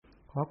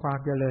ขอความ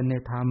เจริญใน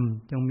ธรรม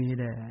จงมี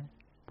แด่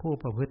ผู้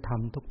ประพฤติธรร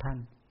มทุกท่าน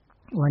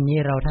วันนี้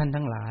เราท่าน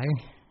ทั้งหลาย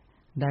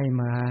ได้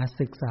มา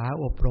ศึกษา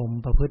อบรม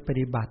ประพฤติป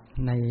ฏิบัติ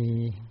ใน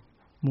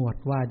หมวด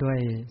ว่าด้วย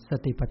ส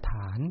ติปัฏฐ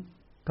าน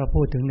ก็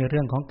พูดถึงในเ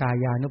รื่องของกา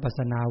ยานุปัสส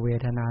นาเว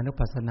ทนานุ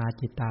ปัสสนา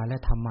จิตตาและ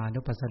ธรรมา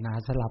นุปัสสนา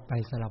สลับไป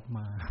สลับม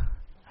า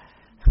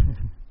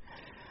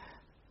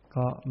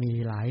ก็มี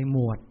หลายหม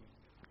วด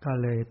ก็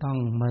เลยต้อง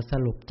มาส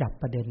รุปจับ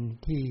ประเด็น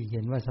ที่เ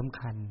ห็นว่าสำ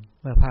คัญ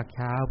เมื่อภาคเ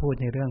ช้าพูด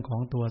ในเรื่องขอ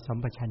งตัวสัม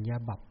ปชัญญะ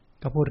บัพ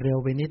ก็พูดเร็ว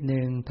ไปนิดนึ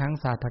งทั้ง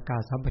สาธกา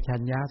สัมปชั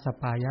ญญะส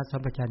ปายะสั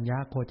มปชัญญะ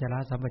โคจร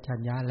สัมปชัญ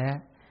ญะและ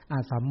อา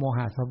สัมโมห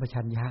ะสัมป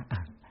ชัญญะ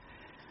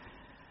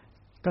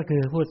ก็คื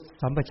อพูด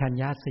สัมปชัญ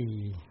ญะ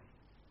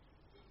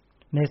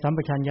4ในสัมป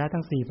ชัญญะ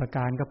ทั้ง4ประก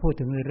ารก็พูด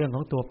ถึงในเรื่องข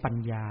องตัวปัญ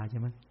ญาใช่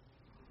ไหม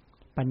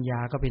ปัญญา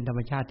ก็เป็นธรร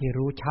มชาติที่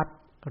รู้ชัด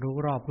รู้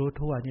รอบรู้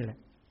ทั่วนี่แหละ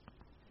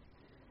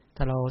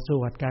ถ้าเราส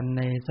วดกันใ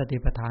นสติ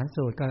ปัฏฐาน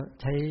สูตรก็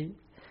ใช้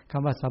ค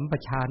ำว่าสัมป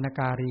ชาน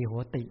การีโห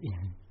ติ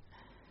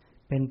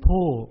เป็น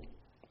ผู้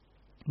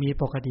มี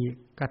ปกติ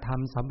กระท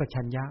ำสัมป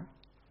ชัญญะ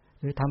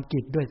หรือทำกิ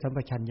จด้วยสัมป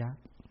ชัญญะ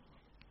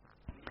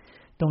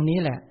ตรงนี้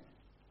แหละ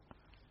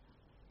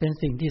เป็น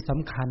สิ่งที่ส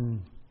ำคัญ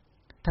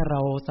ถ้าเร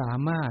าสา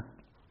มารถ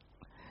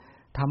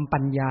ทำปั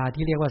ญญา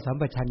ที่เรียกว่าสัม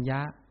ปชัญญะ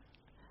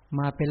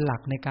มาเป็นหลั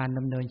กในการด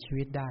ำเนินชี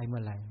วิตได้เมื่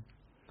อไหร่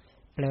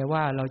แปลว่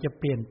าเราจะ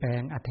เปลี่ยนแปล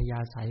งอัธยา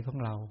ศัยของ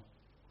เรา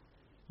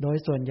โดย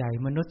ส่วนใหญ่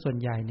มนุษย์ส่วน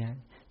ใหญ่เนี่ย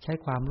ใช้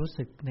ความรู้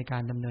สึกในกา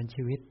รดำเนิน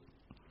ชีวิต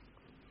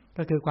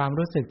ก็คือความ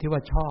รู้สึกที่ว่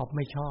าชอบไ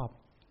ม่ชอบ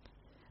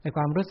ไอ้ค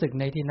วามรู้สึก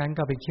ในที่นั้น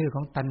ก็เป็นชื่อข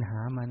องตัณหา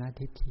มานะ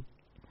ทิฏฐิ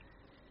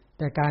แ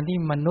ต่การที่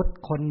มนุษย์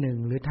คนหนึ่ง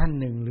หรือท่าน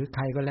หนึ่งหรือใค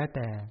รก็แล้วแ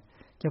ต่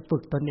จะฝึ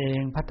กตนเอง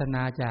พัฒน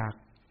าจาก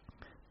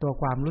ตัว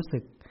ความรู้สึ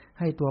ก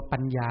ให้ตัวปั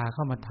ญญาเข้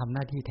ามาทำห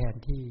น้าที่แทน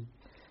ที่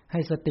ให้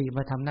สติม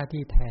าทำหน้า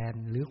ที่แทน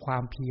หรือควา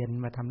มเพียร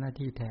มาทำหน้า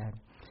ที่แทน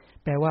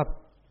แปลว่า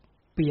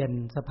เปลี่ยน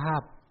สภา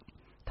พ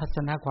ทัศ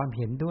นะความเ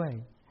ห็นด้วย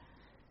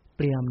เ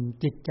ปลี่ยน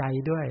จิตใจ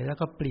ด้วยแล้ว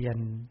ก็เปลี่ยน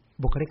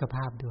บุคลิกภ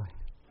าพด้วย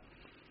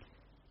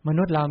ม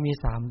นุษย์เรามี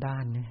3ด้า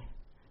นนะ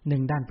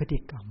1ด้านพฤติ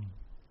กรรม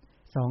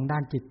2ด้า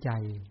นจิตใจ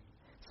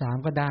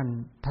3ก็ด้าน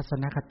ทัศ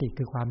นคติ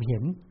คือความเห็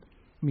น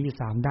มี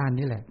3ด้าน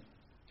นี่แหละ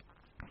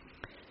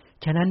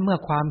ฉะนั้นเมื่อ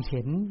ความเ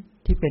ห็น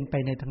ที่เป็นไป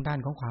ในทางด้าน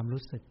ของความ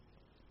รู้สึก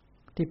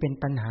ที่เป็น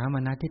ตัณหามา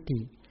นะทิฏฐิ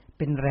เ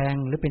ป็นแรง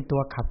หรือเป็นตั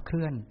วขับเค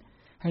ลื่อน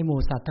ให้หมู่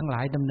สัตว์ทั้งหลา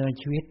ยดำเนิน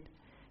ชีวิต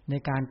ใน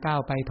การก้า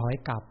วไปถอย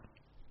กลับ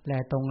แล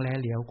ตรงแล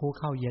เหลียวคู่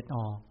เข้าเหยียดอ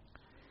อก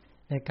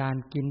ในการ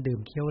กินดื่ม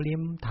เคี้ยวลิ้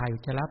มถ่ายอุ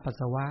จจาระปัส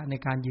สาวะใน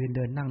การยืนเ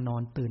ดินนั่งนอ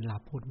นตื่นหลั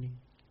บพูดนี้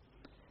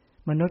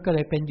มนุษย์ก็เล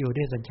ยเป็นอยู่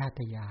ด้วยสัญชาต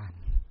ญาณ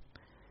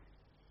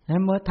นั้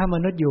นถ้าม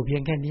นุษย์อยู่เพีย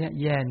งแค่นี้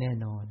แย่แน่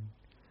นอน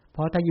เพร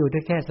าะถ้าอยู่ด้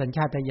วยแค่สัญช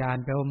าตญาณ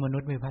แปลว่ามนุ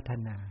ษย์ไม่พัฒ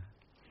นา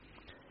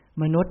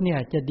มนุษย์เนี่ย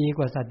จะดีก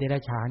ว่าสัตว์เดรั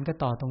จฉานก็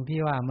ต่อตรงที่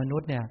ว่ามนุ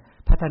ษย์เนี่ย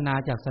พัฒนา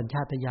จากสัญช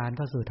าตญาณเ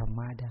ข้าสู่ธรร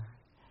มะได้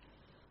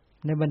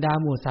ในบรรดา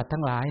หมู่สัตว์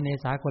ทั้งหลายใน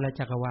สากล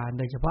จักรวาลโ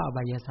ดยเฉพาะอบ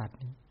ายสัตว์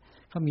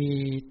เขามี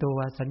ตัว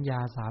สัญญา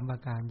3ปร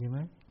ะการใช่ไหม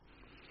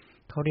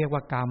เขาเรียกว่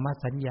ากาม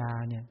สัญญา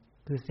เนี่ย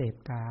คือเสพ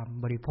กาม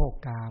บริโภค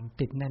กาม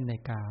ติดแน่นใน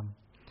กาม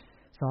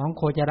2โ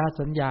คจร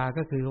สัญญา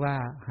ก็คือว่า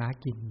หา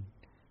กิ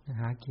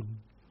น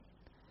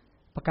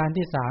ประการ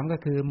ที่3ก็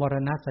คือมร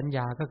ณะสัญญ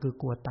าก็คือ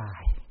กลัวตา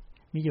ย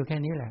มีอยู่แค่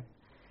นี้แหละ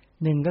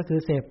1ก็คือ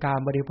เสพกาม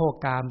บริโภค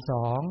กาม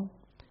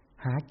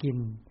2หากิน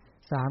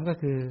3ก็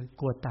คือ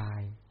กลัวตา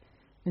ย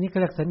นี่คื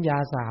อสัญญา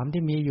3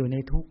ที่มีอยู่ใน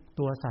ทุก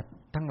ตัวสัตว์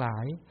ทั้งหลา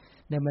ย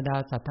ในบรรดา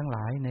สัตว์ทั้งหล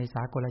ายในส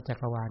ากลจั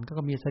กรวาล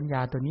ก็มีสัญญ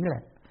าตัวนี้แหล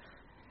ะ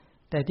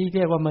แต่ที่เ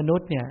รียกว่ามนุษ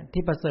ย์เนี่ย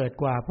ที่ประเสริฐ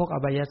กว่าพวกอ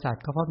บายสัต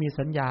ว์ก็เพราะมี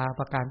สัญญา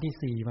ประการ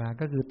ที่4มา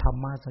ก็คือธร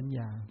รมสัญญ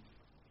า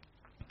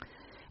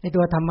ไอ้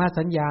ตัวธรรม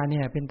สัญญาเ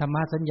นี่ยเป็นธรรม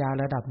สัญญา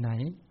ระดับไหน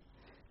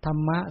ธร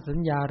รมสัญ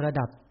ญาระ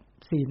ดับ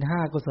ศีล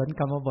5กุศล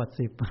กรรมบท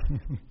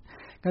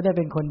10ก็ได้เ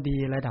ป็นคนดี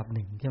ระดับ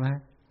1ใช่ไหม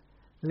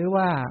หรือ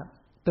ว่า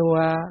ตัว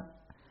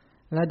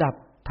ระดับ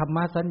ธรรม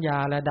สัญญา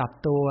ระดับ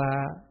ตัว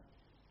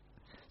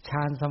ฌ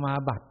านสมา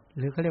บัติ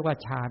หรือเขาเรียกว่า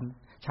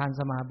ฌาน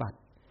สมาบัติ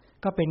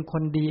ก็เป็นค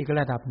นดีอีก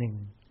ระดับ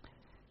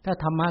1ถ้า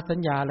ธรรมสัญ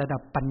ญาระดั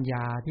บปัญญ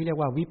าที่เรียก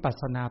ว่าวิปัส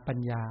สนาปัญ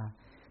ญา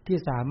ที่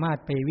สามารถ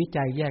ไปวิ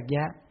จัยแยกแย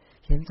ะ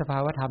เห็นสภา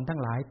วธรรมทั้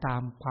งหลายตา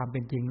มความเป็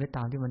นจริงหรือต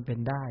ามที่มันเป็น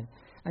ได้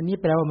อันนี้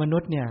แปลว่ามนุ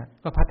ษย์เนี่ย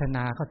ก็พัฒน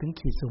าเข้าถึง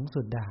ขีดสูง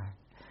สุดได้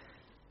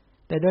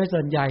แต่โดยส่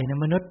วนใหญ่นะ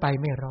มนุษย์ไป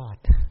ไม่รอด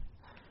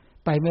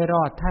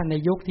ถ้าใน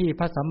ยุคที่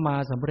พระสัมมา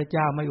สัมพุทธเ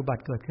จ้าไม่อุบั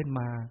ติเกิดขึ้น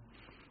มา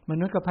ม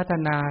นุษย์ก็พัฒ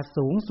นา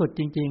สูงสุด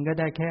จริงๆก็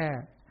ได้แค่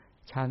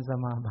ฌานส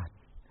มาบัติ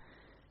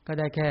ก็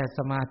ได้แค่ส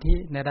มาธิ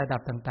ในระดั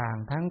บต่าง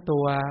ๆทั้งตั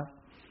ว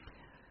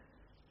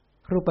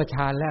รูปฌ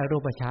านและอรู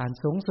ปฌาน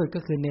สูงสุดก็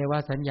คือเนว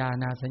สัญญา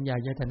นาสัญญา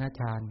ยตนะ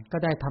ฌานก็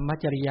ได้ธรรม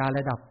จริยาร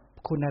ะดับ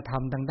คุณธรร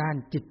มทางด้าน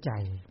จิตใจ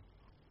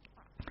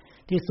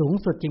ที่สูง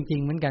สุดจริ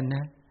งๆเหมือนกันน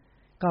ะ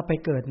ก็ไป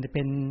เกิดเ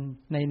ป็น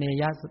ในเ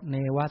น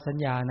วสัญ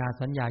ญานา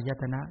สัญญาย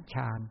ตนะฌ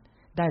าน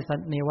ได้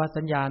เนว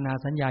สัญญานา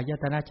สัญญาย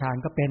ตนะฌาน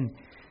ก็เป็น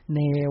เน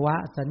ว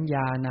สัญญ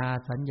านา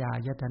สัญญา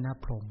ยตนะ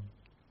พรหม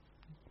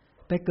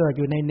ไปเกิดอ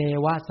ยู่ในเน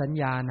วสัญ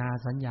ญานา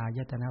สัญญาย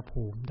ตนะ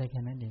ภูมิได้แ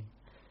ค่นั้นเอง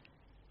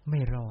ไ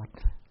ม่รอด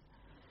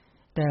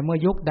แต่เมื่อ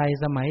ยุคใด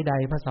สมัยใด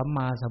พระสัมม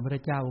าสัมพุทธ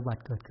เจ้าอุบั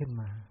ติเกิดขึ้น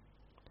มา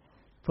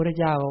พระพุทธ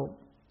เจ้า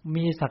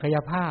มีศักย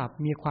ภาพ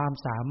มีความ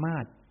สามา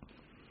รถ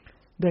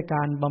ด้วยก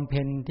ารบำเ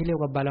พ็ญที่เรียก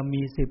ว่าบาร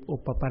มี10อุ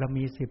ปบาร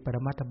มี10ปร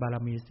มัตถบาร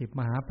มี10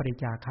มหาปริ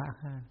จาคะ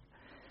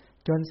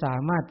5จนสา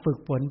มารถฝึก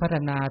ฝนพัฒ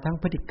นาทั้ง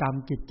พฤติกรรม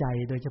จิตใจ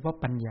โดยเฉพาะ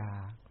ปัญญา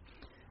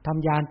ท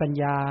ำญาณปัญ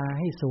ญา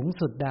ให้สูง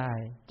สุดได้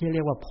ที่เรี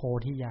ยกว่าโพ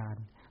ธิญาณ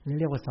หรือ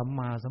เรียกว่าสัมม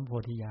าสัมโพ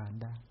ธิญาณ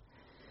ได้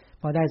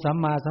พอได้สัม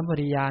มาสัมโพ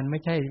ธิญาณไม่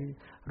ใช่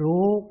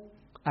รู้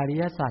อริ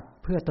ยสัจ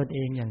เพื่อตนเอ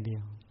งอย่างเดีย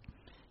ว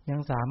ยั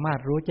งสามารถ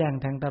รู้แจ้ง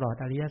แทงตลอด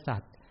อริยสั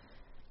จ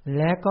แ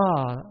ละก็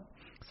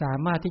สา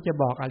มารถที่จะ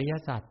บอกอริย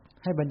สัจ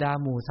ให้บรรดา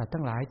หมู่สัตว์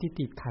ทั้งหลายที่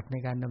ติดขัดใน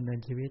การดำเนิน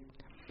ชีวิต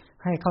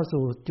ให้เข้า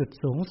สู่จุด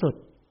สูงสุด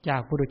จา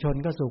กปุถุชน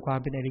ก็สู่ความ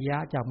เป็นอริยะ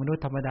จากมนุษ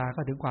ย์ธรรมดา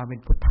ก็ถึงความเป็น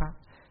พุทธะ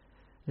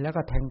แล้ว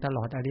ก็แทงตล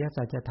อดอริย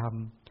สัจธรรม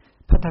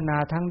พัฒนา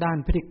ทั้งด้าน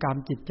พฤติกรรม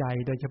จิตใจ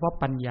โดยเฉพาะ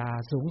ปัญญา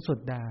สูงสุด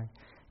ได้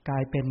กลา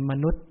ยเป็นม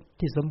นุษย์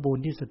ที่สมบูร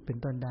ณ์ที่สุดเป็น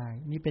ต้นได้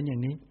นี่เป็นอย่า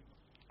งนี้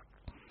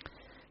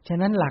ฉะ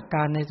นั้นหลักก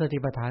ารในสติ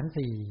ปัฏฐาน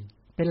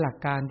4เป็นหลัก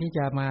การที่จ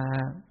ะมา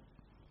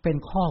เป็น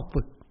ข้อ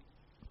ฝึก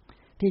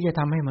ที่จะท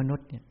ำให้มนุษ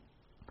ย์เนี่ย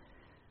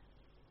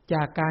จ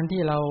ากการ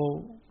ที่เรา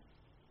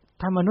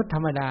ถ้ามนุษย์ธร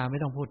รมดาไม่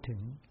ต้องพูดถึ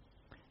ง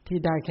ที่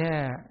ได้แค่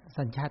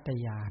สัญชาต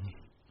ญาณ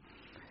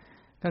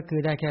ก็คือ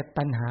ได้แค่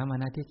ตัณหามา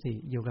นะทิฏฐิ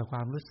อยู่กับคว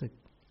ามรู้สึก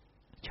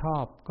ชอ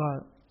บก็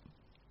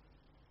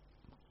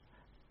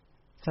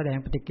แสดง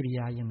ปฏิกิริย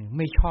าอย่างหนึ่ง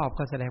ไม่ชอบ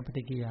ก็แสดงป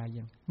ฏิกิริยาอ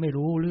ย่างไม่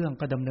รู้เรื่อง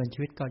ก็ดำเนินชี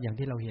วิตก็อย่าง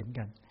ที่เราเห็น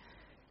กัน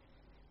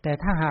แต่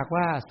ถ้าหาก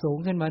ว่าสูง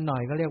ขึ้นมาหน่อ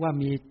ยก็เรียกว่า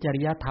มีจ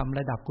ริยธรรม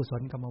ระดับกุศ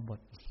ลกรรมบท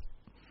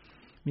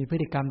มีพฤ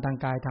ติกรรมทาง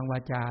กายทางวา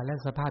จาและ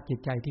สภาพจิต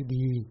ใจที่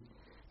ดี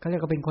เขาเรีย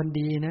กว่าเป็นคน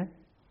ดีนะ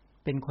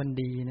เป็นคน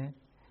ดีนะ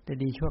แต่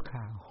ดีชั่วคร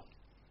าว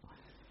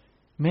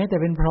แม้แต่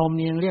เป็นพรหม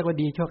นี่ยังเรียกว่า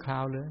ดีชั่วครา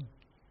วเลย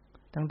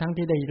ทั้ง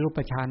ที่ได้รูป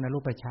ฌานนะรู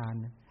ปฌาน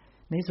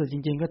ในที่สุดจ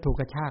ริงๆก็ถูก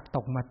กระชากต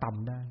กมาต่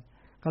ำได้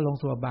ก็ลง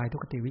สู่อบายทุ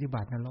กขติวินิบ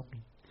าตนรก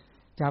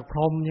จากพร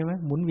หมใช่ไหม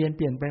หมุนเวียนเ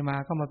ปลี่ยนไปมา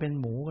ก็มาเป็น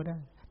หมูก็ได้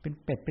เป็น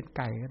เป็ดเป็นไ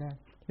ก่ก็ได้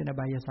เป็นอ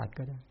บายสัตว์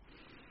ก็ได้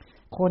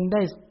คนไ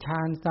ด้ฌ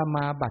านสม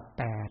าบัติ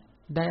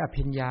8ได้อ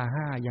ภิญญา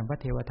5อย่างพระ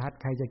เทวทัต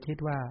ใครจะคิด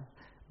ว่า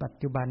ปัจ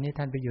จุบันนี้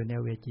ท่านไปอยู่ใน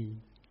เวจี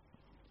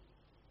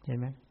เห็น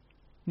ไหม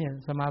เนี่ย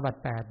สมาบัติ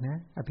8นะ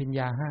อภิญญ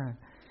า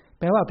5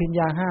แปลว่าอภิญญ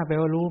า5แปล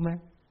ว่ารู้ไหม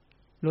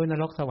รู้น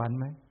รกสวรรค์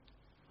ไหม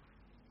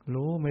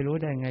รู้ไม่รู้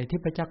ได้ไงที่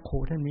ประจักษ์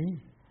ขู่ท่านนี้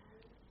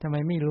ทำไม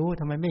ไม่รู้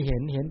ทำไมไม่เ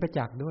ห็นประ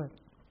จักษ์ด้วย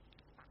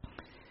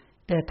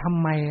แต่ทำ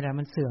ไมล่ะ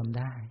มันเสื่อม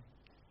ได้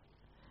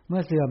เมื่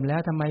อเสื่อมแล้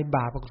วทำไมบ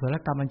าปอกุศล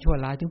กรรมมันชั่ว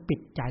ร้ายถึงปิ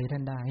ดใจท่า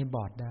นได้ให้บ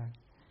อดได้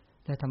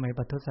แล้วทำไมป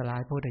ระทุษร้า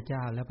ยพระพุทธเจ้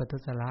าแล้วประทุ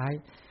ษร้าย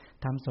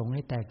ทำสงฆ์ใ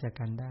ห้แตกจาก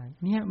กันได้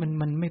เนี่ย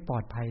มันไม่ปลอ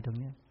ดภัยตรง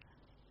เนี้ย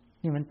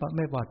นี่มันไ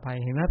ม่ปลอดภัย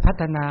เห็นไหมพั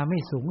ฒนาไม่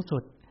สูงสุ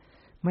ด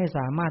ไม่ส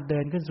ามารถเดิ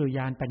นขึ้นสู่ญ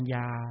าณปัญญ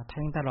าแท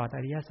งตลอดอ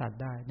ริยสัจ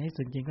ได้ใน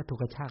สุดจริงก็ถูก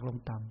กระชากลง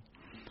ต่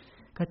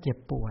ำก็เจ็บ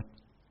ปวด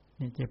เ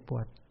นี่ยเจ็บป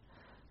วด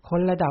ค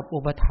นระดับอุ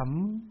ปถัม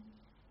ภ์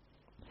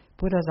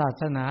พุทธศา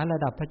สนาระ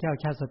ดับพระเจ้า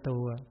ชาติศัตรู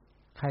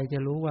ใครจะ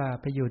รู้ว่า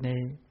ไปอยู่ใน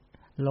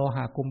โลห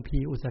ะกุมพี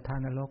อุสธา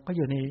นรกก็อ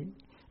ยู่ใน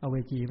อเว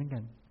จีเหมือนกั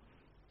น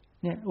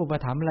เนี่ยอุป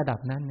ถัมภ์ระดับ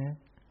นั้นเนี่ย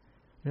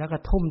แล้วก็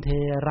ทุ่มเท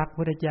รักพ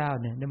ระเจ้า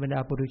เนี่ยในบรรดา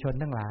ปุถุชน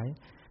ทั้งหลาย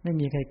ไม่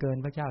มีใครเกิน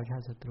พระเจ้าชา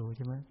ติศัตรูใ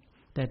ช่ไหม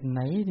แต่ไหน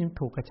ยัง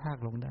ถูกกระชาก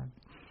ลงได้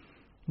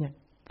เนี่ย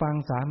ฟัง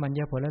สามัญญ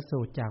ผลสู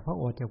ตรจากพระ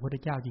โอษฐ์จากพร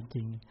ะเจ้าจ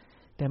ริง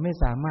ๆแต่ไม่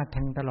สามารถแท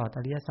งตลอดอ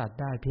ริยสัจ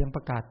ได้เพียงป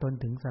ระกาศตน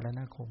ถึงสารณ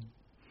คม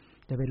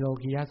แต่เป็นโล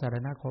กียะสาร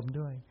ณคม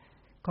ด้วย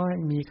ก็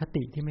มีค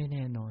ติที่ไม่แ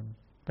น่นอน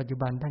ปัจจุ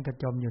บันท่านกระ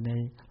จมอยู่ใน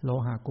โล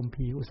หะกุม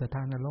พีอุสธ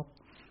านรก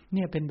เ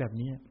นี่ยเป็นแบบ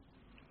นี้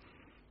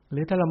ห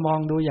รือถ้าเรามอง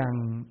ดูอย่าง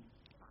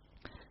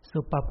สุ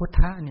ปพุท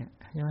ธะเนี่ย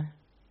ใช่ไหม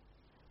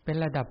เป็น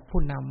ระดับ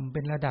ผู้นำเ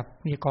ป็นระดับ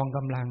มีกองก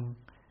ำลัง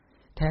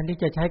แทนที่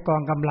จะใช้กอ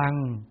งกำลัง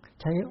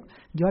ใช้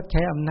ยศใ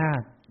ช้อำนา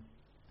จ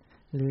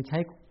หรือใ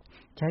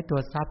ช้ตัว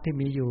ทรัพย์ที่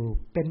มีอยู่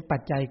เป็นปั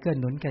จจัยเกื้อ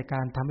หนุนแก่ก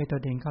ารทำให้ต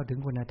นเองเข้าถึง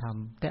คุณธรรม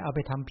แต่เอาไป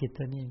ทำผิดซ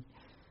ะนี่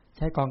ใ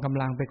ช้กองก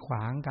ำลังไปขว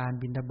างการ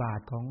บิณฑบาต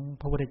ของ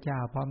พระพุทธเจ้า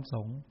พร้อมส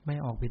งฆ์ไม่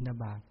ออกบิณฑ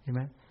บาตเห็นไห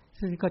ม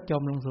ซึ่งก็จ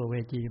มลงสู่เว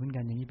จีเหมือนกั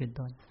นอย่างนี้เป็น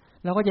ต้น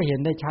เราก็จะเห็น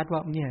ได้ชัดว่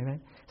าเนี่ยเห็นไหม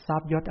ทรั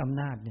พย์ยศอำ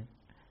นาจเนี่ย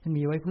มัน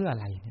มีไว้เพื่ออะ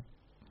ไรเนี่ย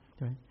ใ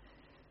ช่ไหม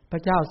พร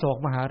ะเจ้าโศก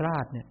มหารา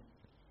ชเนี่ย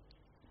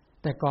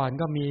แต่ก่อน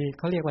ก็มีเ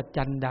ขาเรียกว่า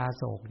จันดา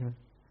โศกใช่ไหม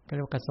ก็เ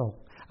รียกว่ากโศก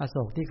อโศ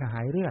กที่กระห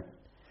ายเลือด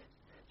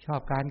ชอบ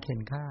การเข็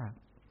นฆ่า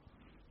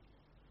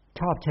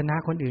ชอบชนะ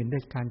คนอื่นด้ว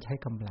ยการใช้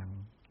กำลัง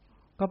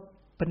ก็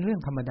เป็นเรื่อ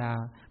งธรรมดา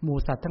หมู่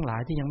สัตว์ทั้งหลา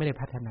ยที่ยังไม่ได้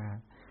พัฒนา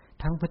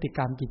ทั้งพฤติก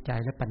รรมจิตใจ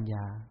และปัญญ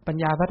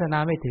าพัฒนา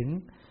ไม่ถึง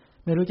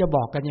ไม่รู้จะบ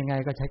อกกันยังไง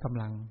ก็ใช้ก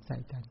ำลังใส่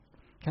กัน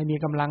ใครมี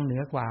กำลังเหนื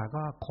อกว่า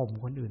ก็ข่ม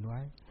คนอื่นไ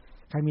ว้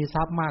ใครมีท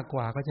รัพย์มากก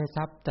ว่าก็ใช้ท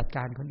รัพย์จัดก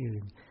ารคนอื่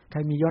นใคร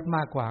มียศม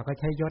ากกว่าก็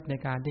ใช้ยศใน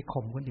การที่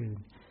ข่มคนอื่น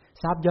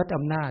ทรัพย์ยศ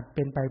อำนาจเ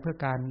ป็นไปเพื่อ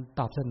การ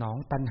ตอบสนอง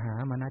ตัณหา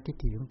มานะทิฏ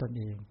ฐิของตน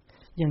เอง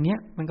อย่างเนี้ย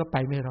มันก็ไป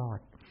ไม่รอด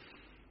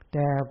แ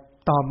ต่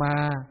ต่อมา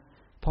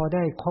พอไ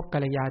ด้คบกั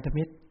ลยาณ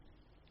มิตร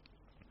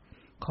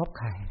คบ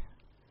ใคร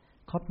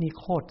คบนิ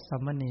โคตสั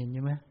มมเนรใ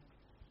ช่ไหม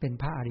เป็น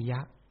พระอริยะ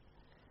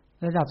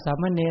ระดับสา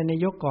มเณรใน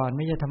ยุคก่อนไ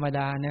ม่ใช่ธรรมด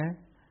านะ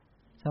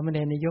สามเณ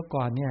รในยุค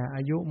ก่อนเนี่ยอ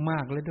ายุมา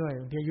กแล้วด้วย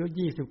ที่อายุ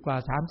20กว่า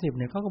30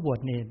เนี่ยเขาก็บวช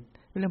เณร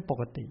เป็นเรื่องป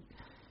กติ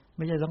ไ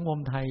ม่ใช่สังคม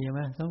ไทยใช่ไห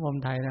มสังคม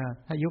ไทยนะ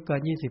อายุเกิ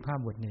น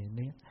25บวชเณร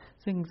นี่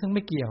ซึ่งไ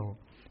ม่เกี่ยว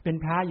เป็น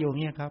พระอยู่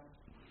เนี่ยครับ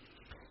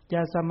จ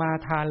ะสมา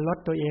ทานลด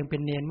ตัวเองเป็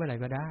นเณรเมื่อไหร่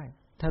ก็ได้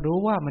ถ้ารู้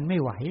ว่ามันไม่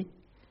ไหว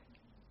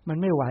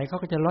เขา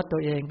ก็จะลดตั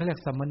วเองเขาเรียก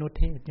สัมมนุ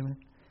เทศใช่ไหม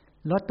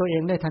ลดตัวเอ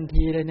งได้ทัน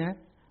ทีเลยนะ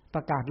ป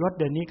ระกาศลด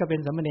เดี๋ยวนี้ก็เป็น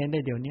สามเณรได้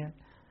เดี๋ยวนี้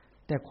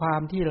แต่ควา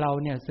มที่เรา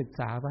เนี่ยศึก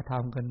ษาพระธร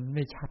รมกันไ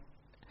ม่ชัด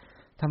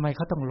ทำไมเข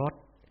าต้องลด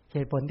เห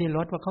ตุผลที่ล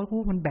ดว่าเขา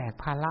มันแบก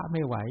ภาระไ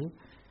ม่ไหว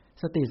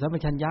สติสัมป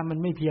ชัญญะมัน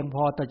ไม่เพียงพ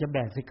อต่อจะแบ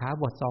กสิกขา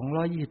บท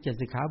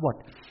227สิกขาบท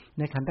ใ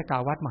นขันธกา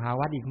วัตมหา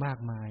วัตอีกมาก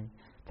มาย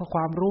เพราะคว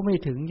ามรู้ไม่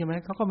ถึงใช่ไหม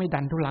เขาก็ไม่ดั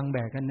นทุลังแบ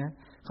กกันนะ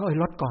เขา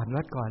ลดก่อนแ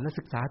ล้ว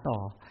ศึกษาต่อ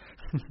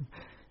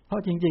เพรา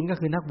ะจริงๆก็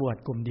คือนักบวช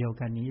กลุ่มเดียว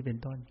กันนี้เป็น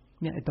ต้น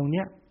เนี่ยตรงเ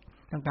นี้ย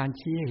ต้องการ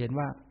ชี้ให้เห็น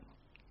ว่า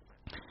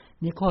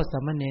นิโคสา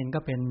มเณรก็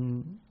เป็น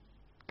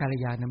กัล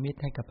ยาณมิตร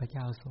ให้กับพระเ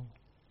จ้าโศก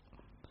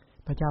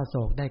พระเจ้าโศ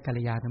กได้กัล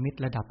ยาณมิตร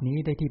ระดับนี้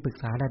ได้ที่ปรึก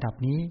ษาระดับ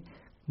นี้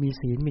มี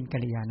ศีลมีกั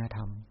ลยาณธ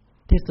รรม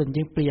ที่สุด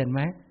จึงเปลี่ยนไห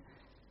ม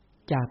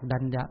จาก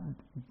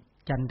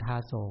จันทา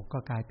โศกก็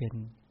กลายเป็น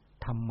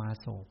ธรรมา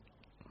โศก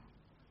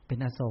เป็น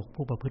อโศก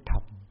ผู้ประพฤติธร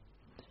รม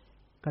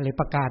ก็เลย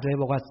ประกาศเลย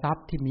บอกว่าทรัพ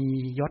ย์ที่มี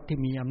ยศที่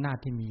มีอำนาจ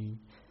ที่มี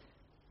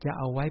จะเ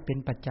อาไว้เป็น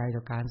ปัจจัยต่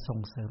อการส่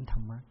งเสริมธร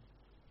รมะ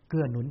เ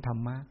กื้อหนุนธร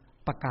รมะ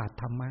ประกาศ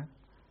ธรรมะ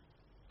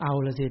เอา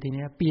ละสิที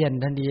นี้เปลี่ยน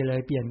ทันทีเล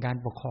ยเปลี่ยนการ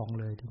ปกครอง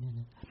เลยทีนี้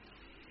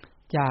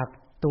จาก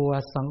ตัว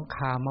สังฆ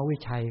ามวิ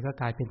ชัยก็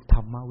กลายเป็นธ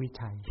รรมวิ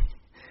ชัย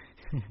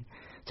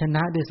ชน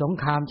ะด้วยสง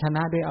ครามชน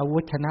ะด้วยอาวุ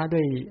ธชนะด้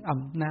วยอ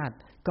ำนาจ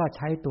ก็ใ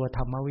ช้ตัวธ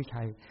รรมวิ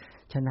ชัย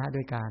ชนะด้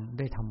ว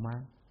ยธรรมะ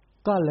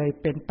ก็เลย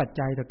เป็นปัจ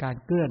จัยต่อการ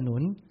เกื้อหนุ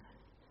น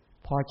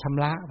พอช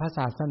ำระพระศ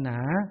าสนา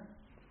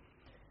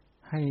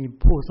ให้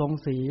ผู้ทรง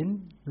ศีล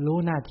รู้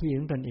หน้าที่ข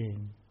องตนเอง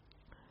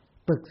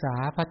ปรึกษา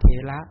พระเถ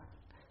ระ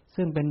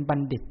ซึ่งเป็นบัณ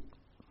ฑิต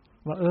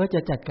ว่าจ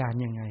ะจัดการ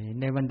ยังไง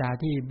ในบรรดา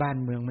ที่บ้าน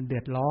เมืองมันเดื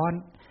อดร้อน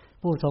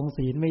ผู้ทรง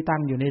ศีลไม่ตั้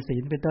งอยู่ในศี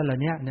ลเป็นต้นเหล่า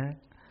นี้นะ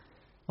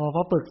พ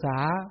อปรึกษา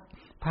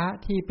พระ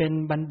ที่เป็น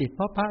บัณฑิตเพ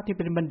ราะพระที่เ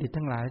ป็นบัณฑิต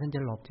ทั้งหลายท่านจ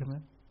ะหลบใช่ไหม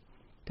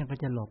ท่านก็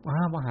จะหลบ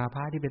มาหาพ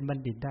ระที่เป็นบัณ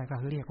ฑิตได้ก็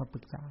เรียกมาปรึ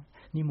กษา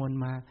นิมนต์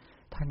มา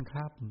ท่านค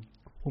รับ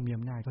ผู้มีอ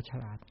ำนาจก็ฉ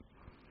ลาด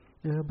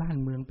บ้าน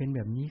เมืองเป็นแบ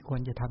บนี้คว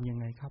รจะทำยัง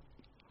ไงครับ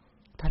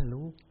ท่าน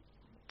รู้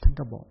ท่าน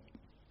ก็บอก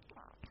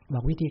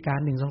วิธีการ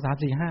1 2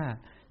 3 4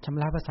 5ช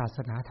ำระพระศาส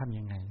นาทำ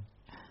ยังไง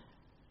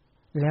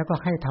แล้วก็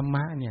ให้ธรรม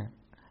ะเนี่ย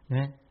น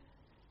ะ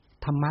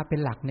ธรรมะเป็น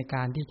หลักในก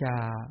ารที่จะ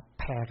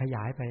แผ่ขย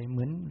ายไปเห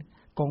มือน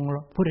กง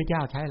พุทธเจ้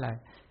าใช้อะไร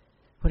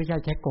พุทธเจ้า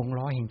ใช้กง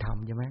ล้อแห่งธรรม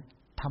ใช่ไหม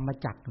ธรรม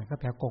จักรเนี่ยก็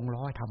แปลกงล้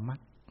อธรรมะ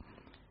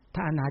ถ้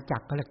าอาณาจั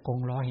กรก็เรียกกง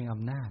ล้อแห่งอ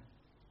ำนาจ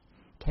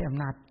ใช้อ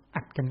ำนาจ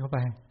อัดกันเข้าไป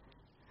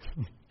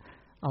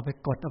เอาไป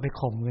กดเอาไป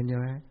ข่มกันใช่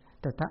ไหม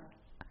แต่ถ้า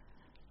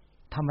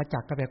ธรรมจั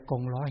กรก็แปลก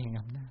งล้อแห่ง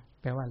อำนาจ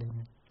แปลว่าอะไรเ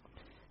นี่ย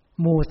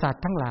หมู่สัต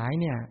ว์ทั้งหลาย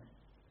เนี่ย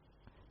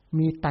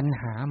มีตัณ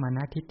หามาน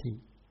ะทิฏฐิ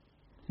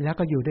แล้ว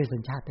ก็อยู่ด้วยสั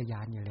ญชาตญ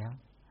าณอยู่แล้ว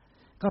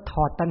ก็ถ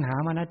อดตัณหา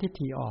มานะทิฏ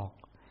ฐิออก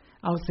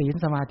เอาศีล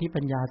สมาธิ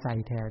ปัญญาใส่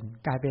แทน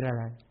กลายเป็นอะ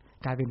ไร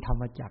กลายเป็นธร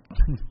รมจักร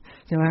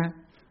ใช่ไหม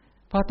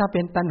เพราะถ้าเป็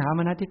นตัณหาม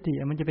านะทิฏฐิ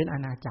มันจะเป็นอา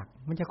ณาจักร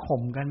มันจะข่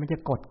มกันมันจะ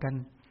กดกัน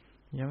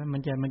ใช่ไหมมั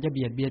นจะเ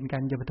บียดเบียนกั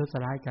นจะประทุษ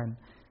ร้ายกัน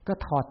ก็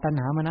ถอดตัณ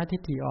หามานะทิ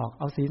ฏฐิออก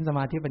เอาศีลสม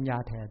าธิปัญญา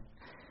แทน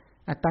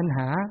ตัณห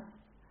า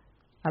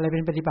อะไรเป็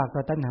นปฏิปักษ์ต่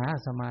อตัณหา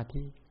สมา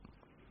ธิ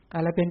อ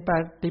ะไรเป็นป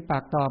ฏิปั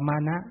กษ์ต่อมา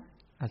นะ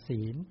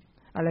ศีล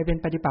อะไรเป็น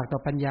ปฏิปักษ์ต่อ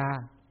ปัญญา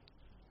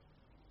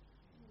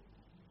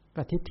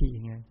ก็ทิฏฐิ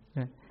ไง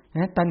น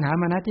ะตัณหา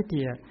มานะทิฏ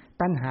ฐิ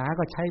ตัณหา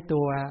ก็ใช้ตั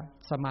ว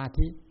สมา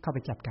ธิเข้าไป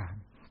จัดการ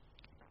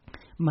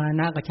มา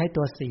นะก็ใช้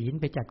ตัวศีล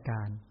ไปจัดก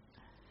าร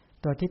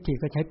ตัวทิฏฐิ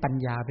ก็ใช้ปัญ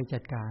ญาไปจั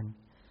ดการ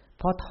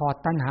พอถอด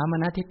ตัณหามา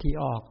นะทิฏฐิ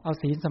ออกเอา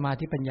ศีลสมา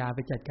ธิปัญญาไป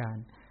จัดการ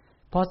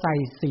พอใส่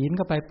ศีลเ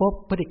ข้าไปปุ๊บ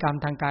พฤติกรรม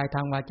ทางกายท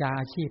างวาจา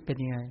อาชีพเป็น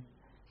ยังไง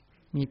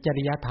มีจ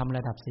ริยธรรมร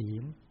ะดับศี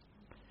ล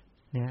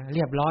เนี่ยเ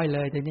รียบร้อยเล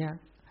ยทีเนี้ย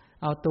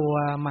เอาตัว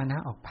มานะ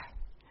ออกไป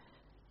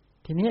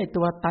ทีนี้ไอ้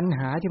ตัวตัณห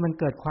าที่มัน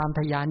เกิดความท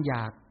ะยานอย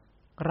าก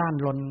ร่าน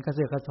รนกระเ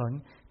สือกกระสน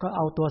ก็เอ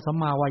าตัวสัม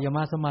มาวายาม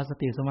ะสัมมาส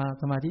ติสัมมา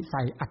สมาธิใ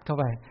ส่อัดเข้า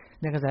ไป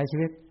ในกระแสชี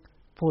วิต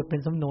พูดเป็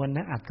นสำนวนน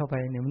ะอัดเข้าไป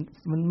เนี่ย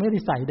มันไม่ได้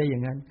ใส่ได้อย่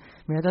างนั้น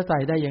แม้ถ้าใส่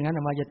ได้อย่างนั้น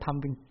มาจะท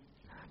ำเ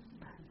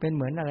ป็นเ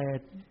หมือนอะไร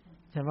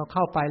ใช่ไหมเ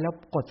ข้าไปแล้ว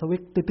กดสวิ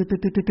ตช์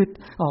ตึ๊ดๆ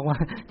ๆๆออกมา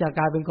จาก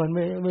กลายเป็นคน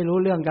ไม่รู้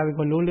เรื่องกลายเป็น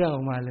คนรู้เรื่องอ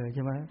อกมาเลยใ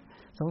ช่ไหม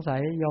สงสัย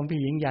ยอมพี่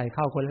หญิงใหญ่เ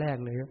ข้าคนแรก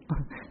เลย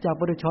จาก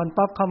ปุถุชน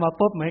ปั๊บเข้ามา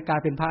ปุ๊บมันกลา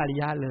ยเป็นพระอริ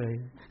ยะเลย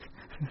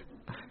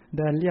เ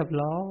ดินเรียบ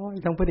ร้อย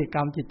ทั้งพฤติกร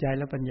รมจิตใจ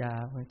และปัญญา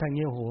ทั้ง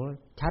นี้โอ้โห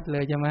ชัดเล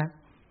ยใช่ไหม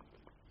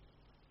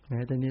เนี่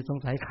ยตอนนี้สง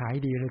สัยขาย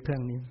ดีเลยเครื่อ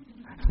งนี้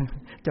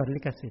จดลิ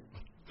ขสิทธิ์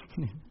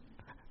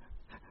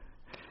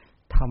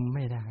ทำไ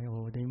ม่ได้โอ้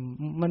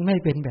มันไม่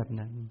เป็นแบบ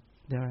นั้น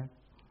ใช่ไหม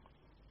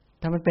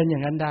ถ้ามันเป็นอย่า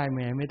งนั้นได้แหม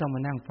ไม่ต้องม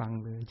านั่งฟัง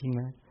เลยจริงไห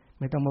ม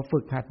ไม่ต้องมาฝึ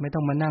กหัดไม่ต้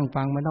องมานั่ง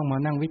ฟังไม่ต้องมา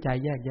นั่งวิจัย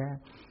แยกแยะ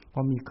พ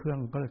อมีเครื่อง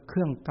ก็เค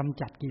รื่องก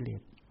ำจัดกิเล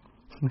ส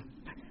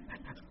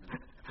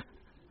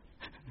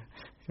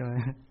ใช่ไหม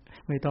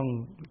ไม่ต้อง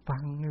ฟั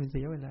งไม่เ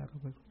สียเวลา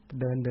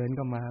เดิน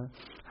ก็มา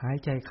หาย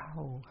ใจเข้า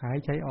หาย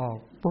ใจออก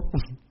ปุ๊บ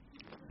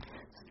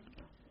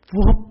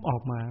ปุ๊บออ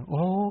กมาโ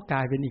อ้กล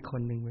ายเป็นอีกค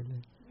นนึงไปเล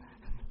ย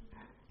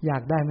อยา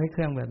กได้ไหมเค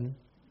รื่องแบบนี้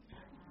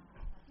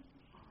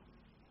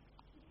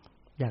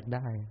อยากไ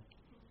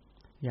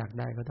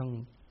ด้ก็ต้อง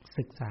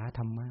ศึกษาธ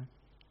รรมะ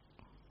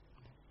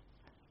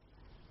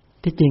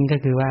ที่จริงก็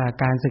คือว่า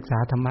การศึกษา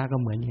ธรรมะก็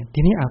เหมือนอย่าง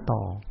ทีนี้เอาต่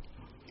อ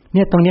เ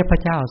นี่ยตรงนี้พร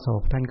ะเจ้าอโศ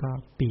กท่านก็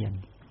เปลี่ยน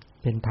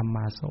เป็นธรรม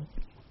าโศก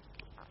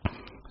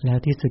แล้ว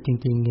ที่สุดจ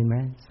ริงๆเห็นไหม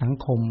สัง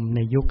คมใน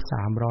ยุค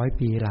300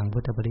ปีหลังพุ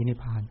ทธปรินิพ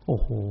พานโอ้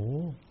โห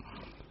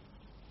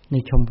ใน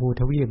ชมพู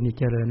ทวีปนี่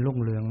เจริญรุ่ง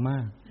เรืองมา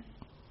ก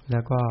แล้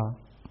วก็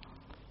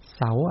เ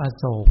สาอ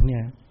โศกเนี่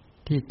ย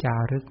ที่จา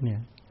รึกเนี่ย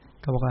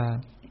ก็บอกว่า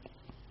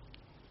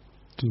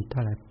กี่เท่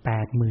าไหร่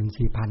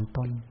 84,000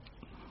 ต้น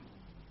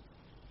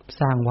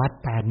สร้างวัด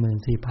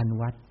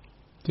 84,000 วัด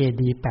เจ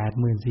ดีย์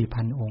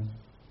 84,000 องค์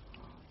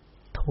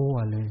ทั่ว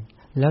เลย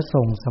แล้ว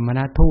ส่งสมณ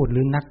ทูตห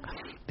รือนัก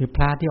หรือพ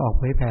ระที่ออก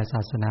เผยแผ่ศ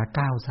าสนา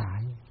9สา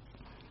ย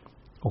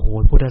โอ้โห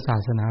พุทธศา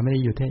สนาไม่ได้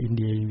อยู่แค่อินเ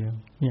ดียอย่างเดียว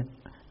เนี่ย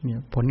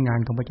ผลงาน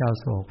ของพระเจ้า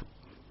โศก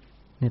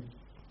เนี่ย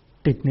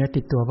ติดเนื้อ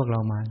ติดตัวพวกเรา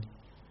มา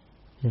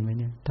เห็นไหม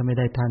เนี่ยถ้าไม่ไ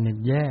ด้ท่านเนี่ย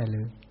แย่เล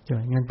ยจะ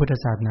งั้นพุทธ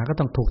ศาสนาก็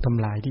ต้องถูกท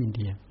ำลายที่อินเ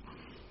ดีย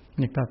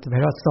นี่ก็แปล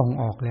ว่าส่ง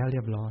ออกแล้วเรี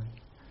ยบร้อย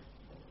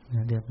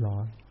เรียบร้อ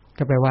ย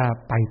ก็แปลว่า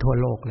ไปทั่ว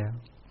โลกแล้ว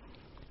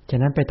ฉะ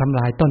นั้นไปทำ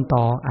ลายต้นต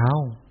อ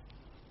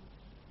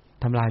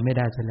ทำลายไม่ไ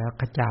ด้เสร็จแล้ว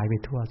กระจายไป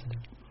ทั่วเสร็จแล้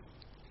ว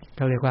เข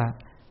าเรียก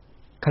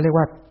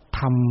ว่า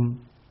ท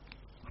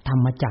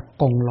ำมาจาก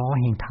กงล้อ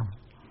แห่งธรรม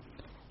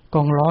ก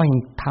งล้อแห่ง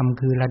ธรรม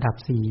คือระดับ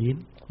สี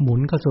หมุน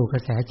เข้าสู่กร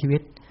ะแสชีวิ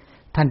ต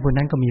ท่านผู้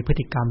นั้นก็มีพฤ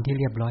ติกรรมที่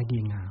เรียบร้อยดี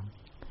งาม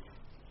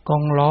ก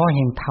งล้อแ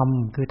ห่งธรรม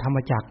คือธรรม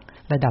จักร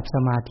ระดับส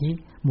มาธิ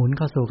หมุนเ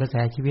ข้าสู่กระแส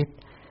ชีวิต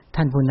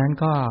ท่านผู้นั้น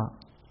ก็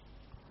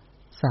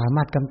สาม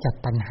ารถกำจัด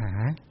ตัณหา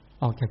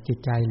ออกจากจิต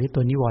ใจหรือตั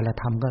วนิวร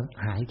ธรรมก็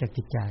หายจาก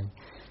จิตใจ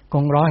ก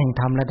งล้อแห่ง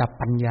ธรรมระดับ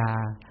ปัญญา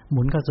ห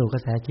มุนเข้าสู่กร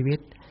ะแสชีวิต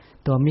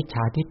ตัวมิจฉ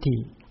าทิฏฐิ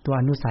ตัว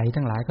อนุสัย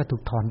ทั้งหลายก็ถู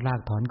กถอนราก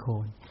ถอนโค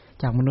น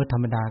จากมนุษย์ธร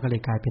รมดาก็เล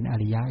ยกลายเป็นอ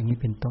ริยะอย่างนี้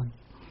เป็นต้น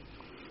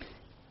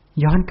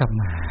ย้อนกลับ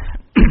มา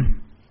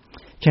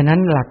ฉะนั้น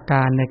หลักก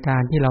ารในกา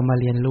รที่เรามา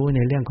เรียนรู้ใน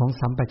เรื่องของ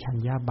สัมปชัญ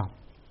ญะบัพ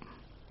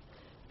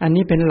อัน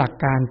นี้เป็นหลัก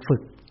การฝึ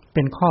กเ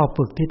ป็นข้อ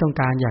ฝึกที่ต้อง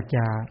การอยากจ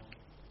ะ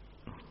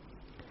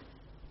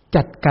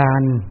จัดกา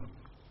ร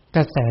ก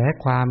ระแส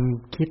ความ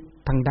คิด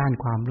ทางด้าน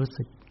ความรู้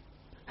สึก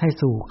ให้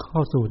เข้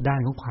าสู่ด้าน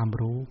ของความ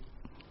รู้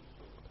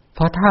เพ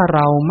ราะถ้าเร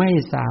าไม่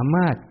สาม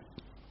ารถ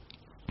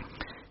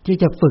ที่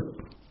จะฝึก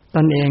ต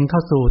นเองเข้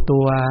าสู่ตั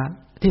ว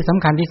ที่ส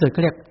ำคัญที่สุดก็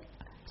เรียก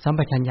สัมป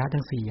ชัญญะ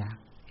ทั้ง4อย่าง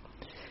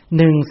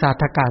1ศาส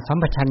ตกะสัม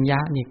ปชัญญะ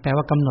นี่แปล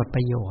ว่ากำหนดป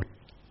ระโยชน์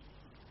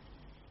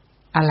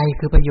อะไร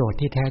คือประโยชน์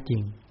ที่แท้จริ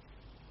ง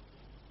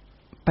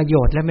ประโย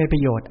ชน์และไม่ปร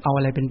ะโยชน์เอาอ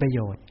ะไรเป็นประโย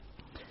ชน์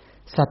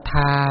ศรัทธ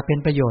าเป็น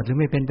ประโยชน์หรือ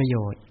ไม่เป็นประโย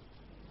ชน์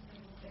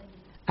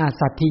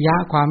สัตถิยะ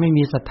ความไม่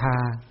มีศรัทธา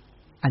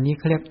อันนี้เ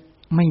ขาเรียก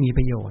ไม่มีป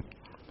ระโยชน์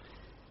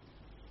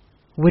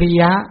วิริ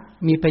ยะ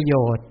มีประโย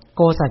ชน์โ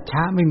กสัจฉ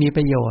ะไม่มีป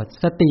ระโยชน์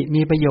สติ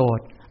มีประโยช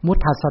น์มุต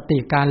ถัสสติ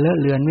การเลอะ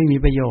เลือนไม่มี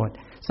ประโยชน์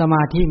สม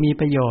าธิมี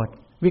ประโยชน์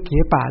วิเค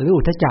ปะหรือ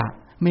อุทธัจจะ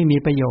ไม่มี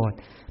ประโยชน์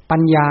ปั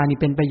ญญานี่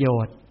เป็นประโย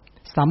ชน์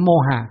สัมโม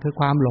หะคือ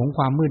ความหลงค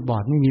วามมืดบอ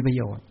ดไม่มีประ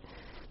โยชน์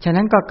ฉะ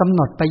นั้นก็กำห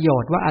นดประโย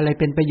ชน์ว่าอะไร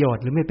เป็นประโยช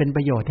น์หรือไม่เป็นป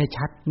ระโยชน์ให้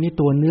ชัดนี่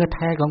ตัวเนื้อแ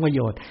ท้ของประโ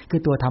ยชน์คื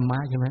อตัวธรรมะ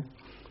ใช่ไหม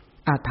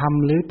ธรรม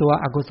หรือตัว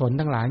อกุศล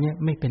ทั้งหลายเนี่ย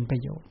ไม่เป็นปร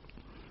ะโยชน์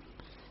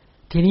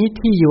ทีนี้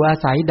ที่อยู่อา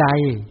ศัยใด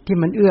ที่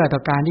มันเอื้อต่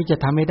อการที่จะ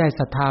ทำให้ได้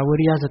ศรัทธาวิ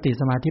ริยะสติ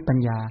สมาธิปัญ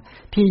ญา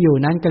ที่อยู่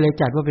นั้นก็เลย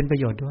จัดว่าเป็นประ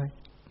โยชน์ด้วย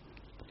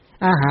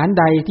อาหาร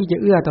ใดที่จะ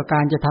เอื้อต่อกา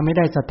รจะทำให้ไ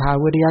ด้ศรัทธา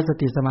วิริยะส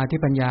ติสมาธิ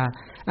ปัญญา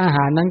อาห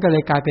ารนั้นก็เล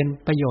ยกลายเป็น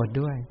ประโยชน์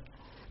ด้วย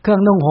เครื่อ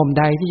งนุ่งห่ม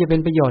ใดที่จะเป็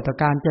นประโยชน์ต่อ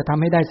การจะท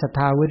ำให้ได้ศรัทธ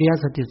าวิริยะ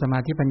สติสมา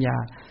ธิปัญญา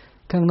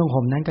เครื่องนุ่ง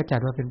ห่มนั้นก็จัด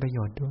ว่าเป็นประโย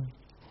ชน์ด้วย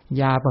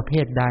ยาประเภ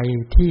ทใด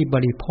ที่บ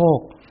ริโภค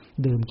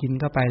ดื่มกิน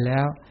เข้าไปแล้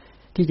ว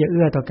ที่จะเ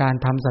อื้อต่อการ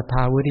ทำศรัทธ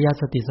าวิริยะ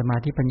สติสมา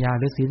ธิปัญญา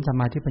หรือศีลส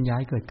มาธิปัญญาใ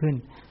ห้เกิดขึ้น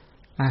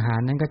อาหาร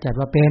นั้นก็จัด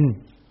ว่าเป็น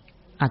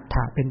อัตถ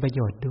ะเป็นประโย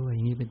ชน์ด้วยอ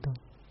ย่างนี้เป็นต้น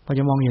พอจ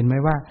ะมองเห็นไหม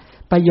ว่า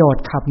ประโยช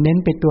น์ขับเน้น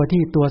ไปตัว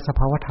ที่ตัวสภ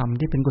าวธรรม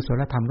ที่เป็นกุศ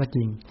ลธรรมก็จ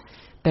ริง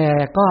แต่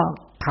ก็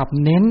ขับ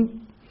เน้น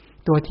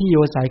ตัวที่อ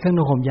ยู่อาศัยเครื่อง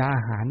นุ่งห่มยาอ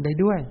าหารได้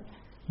ด้วย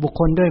บุค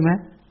คลด้วยไหม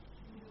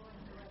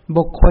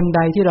บุคคลใด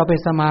ที่เราไป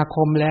สมาค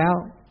มแล้ว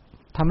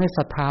ทำให้ศ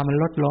รัทธามัน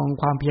ลดลง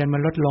ความเพียรมั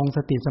นลดลงส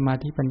ติสมา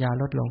ธิปัญญา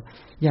ลดลง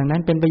อย่างนั้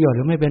นเป็นประโยชน์ห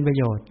รือไม่เป็นประ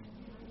โยชน์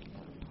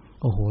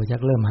โอ้โหยั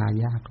กเริ่มหา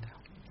ยากแล้ว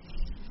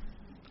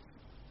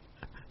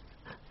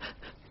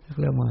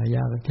เริ่มหาย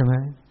ากใช่ไหม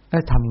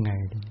ทำไง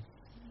ดี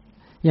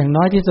อย่าง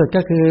น้อยที่สุด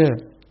ก็คือ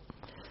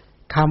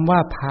คำว่า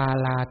พา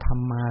ลาธร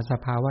รมาส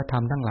ภาวธร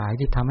รมทั้งหลาย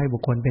ที่ทำให้บุ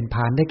คคลเป็นพ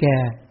าลได้แก่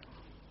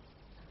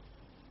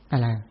อะ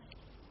ไร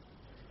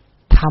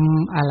ท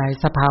ำอะไร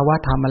สภาว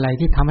ธรรมอะไร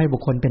ที่ทำให้บุ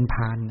คคลเป็นพ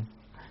าล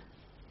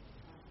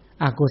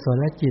อกุศ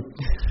ลจิต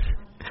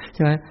ใ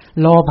ช่ไหม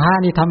โลภะ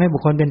นี่ทำให้บุ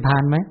คคลเป็นพา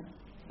ลไหม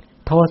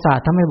โทสะ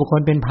ทำให้บุคค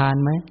ลเป็นพาล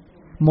ไหม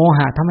โมห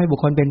ะทำให้บุค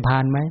คลเป็นพา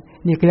ลไหม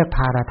นี่เรียกพ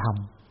าลธรรม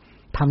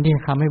ธรรมที่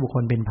ทำให้บุคค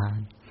ลเป็นพาล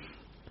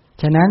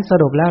ฉะนั้นส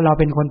รุปแล้วเรา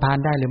เป็นคนพาล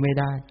ได้หรือไม่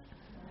ได้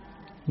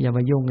อย่าม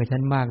ายุ่งกับฉั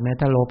นมากนะ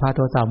ถ้าโลภะโท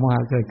สะโมหะ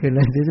เกิดขึ้นเล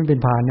ยที่เป็น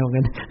พาลเนี่ยกั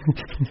น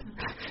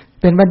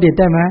เป็นบัณฑิต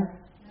ได้ไหม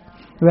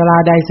เวลา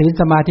ใดศีล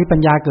สมาธิปัญ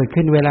ญาเกิด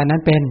ขึ้นเวลานั้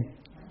นเ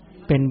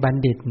ป็นบัณ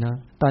ฑิตเนาะ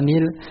ตอนนี้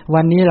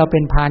วันนี้เราเป็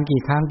นพาล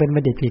กี่ครั้งเป็นบั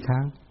ณฑิตกี่ค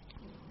รั้ง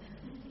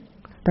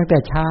ตั้งแต่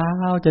เช้า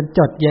จนจ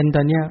ดเย็นต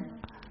อนเนี้ย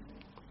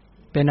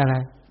เป็นอะไร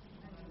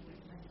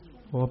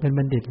โอ้เป็น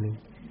บัณฑิตเลย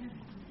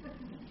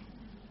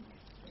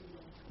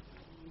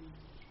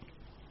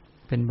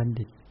เป็นบัณ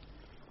ฑิต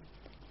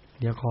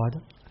เดี๋ยวขอ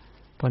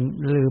พอ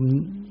ลืม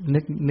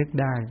นึก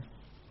ได้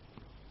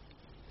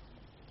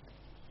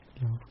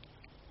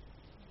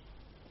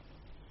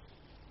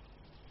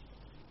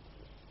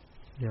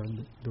เดี๋ยว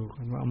ดู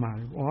กันว่าเอามา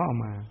เอา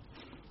มา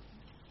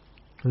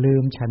ลื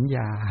มฉันย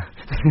า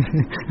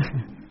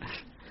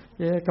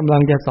กำลั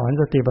งจะสอน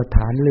สติปัฏฐ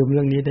านลืมเ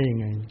รื่องนี้ได้ยัง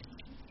ไง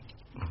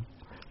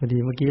พอดี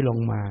เมื่อกี้ลง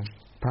มา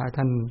พระ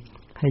ท่าน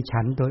ให้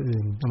ฉันตัว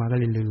อื่นเอามาก็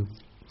เลยลืม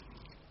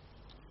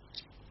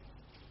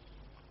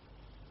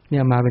เนี่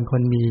ยมาเป็นค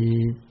น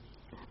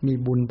มี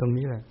บุญตรง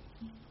นี้แหละ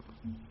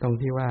ตรง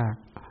ที่ว่า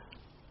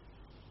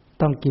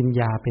ต้องกิน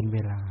ยาเป็นเว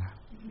ลา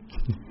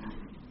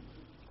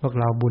พวก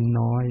เราบุญ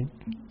น้อย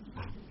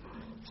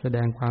แสด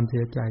งความเสี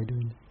ยใจด้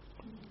วย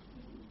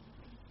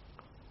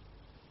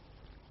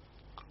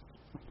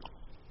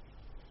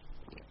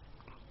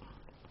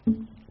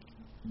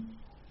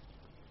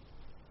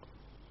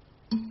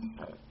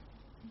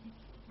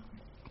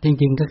จ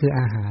ริงๆก็คือ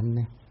อาหาร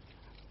นะ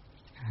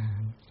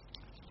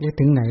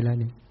ถึงไหนแล้ว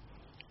เนี่ย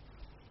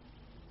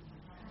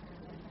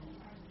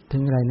ถึ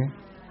งอะไรนะ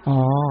อ๋อ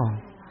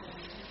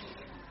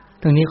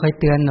ตรงนี้ค่อย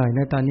เตือนหน่อยน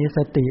ะตอนนี้ส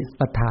ติ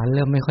ปัฏฐานเ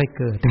ริ่มไม่ค่อย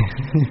เกิด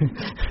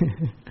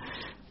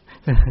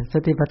ส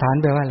ติปัฏฐาน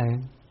แปลว่าอะไร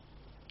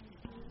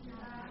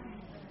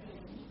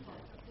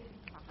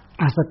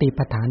สติ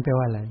ปัฏฐานแปล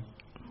ว่าอะไร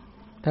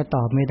ถ้าต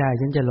อบไม่ได้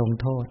ฉันจะลง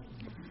โทษ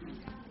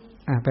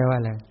แปลว่า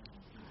อะไร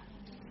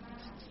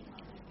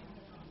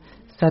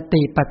ส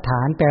ติปัฏฐ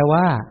านแปล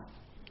ว่า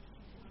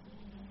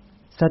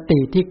สติ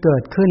ที่เกิ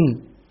ดขึ้น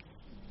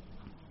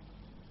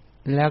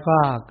แล้วก็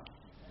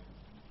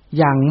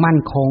อย่างมั่น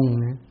คง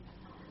นะ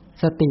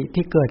สติ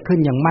ที่เกิดขึ้น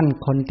อย่างมั่น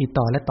คงติด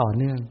ต่อและต่อ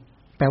เนื่อง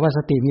แปลว่าส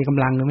ติมีก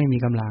ำลังหรือไม่มี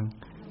กำลัง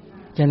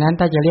ฉะนั้น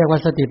ถ้าจะเรียกว่า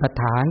สติปัฏ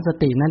ฐานส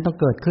ตินั้นต้อง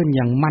เกิดขึ้นอ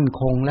ย่างมั่น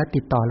คงและ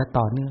ติดต่อและ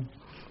ต่อเนื่อง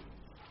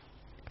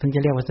ถึงจะ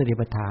เรียกว่าสติ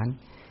ปัฏฐาน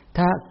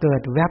ถ้าเกิ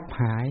ดแวบ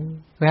หาย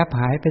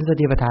เป็นส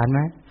ติปัฏฐานไหม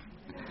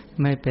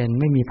ไม่เป็น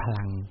ไม่มีพ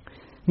ลัง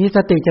นี่ส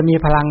ติจะมี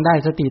พลังได้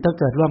สติต้อง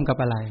เกิดร่วมกับ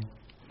อะไร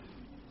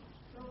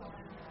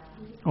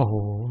โอ้โห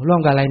ร่ว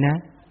มกับอะไรนะ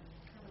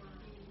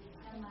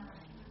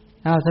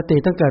สติ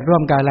ต้องเกิดร่ว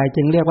มกับอะไร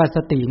จึงเรียกว่าส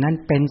ตินั้น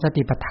เป็นส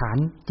ติปัฏฐาน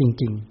จ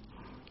ริงๆ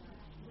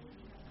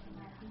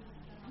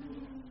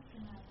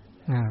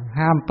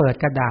ห้ามเปิด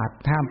กระดาษ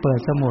ห้ามเปิด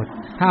สมุด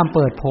ห้ามเ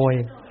ปิดโพย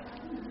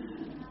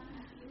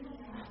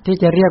ที่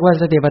จะเรียกว่า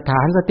สติปัฏฐ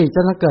านสติจ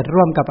ะต้องเกิด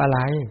ร่วมกับอะไร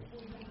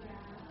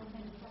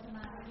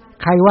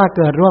ใครว่าเ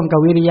กิดร่วมกับ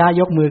วิริยะ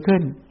ยกมือขึ้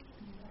น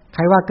ใค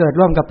รว่าเกิด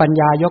ร่วมกับปัญ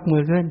ญายกมื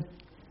อขึ้น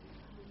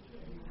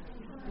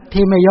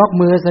ที่ไม่ยก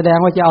มือแสดง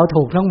ว่าจะเอา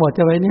ถูกทั้งหมดใ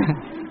ช่ไหมเนี่ย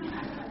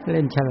เ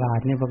ล่นฉลาด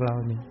นี่พวกเรา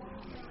นี่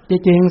จ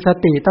ริงๆส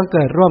ติต้องเ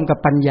กิดร่วมกับ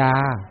ปัญญา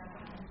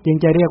จึง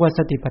จะเรียกว่าส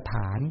ติปัฏฐ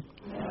าน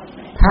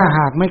ถ้าห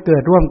ากไม่เกิ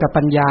ดร่วมกับ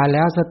ปัญญาแ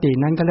ล้วสติ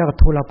นั้นก็เรียกว่า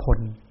ทุรพล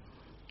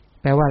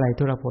แปลว่าอะไร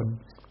ทุรพล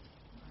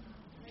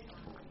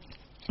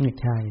ไม่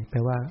ใช่แปล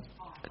ว่า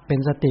เป็น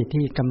สติ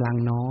ที่กำลัง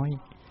น้อย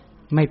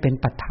ไม่เป็น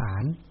ปัฏฐา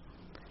น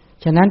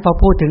ฉะนั้นพอ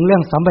พูดถึงเรื่อ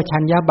งสัมปชั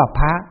ญญะบัพ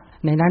พะ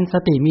ในนั้นส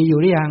ติมีอยู่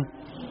หรือยัง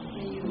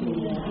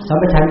สัม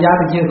ปชัญญะเ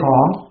ป็นชื่อขอ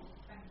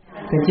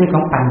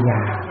งปัญญา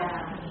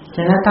ฉ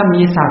ะนั้นถ้า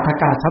มีศาสต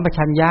กะสัมป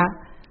ชัญญะ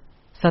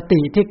สติ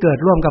ที่เกิด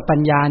ร่วมกับปั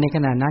ญญาในข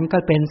ณะนั้นก็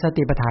เป็นส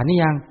ติปัฏฐานนี่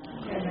ยัง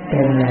เป็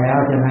นแล้ว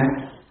ใช่ไหม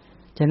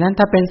ฉะนั้น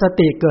ถ้าเป็นส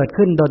ติเกิด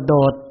ขึ้นโด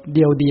ดๆเ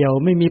ดียว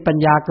ๆไม่มีปัญ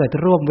ญาเกิด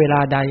ร่วมเวลา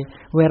ใด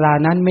เวลา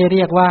นั้นไม่เ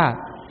รียกว่า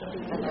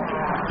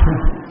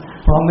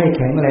เพราะไม่แ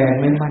ข็งแรง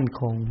ไม่มั่น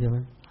คงใช่ไหม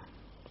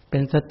เป็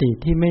นสติ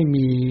ที่ไม่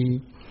มี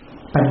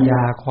ปัญญ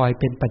าคอย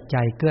เป็นปัจ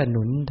จัยเกื้อห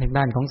นุนทาง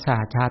ด้านของสา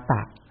ช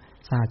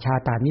า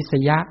ตานิส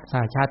ยะส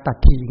าชาตั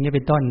ทีนี่เ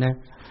ป็นต้นนะ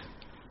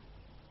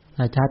ส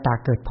าชาตา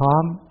เกิดพร้อ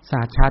มส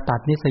าชาตั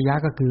นิสยะ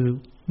ก็คือ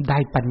ได้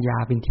ปัญญา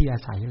เป็นที่อา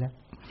ศัยแล้ว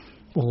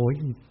โอ้ย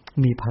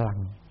มีพลัง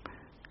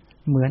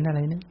เหมือนอะไร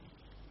นะ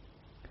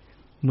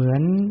เหมือ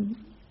น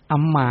อ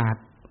ำมาต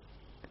ย์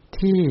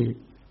ที่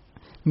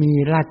มี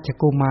ราช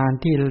กุมาร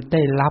ที่ไ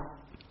ด้รับ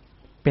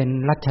เป็น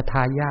รัชท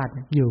ายาท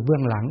อยู่เบื้อ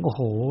งหลังโอ้โ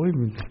ห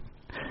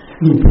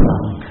มีพ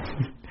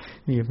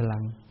ลั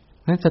ง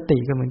นั้นสติ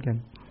ก็เหมือนกัน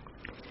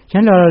ฉะ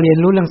นั้นเราเรียน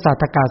รู้เรื่องศาส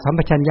ตกะสัมป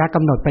ชัญญะก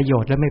ำหนดประโย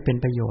ชน์และไม่เป็น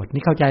ประโยชน์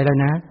นี่เข้าใจแล้ว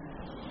นะ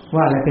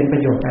ว่าอะไรเป็นปร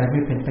ะโยชน์อะไรไ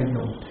ม่เป็นประโย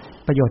ชน์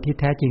ประโยชน์ที่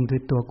แท้จริงคื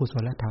อตัวกุศ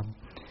ลธรรม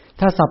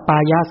ถ้าสัปปา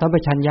ยะสัมป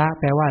ชัญญะ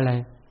แปลว่าอะไร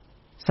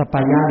สัปป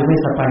ายะหรือไม่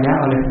สัปปายะ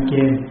เอาอะไรเป็นเก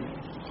ณฑ์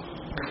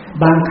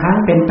บางครั้ง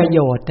เป็นประโย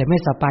ชน์แต่ไม่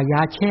สัปปายะ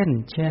เช่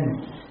น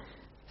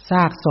ซ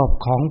ากศพ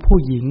ของผู้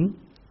หญิง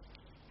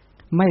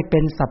ไม่เป็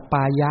นสัปป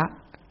ายะ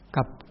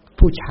กับ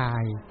ผู้ชา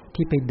ย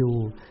ที่ไปดู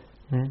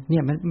นะเนี่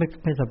ยมัน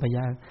ไม่สัปปาย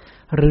ะ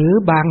หรือ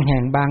บางแห่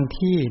งบาง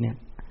ที่เนี่ย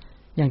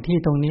อย่างที่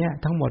ตรงนี้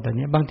ทั้งหมดอัน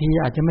นี้บางที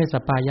อาจจะไม่ส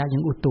ปายะอย่า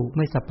งอุตุไ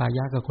ม่สปาย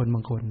ะกับคนบ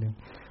างคนเลย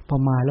พอ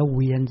มาแล้วเ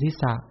วียนศีร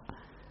ษะ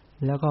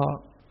แล้วก็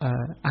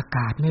อาก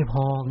าศไม่พ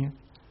อเงี้ย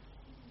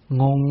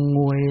งงง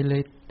วยเล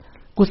ย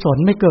กุศล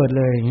ไม่เกิด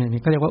เลยอย่างเงี้ย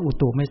นี่ก็เรียกว่าอุ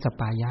ตุไม่ส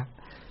ปายะ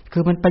คื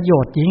อมันประโย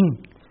ชน์จริง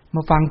ม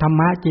าฟังธรร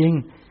มะจริง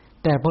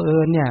แต่เผอิ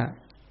ญเนี่ย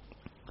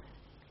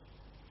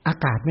อา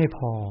กาศไม่พ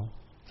อ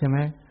ใช่ไหม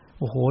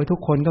โอ้โหทุก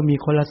คนก็มี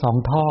คนละ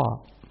2 ท่อ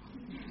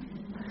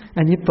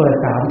อันนี้เปิด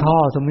3 ท่อ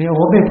สมมติโอ้โ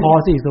หไม่พอ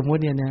สิสมม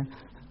ติเนี่ย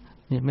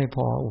ไม่พ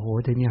อโอ้โห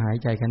ทีนี้หาย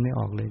ใจกันไม่อ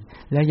อกเลย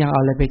แล้วยังเอา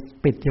อะไรไป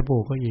ปิดจมู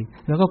กก็อีก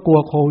แล้วก็กลัว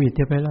โควิดใ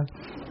ช่ไหมล่ะ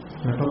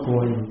แล้วก็กลัว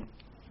อีก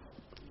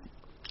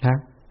ฮะ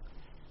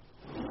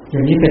อย่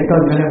างนี้เป็นต้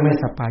นก็เรียกไม่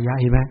สัปปายะ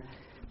เห็นไหม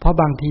เพราะ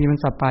บางทีมัน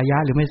สัปปายะ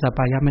หรือไม่สัปป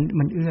ายะ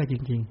มันเอื้อจ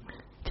ริง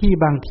ๆที่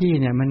บางที่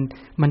เนี่ย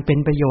มันเป็น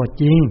ประโยชน์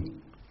จริง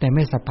แต่ไ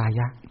ม่สัปปา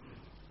ยะ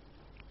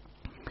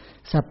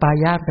สัปปา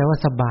ยะแปลว่า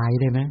สบาย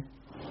ได้ไหม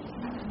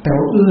แปล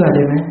ว่าเอื้อไ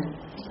ด้ไหม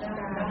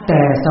แต่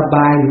สบ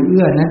ายหรือเ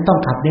อื้อนั้นต้อง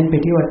ขับเน้นไป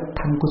ที่ว่า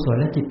ทำกุศล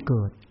และจิตเ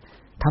กิด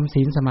ทำ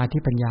ศีลสมาธิ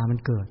ปัญญามัน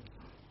เกิด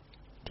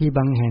ที่บ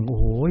างแห่งโอ้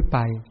โหไป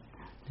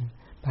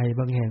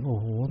บางแห่งโอ้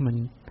โหมัน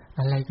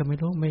อะไรก็ไม่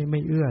รู้ไ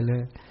ม่เอื้อเล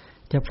ย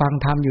จะฟัง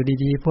ธรรมอยู่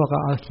ดีๆพวกก็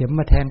เอาเข็ม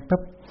มาแทงปั๊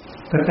บ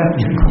ก็กลายเ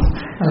ป็น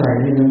อะไร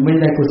นี่ไม่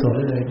ได้กุศล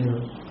เลย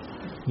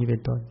นี่เป็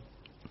นต้น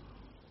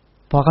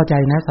พอเข้าใจ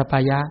นะสัปปา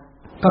ยะ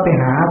ก็ไป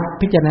หา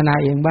พิจารณา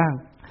เองบ้าง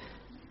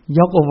ย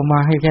กอุปมา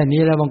ให้แค่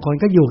นี้แล้วบางคน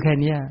ก็อยู่แค่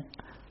นี้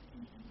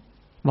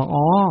บอก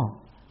อ๋อ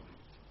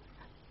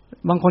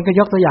บางคนก็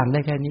ยกตัวอย่างได้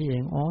แค่นี้เอ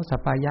งอ๋อสัป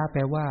ปายะแป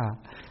ลว่า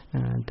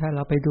ถ้าเร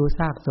าไปดูซ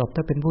ากศพถ้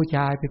าเป็นผู้ช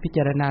ายไปพิจ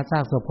ารณาซา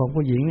กศพของ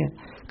ผู้หญิงเนี่ย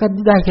ก็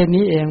ได้แค่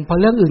นี้เองพอ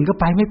เรื่องอื่นก็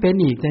ไปไม่เป็น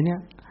อีกแต่เนี้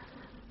ย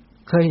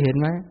เคยเห็น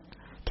ไหม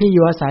ที่อ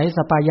ยู่อาศัย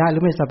สัปปายะหรื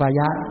อไม่สัปปาย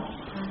ะ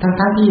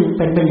ทั้งที่เ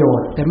ป็นประโยช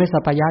น์แต่ไม่สั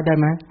ปปายะได้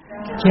ไหม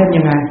เช่น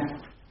ยังไง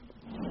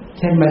เ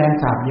ช่นแมลง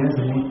สาบเยอะ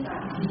สิ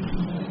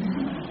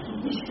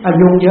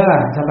ยุงเยอะ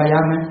สัปปายะ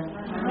ไหม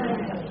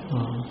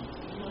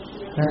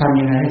แล้วทำ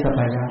ยังไงให้สัปป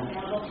ายะ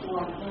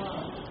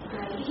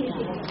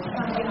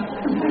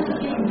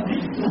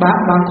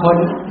บางคน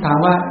ถาม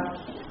ว่า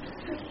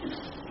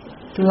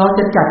เราจ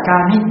ะจัดกา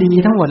รให้ดี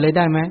ทั้งหมดเลยไ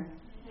ด้ไหม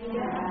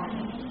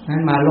งั้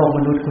นมาโลกม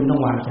นุษย์คุณต้อ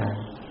งวางใจ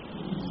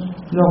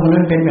โลกมนุ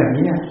ษย์เป็นแบบ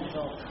นี้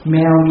แม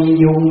วมี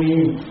ยุงมี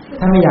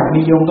ถ้าไม่อยาก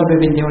มียุงก็ไป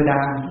เป็นเทวดา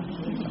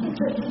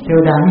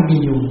ไม่มี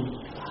ยุง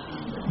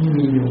ไม่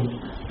มีงู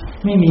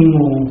ไ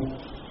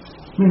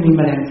ม่มีแม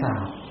ลงสา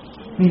บ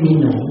ไม่มี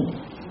หนู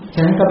ฉ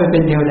ะนั้นก็ไปเป็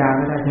นเทวดา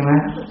ก็ได้ใช่ไหม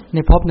ใน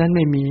ภพนั้นไ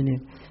ม่มี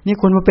นี่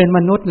คุณมาเป็นม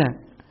นุษย์เนี่ย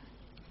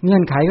เงื่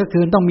อนไขก็คื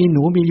อต้องมีห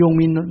นูมียุง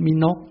มี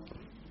นก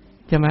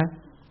ใช่ไหม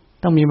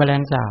ต้องมีแมล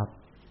งสาบ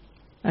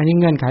อันนี้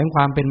เงื่อนไขของค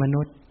วามเป็นม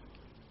นุษย์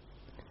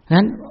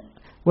นั้น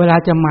เวลา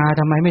จะมา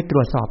ทำไมไม่ตร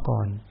วจสอบก่อ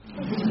น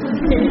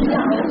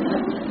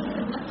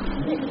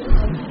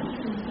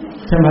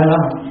ใช่ไหมล่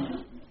ะ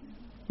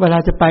เวลา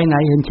จะไปไหน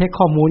เห็นเช็ค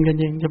ข้อมูลกัน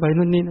เองจะไป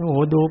นู่นนี่โอ้โห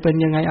ดูเป็น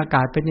ยังไงอาก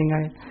าศเป็นยังไง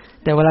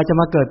แต่เวลาจะ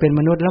มาเกิดเป็น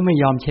มนุษย์แล้วไม่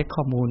ยอมเช็ค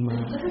ข้อมูลม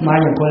า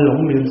อย่างคนหลง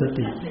ลืมส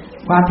ติ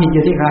ความผิดอ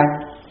ยู่ที่ใคร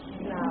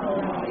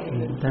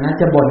แต่นั้น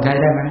จะบ่นใคร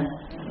ได้ไหม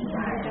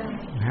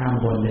ห้าม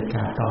บ่นเด็ดข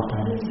าดต่อไป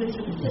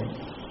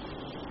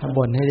ถ้า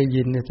บ่นให้ได้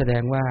ยินแสด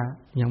งว่า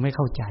ยังไม่เ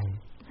ข้าใจ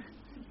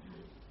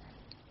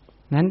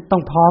นั้นต้อ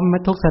งพร้อม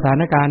ทุกสถา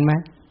นการณ์ไหม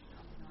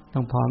ต้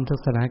องพร้อมทุก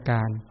สถานก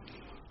ารณ์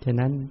ฉะ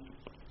นั้น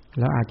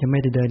เราอาจจะไม่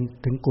ได้เดิน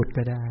ถึงกุฏ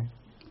ก็ได้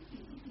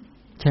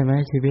ใช่ไหม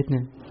ชีวิตเ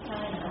นี่ย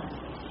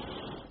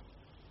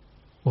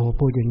โอ้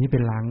พูดอย่างนี้เป็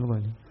นลางก็บ่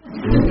น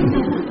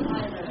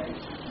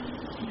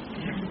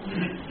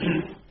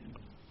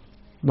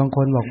บางค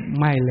นบอก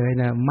ไม่เลย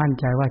นะมั่น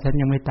ใจว่าฉัน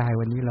ยังไม่ตาย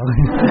วันนี้เรา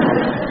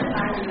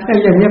ไอ้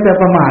อย่างนี้เป็น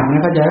ประมาทนะ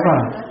เข้าใจป่ะ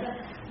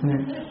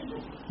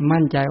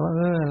มั่นใจว่า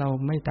เรา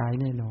ไม่ตาย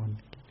แน่นอน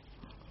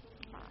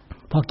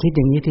พอคิดอ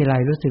ย่างนี้ทีไร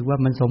รู้สึกว่า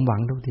มันสมหวั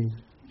งทุกที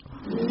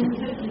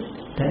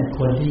แต่ค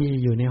นที่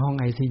อยู่ในห้อง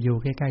ICU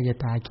ใกล้ๆจะ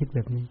ตายคิดแบ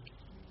บนี้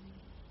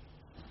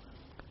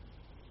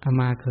อา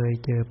มาเคย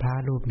เจอพระ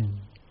รูปหนึ่ง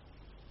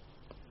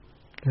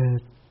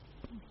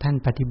ท่าน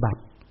ปฏิบั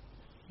ติ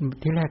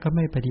ที่แรกก็ไ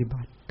ม่ปฏิ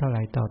บัติเท่าไห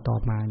ร่ต่อ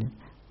มาเนี่ย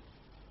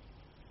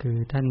คือ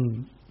ท่าน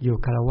อยู่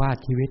ฆราวาส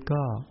ชีวิต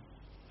ก็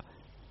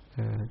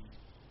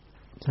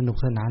สนุก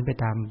สนานไป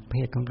ตามเพ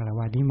ศของฆราว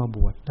าสนี้มาบ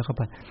วชแล้วก็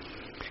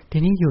ที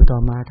นี้อยู่ต่อ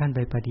มาท่านไป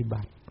ปฏิ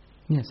บัติ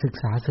เนี่ยศึก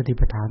ษาสติ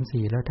ปัฏฐาน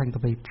4แล้วท่านก็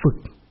ไป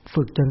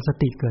ฝึกจนส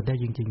ติเกิดได้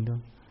จริงๆด้ว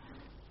ย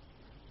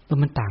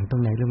มันต่างตร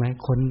งไหนรู้ไหม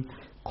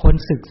คน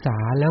ศึกษา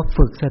แล้ว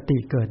ฝึกสติ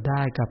เกิดไ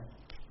ด้กับ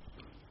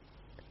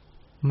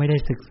ไม่ได้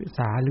ศึกษ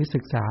าหรือศึ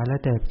กษาแล้ว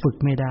แต่ฝึก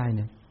ไม่ได้เ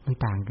นี่ยมัน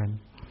ต่างกัน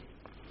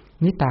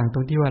นี่ต่างตร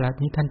งที่ว่ารัฐ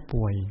นี้ท่าน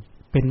ป่วย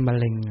เป็นมะ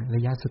เร็งร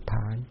ะยะสุด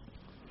ท้าย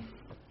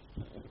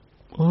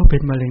เป็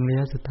นมะเร็งระย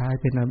ะสุดท้าย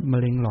เป็นมะ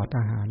เร็งหลอดอ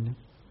าหาร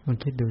ลอง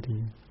คิดดูที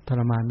ท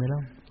รมานไหมล่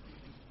ะ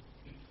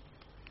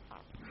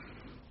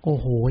โอ้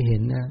โหเห็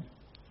นนะ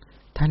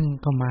ท่าน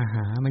ก็ม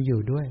าอยู่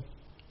ด้วย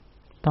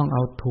ต้องเอ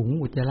าถุง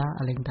อุจจาระอ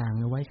ะไรต่าง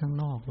ๆไว้ข้าง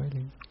นอกไว้เล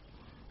ย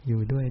อยู่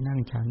ด้วยนั่ง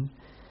ฉัน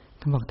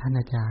ท่านบอกท่าน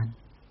อาจารย์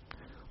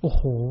โอ้โ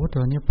หต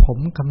อนนี้ผม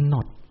กำหน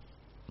ด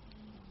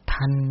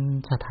ทัน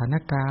สถาน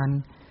การณ์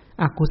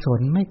อกุศ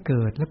ลไม่เ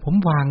กิดแล้วผม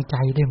วางใจ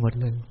ได้หมด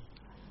เลย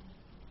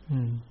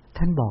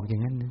ท่านบอกอย่า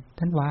งนั้นนะ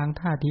ท่านวาง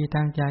ท่าทีท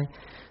างใจ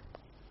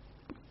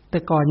แต่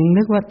ก่อนยัง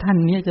นึกว่าท่าน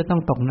นี้จะต้อ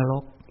งตกนร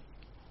ก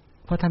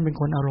เพราะท่านเป็น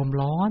คนอารมณ์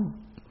ร้อน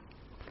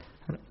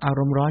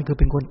คือ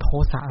เป็นคนโท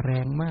สะแร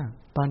งมาก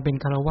ตอนเป็น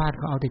ฆราวาส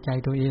ก็เอาแต่ใจ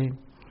ตัวเอง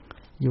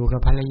อยู่กับ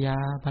ภรรยา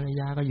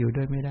ก็อยู่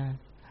ด้วยไม่ได้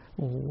โ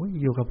อ้ย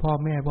อยู่กับพ่อ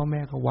แม่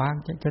ก็วาง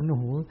จนโอ้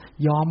โห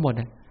ยอมหมด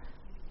อ่ะ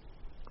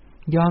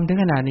ยอมถึง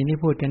ขนาดนี้นี่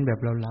พูดกันแบบ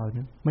เราๆน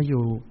ะม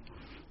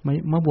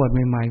าบวช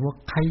ใหม่ๆว่า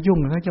ใครยุ่ง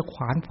ก็จะข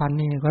วานฟัน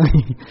นี่ก็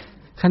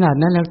ขนาด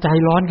นั้นแล้วใจ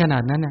ร้อนขนา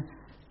ดนั้นน่ะ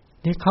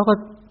นี่เขาก็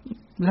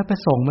แล้วไป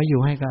ส่งมาอ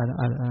ยู่ให้กับ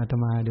อาต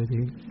มาดูสิ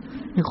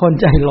มีคน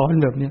ใจร้อน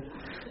แบบเนี้ย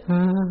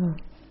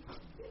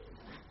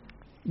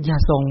อย่า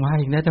ส่งมา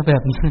อีกนะแต่แบ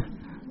บนี้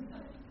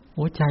โ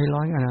อ้ใจร้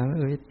อนขนาด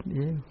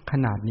ข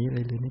นาดนี้เล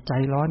ยนี่ใจ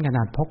ร้อนขน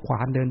าดพกขวา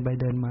นเดินไป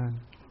เดินมา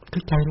คื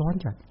อใจร้อน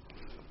จัด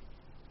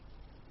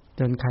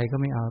จนใครก็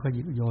ไม่เอาก็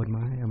โยนม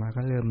าให้มา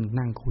ก็เริ่ม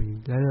นั่งคุย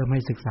แล้วเริ่มให้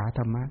ศึกษาธ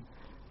รรมะ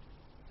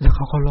แล้วเข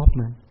าเคารพ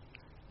นะ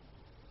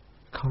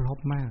เคารพ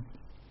มาก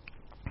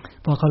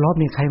พอเคารพ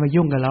นี่ใครมา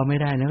ยุ่งกับเราไม่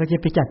ได้นะก็จะ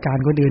ไปจัดการ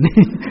คนอื่น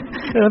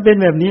เป็น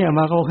แบบนี้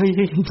มาเขาเฮ้ย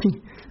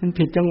มัน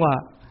ผิดจังหวะ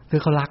คือ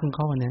เขารักของเข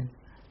าเนี่ย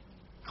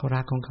เขา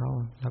รักของเขา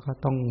แล้วก็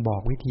ต้องบอ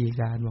กวิธี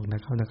การบอกนะ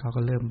เขา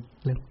ก็เริ่ม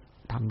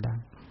ทำได้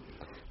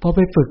พอไป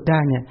ฝึกได้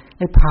เนี่ยไ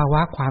อ้ภาว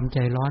ะความใจ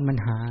ร้อนมัน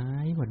หา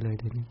ยหมดเลย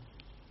ทีนี้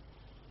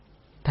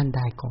ท่านไ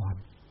ด้ก่อน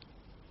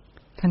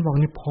ท่านบอก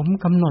นี่ผม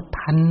กำหนด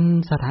ทัน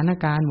สถาน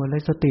การณ์หมดเล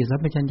ยสติสัม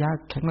ปชัญญะ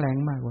แข็งแรง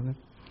มากว่างั้น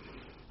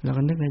แล้ว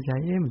ก็นึกในใจ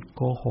มันโ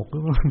กหกหรื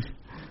อเปล่า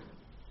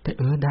แต่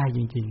ได้จ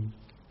ริง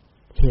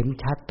ๆเห็น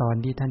ชัดตอน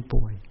ที่ท่าน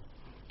ป่วย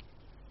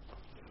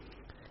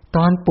ต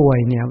อนป่วย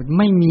เนี่ยไ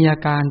ม่มีอา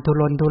การทุ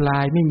รนทุรา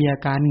ยไม่มีอา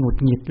การหงุด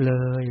หงิดเล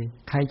ย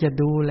ใครจะ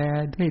ดูแ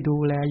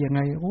ลยังไง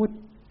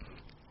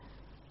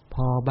พ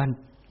อบ้าน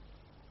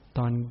ต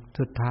อน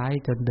สุดท้าย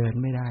จนเดิน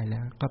ไม่ได้แล้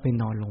วก็ไป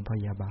นอนโรงพ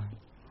ยาบาล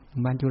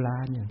บ้านจุฬา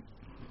เนี่ย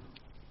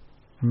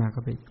มา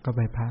ก็ไ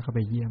ปพาก็ไป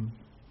เยี่ยม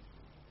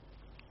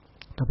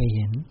ก็ไปเ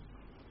ห็น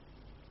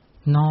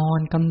นอน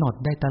กำหนด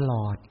ได้ตล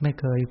อดไม่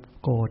เคย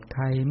โกรธใค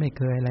รไม่เ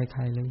คยอะไรใค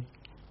รเลย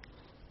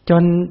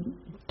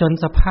จน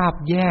สภาพ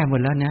แย่หม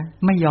ดแล้วนะ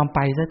ไม่ยอมไป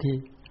สักที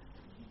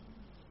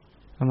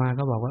อามา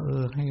ก็บอกว่า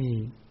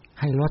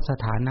ให้ลดส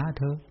ถานะ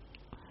เถอะ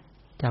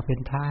จากเป็น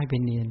พระให้เป็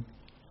นเนร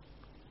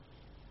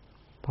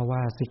เพราะว่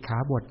าสิกขา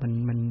บท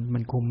มั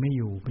นคุมไม่อ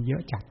ยู่มันเยอ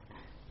ะจัด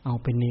เอา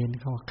เป็นเนร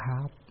เขาครั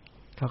บ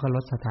เขาก็ล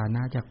ดสถาน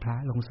ะจากพระ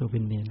ลงสู่เป็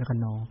นเนรแล้วก็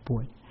นอนป่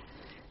วย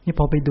นี่พ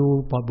อไปดู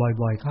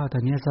บ่อยๆเข้าตอ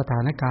นนี้สถา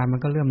นการณ์มัน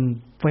ก็เริ่ม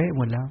เฟะห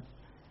มดแล้ว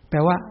แปล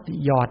ว่า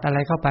หยอดอะไร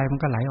เข้าไปมัน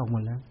ก็ไหลออกหม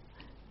ดแล้ว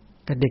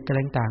กระเด็กกระเล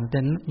งต่างแต่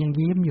ยัง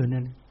ยิ้มอยู่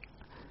นั่น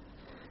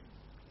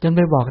จนไ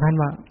ปบอกท่าน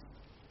ว่า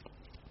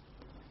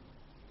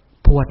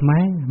ปวดไหม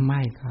ไ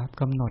ม่ครับ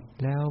กำหนด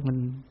แล้ว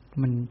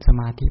มันส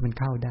มาธิมัน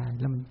เข้าได้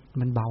แล้ว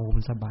มันเบามั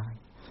นสบาย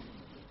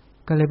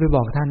ก็เลยไปบ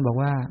อกท่านบอก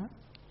ว่า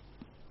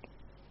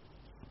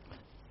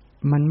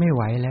มันไม่ไ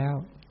หวแล้ว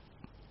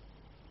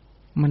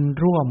มัน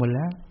รั่วหมดแ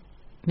ล้ว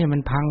เนี่ยมั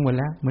นพังหมด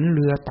แล้วเหมือนเ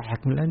รือแตก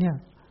หมดแล้วเนี่ย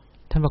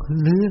ท่านบอก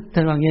ท่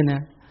านว่างี้น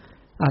ะ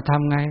ท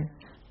ำไง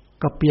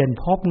ก็เปลี่ยน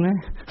ภพไง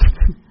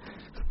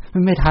มั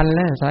นไม่ทันแ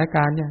ล้วสถานก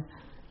ารณ์เนี่ย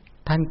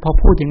ท่านพอ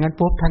พูดอย่างนั้น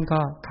ปุ๊บท่านก็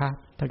ครับ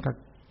ท่านก็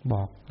บ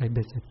อกอะไรเ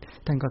บ็ดเสร็จ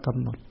ท่านก็ก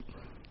ำหนด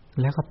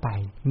แล้วก็ไป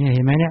เนี่ยเ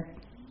ห็นไหมเนี่ย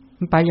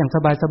มันไปอย่าง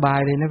สบาย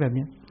ๆเลยนะแบบ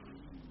นี้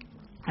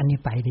อันนี้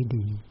ไปได้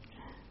ดี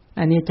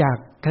อันนี้จาก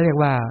เขาเรียก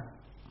ว่า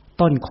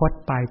ต้นคด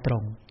ปลายตร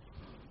ง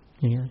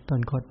อย่างเงี้ยต้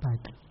นคดปลาย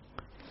ตรง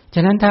ฉ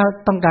ะนั้นถ้า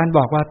ต้องการบ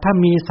อกว่าถ้า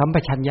มีสัมป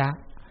ชัญญะ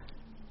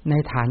ใน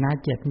ฐานะ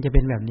7มันจะเ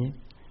ป็นแบบนี้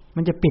มั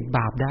นจะปิดบ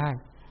าปได้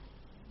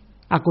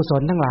อกุศ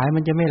ลทั้งหลายมั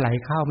นจะไม่ไหล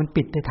เข้ามัน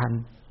ปิดได้ทัน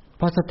เ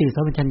พราะสติ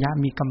สัมปชัญญะ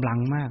มีกำลัง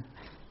มาก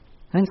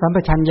นั้นสัมป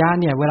ชัญญะ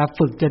เนี่ยเวลา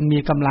ฝึกจนมี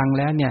กำลัง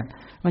แล้วเนี่ย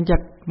มั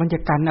นจะ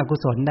กันอกุ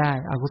ศลได้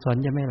อกุศล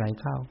จะไม่ไหล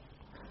เข้า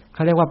เข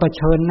าเรียกว่าเผ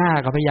ชิญหน้า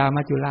กับพญา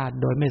มัจจุราช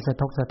โดยไม่สะ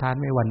ทกสะท้าน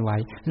ไม่หวั่นไหว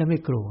และไม่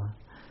กลัว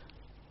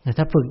แต่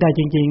ถ้าฝึกได้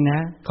จริงๆนะ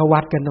เขาวั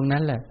ดกันตรงนั้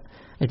นแหละ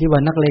ไอ้ที่ว่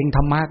านักเลงธ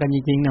รรมะกันจ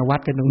ริงๆนะวั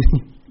ดกันตรงนี้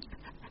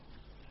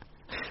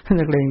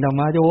นักเลงธรร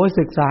มะโอ้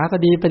ศึกษาก็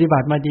ดีปฏิบั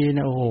ติมาดีน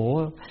ะโอ้โห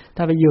ถ้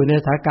าไปอยู่ใน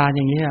สถานการณ์อ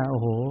ย่างนี้โอ้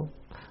โห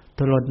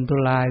ทุรนทุ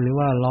รายหรือ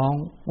ว่าร้อง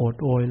โอด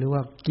โอยหรือว่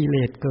ากิเล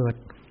สเกิด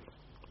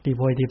ตีโ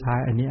พยตีพาย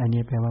อัน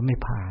นี้แปลว่าไม่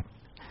ผ่าน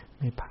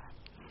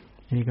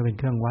อันนี้ก็เป็นเ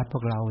ครื่องวัดพ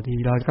วกเราที่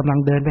เรากำลัง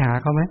เดินไปหา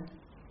เขาไหม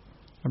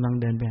กำลัง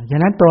เดินไปฉ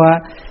ะนั้นตัว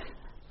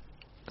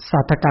สั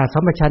ตตกะสั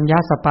มปชัญญะ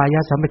สปายะ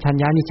สัมปชัญ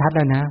ญะนี่ชัดแ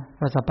ล้วนะ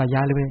ว่าสปายะ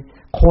หรือไม่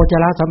โคจ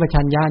รสัมป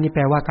ชัญญะนี่แป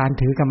ลว่าการ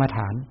ถือกรรมฐ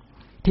าน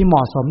ที่เหม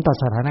าะสมต่อ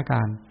สถานก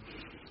ารณ์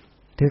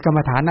ถือกรรม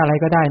ฐานอะไร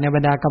ก็ได้ในบร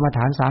รดากรรมฐ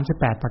าน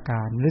38ประก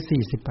ารหรือ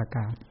40ประก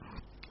าร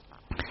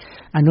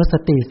อนุส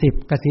ติ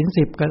10กสิน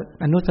10ก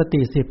อนุส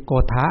ติ10โก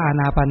ฏฐาอา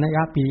นาปานย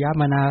ปิย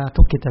มนา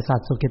ทุกขิตสัต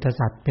ว์สุขิต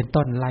สัตว์เป็น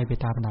ต้นไล่ไป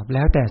ตามลำดับแ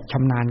ล้วแต่ช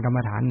ำนาญกรรม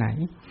ฐานไหน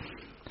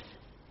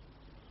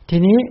ที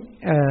นี้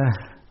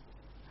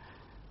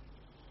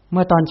เ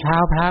มื่อตอนเช้า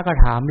พระก็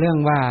ถามเรื่อง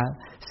ว่า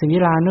สิงหิ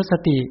รานุส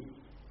ติ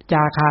จ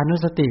าคานุ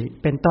สติ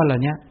เป็นต้นเหล่า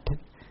นี้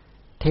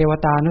เทว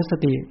ตานุส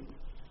ติ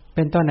เ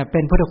ป็นต้นน่ะเป็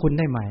นพุทธคุณ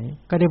ได้ไหม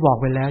ก็ได้บอก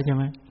ไปแล้วใช่ไ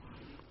หม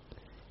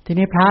ที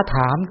นี้พระถ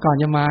ามก่อน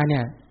จะมาเนี่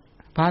ย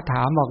พระถ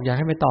ามบอกอยากใ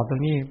ห้ไปตอบตร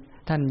งนี้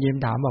ท่านยืน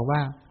ถามบอกว่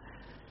า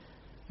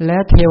แล้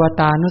วเทว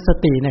ตานุส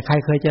ติเนี่ยใคร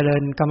เคยเจริ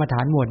ญกรรมฐ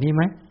านหมวดนี้ไ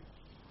หม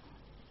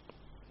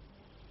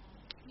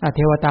เ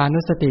ทวตานุ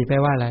สติแปล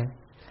ว่าอะไร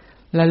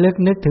ระลึก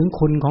นึกถึง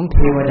คุณของเท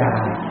วดา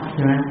ใ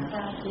ช่ไหม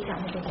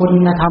คุ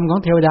ณธรรมของ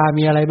เทวดา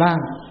มีอะไรบ้าง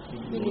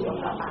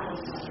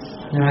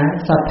นะ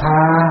ศรัทธ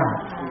า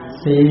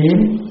ศีล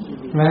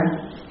นะ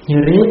หิ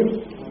ริ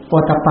โอ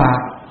ตตัปปะ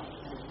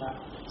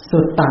สุ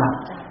ตตะ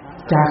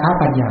จาคะ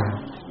ปัญญา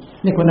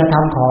นี่คุณธร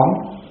รมของ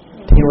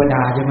เทวด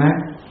าใช่ไหม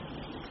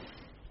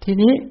ที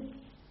นี้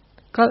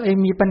ก็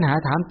มีปัญหา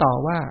ถามต่อ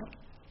ว่า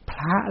พ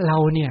ระเรา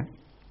เนี่ย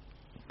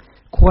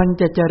ควร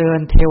จะเจริญ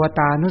เทว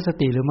ตานุส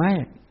ติหรือไม่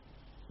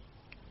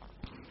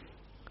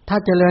ถ้า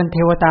เจริญเท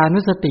วตานุ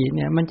สติเ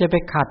นี่ยมันจะไป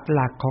ขัดห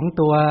ลักของ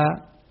ตัว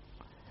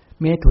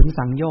เมถุน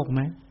สังโยคไห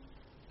ม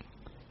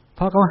เพ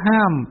ราะเขา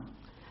ห้า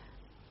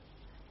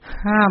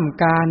ม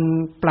การ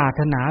ปราร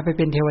ถนาไปเ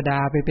ป็นเทวดา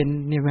ไปเป็น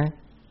นี่ไหม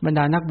บรรด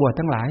านักบวช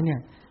ทั้งหลายเนี่ย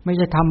ไม่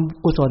จะท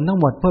ำกุศลทั้ง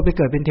หมดเพื่อไปเ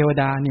กิดเป็นเทว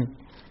ดานี่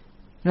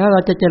แล้วเร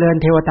าจะเจริญ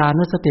เทวตา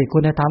นุสติคุ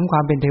ณธรรมคว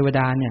ามเป็นเทว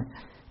ดาเนี่ย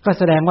ก็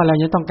แสดงว่าเรา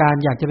จะต้องการ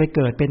อยากจะไปเ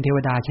กิดเป็นเทว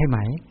ดาใช่ไหม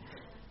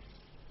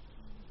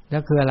แล้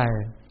วคืออะไร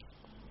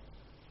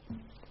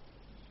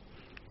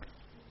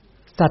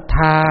ศรัทธ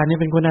านี่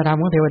เป็นคุณธรรม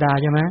ของเทวดา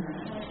ใช่ไหม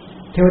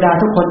เทวดา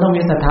ทุกคนต้อง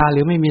มีศรัทธาห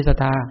รือไม่มีศรัท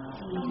ธา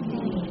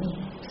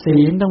ศี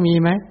ลต้องมี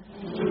ไหม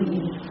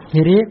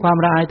หิริความ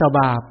ละอายต่อ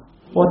บาป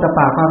โอตตัปป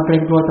ะความเกร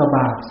งกลัวต่อบ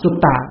าปสุ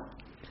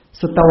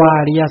ตตวา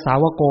ริยสา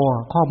วโก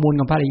ข้อมูล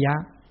ของพระอริยะ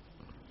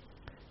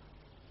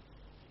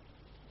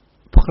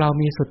พวกเรา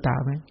มีสุตตะ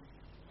ไหม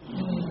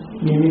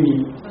มีไม่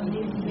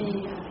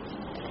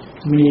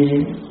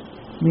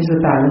มีสุต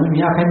ตะหรือไม่มี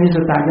ใครมี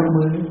สุตตะยก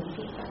มือ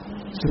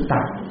สุตต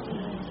ะ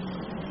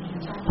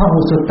พระหู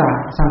สุตตะ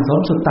สั่งสม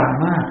สุตตะ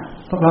มาก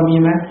พวกเรามี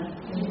ไหม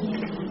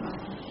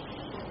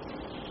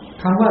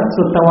คำว่า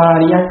สุตตวา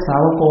ริยสา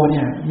วโกเ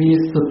นี่ยมี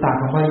สุตตะ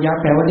ของพระอริยะ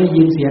แปลว่าได้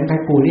ยินเสียงใคร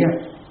กู่เรียก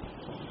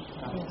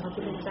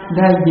ไ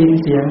ด้ยิน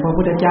เสียงพระ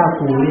พุทธเจ้า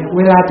กู่เรียกเ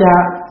วลาจะ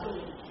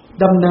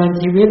ดำเนิน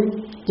ชีวิต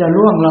จะ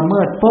ล่วงละเ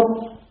มิดปุ๊บ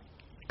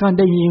ก็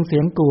ได้ยินเสี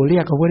ยงกู่เรี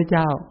ยกของพระพุทธเ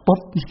จ้าปุ๊บ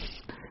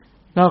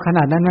เราขน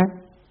าดนั้นไหม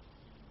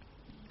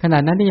ขนา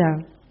ดนั้นหรือยัง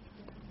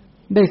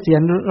ได้เสีย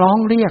งร้อง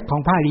เรียกขอ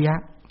งพระอริยะ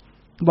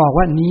บอก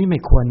ว่านี้ไม่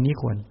ควรนี้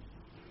ควร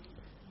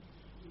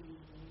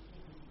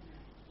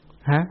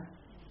ฮะ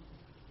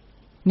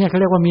เนี่ยเขา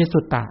เรียกว่ามีสุ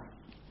ตตะ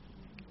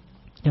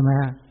ใช่ไหม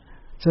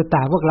สุตต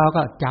ะพวกเรา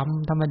ก็จ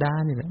ำธรรมดา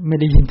นี่แหละไม่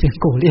ได้ยินเสียง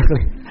กู่เรียกเล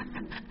ย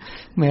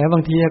แหมบา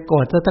งทีโกร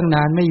ธซะตั้งน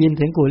านไม่ยินเ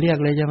สียงกู่เรียก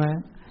เลยใช่ไหม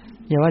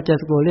อย่าว่าจะ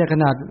กู่เรียกข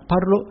นาดพระ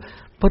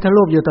พุทธ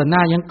รูปอยู่ต่อหน้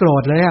ายังโกร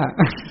ธเลยอ่ะ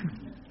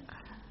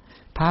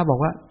พระบอก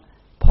ว่า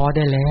พอไ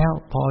ด้แล้ว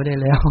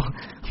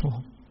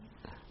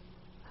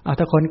เอา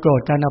ถ้าคนโกร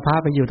ธกันเอาพระ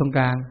ไปอยู่ตรงก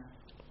ลาง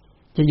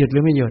จะหยุดหรื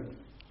อไม่หยุด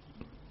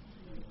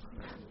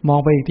มอง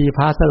ไปอีกทีพ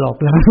ระสลบ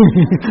แล้ว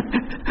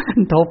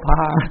โทษพ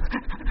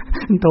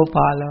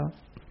าแล้ว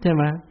ใช่ไ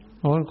หม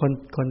โอ้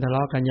คนทะเล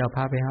าะกันอย่าพ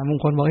าไปห้ามบาง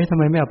คนบอกทำ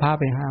ไมไม่เอาพา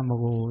ไปห้ามโอ้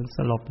โหส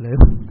ลบเลย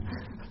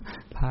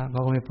พาเข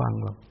าก็ไม่ฟัง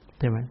หรอก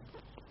ใช่ไหม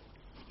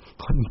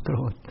คนโกร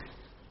ธ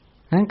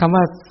นั้นคำ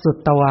ว่าสุต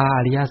ตวาอ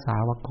ริยสา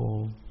วโก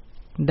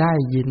ได้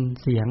ยิน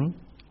เสียง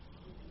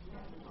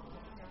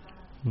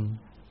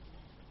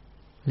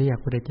เรียกพ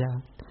ระพุทธเจ้า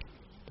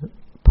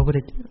พระพุทธ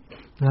เจ้า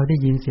เราได้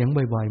ยินเสียง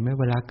บ่อยๆไหม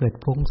เวลาเกิด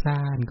ฟุ้งซ่า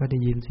นก็ได้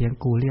ยินเสียง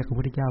กูเรียกพระ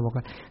พุทธเจ้าบอก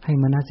ว่าให้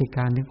มนสิก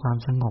ารถึงความ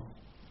สงบ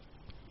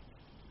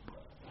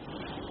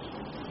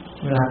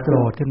เวลาโกร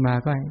ธขึ้นมา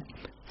ก็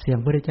เสียงพ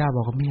ระพุทธเจ้าบ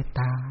อกว่าเมตต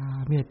า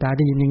ไ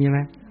ด้ยินอย่างนี้ไห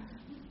ม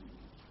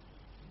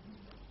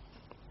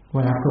เว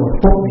ลาโกรธ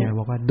ปุ๊บเนี่ยบ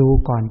อกว่าดู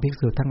ก่อนภิก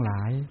ษุทั้งหล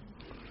าย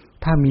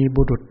ถ้ามี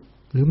บุรุษ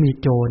หรือมี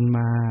โจรม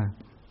า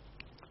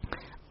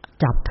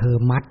จับเธอ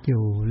มัดอ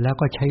ยู่แล้ว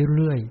ก็ใช้เ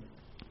ลื่อย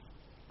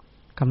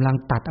กำลัง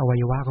ตัดอวั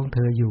ยวะของเธ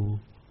ออยู่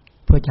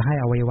เพื่อจะให้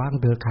อวัยวะขอ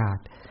งเธอขาด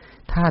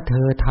ถ้าเธ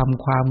อท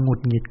ำความหงุ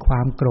ดหงิดคว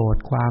ามโกรธ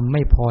ความไ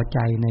ม่พอใจ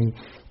ใน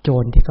โจ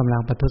รที่กำลั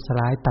งประทุษ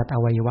ร้ายตัดอ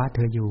วัยวะเธ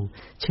ออยู่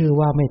ชื่อ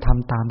ว่าไม่ท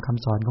ำตามค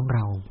ำสอนของเร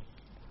า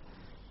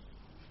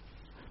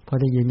พอ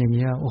ได้ยินอย่าง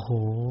นี้โอ้โห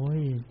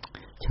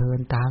เชิญ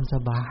ตามส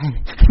บาย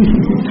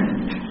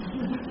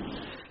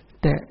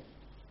แต่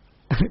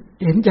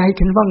เห็นใจ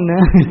กันบ้างน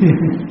ะ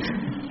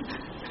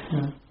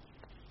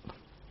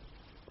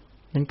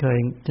ฉันเ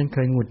ค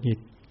ยหงุดหงิด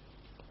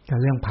กับ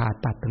เรื่องผ่า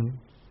ตัดตรงนี้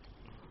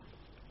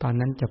ตอน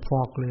นั้นจะฟ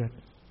อกเลือด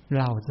เ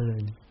ล่าซะเลย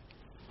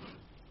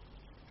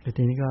แต่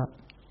ทีนี้ก็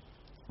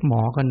หม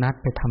อก็นัด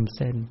ไปทำเ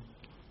ส้น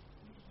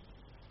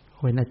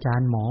เป็นอาจาร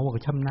ย์หมอบอก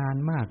ชำนาญ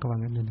มากก็ว่า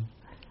งั้นเลย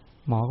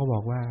หมอก็บอ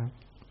กว่า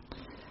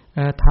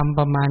ทำป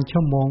ระมาณ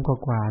ชั่วโมงก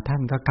ว่าท่า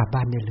นก็กลับบ้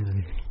านได้เลย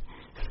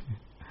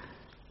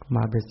ม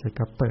าเบ็ดเสร็จ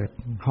ก็เปิด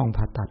ห้อง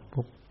ผ่าตัด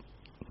ปุ๊บ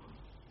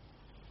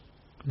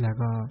แล้ว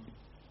ก็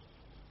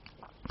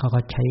เขาก็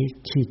ใช้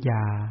ฉีดย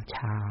าช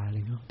าอะไร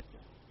เงี้ย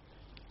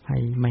ให้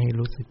ไม่ให้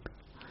รู้สึก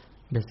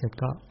เบ็ดเสร็จ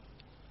ก็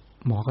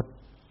หมอก็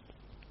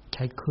ใ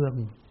ช้เครื่อง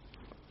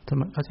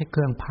เขาใช้เค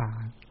รื่องผ่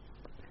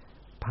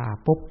า ผ่า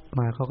ปุ๊บม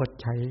าเขาก็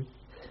ใช้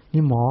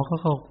นี่หมอเขา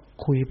ก็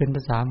คุยเป็นภ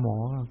าษาหมอ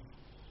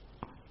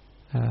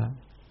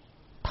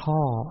ท่อ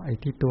ไอ้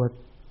ที่ตัว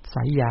ส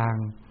ายยาง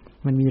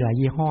มันมีหลาย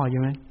ยี่ห้อใช่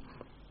ไหม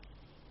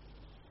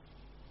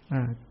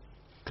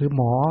คือห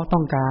มอต้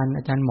องการอ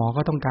าจารย์หมอ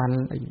ก็ต้องการ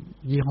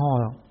ยี่ห้อ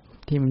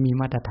ที่มันมี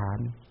มาตรฐาน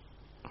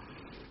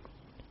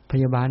พ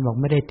ยาบาลบอก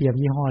ไม่ได้เตรียม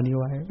ยี่ห้อนี้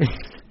ไว้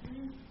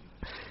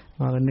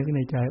มาก็นึกใน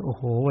ใจโอ้โ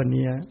หวัน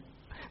นี้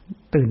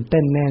ตื่นเ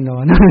ต้นแน่นอ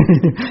น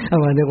เอา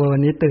มานึกว่าวั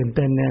นนี้ตื่นเ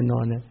ต้นแน่นอ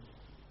นเนี่ย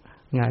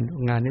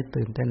งานนี้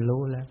ตื่นเต้น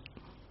รู้แล้ว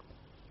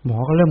หมอ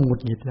ก็เริ่มหงุด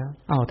หงิดแล้ว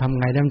ทำ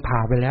ไงได้มันผ่า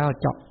ไปแล้ว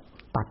เจาะ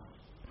ตัด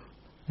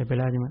ไปแ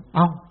ล้วใช่ไหม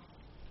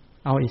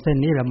เอาอีกเส้น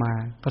นี้ละมา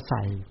ก็ใ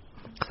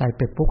ส่เ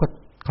ป็ดปุ๊บก็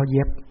เขาเ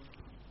ย็บ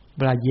เ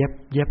วลาเ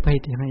ย็บใ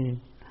ห้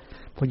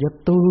พอเย็บ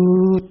ตื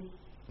ด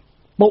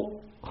ปุ๊บ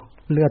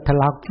เลือดทะ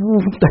ลักฟู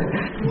บ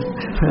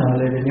อะ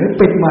ไรอย่างนี้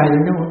ปิดใหม่เล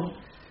ยนะ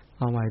เ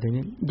อาใหม่ที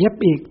นี้เย็บ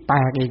อีกแต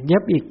กอีกเย็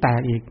บอีกแต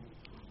กอีก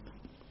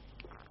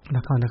แล้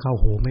วเข้า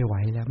โหไม่ไหว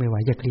แล้วไม่ไหว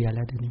จะเคลียร์แ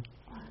ล้วทีนี้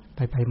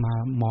ไปมา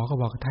หมอก็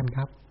บอกกับท่านค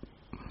รับ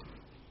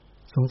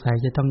สงสัย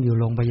จะต้องอยู่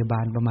โรงพยาบา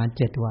ลประมาณ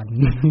7 วัน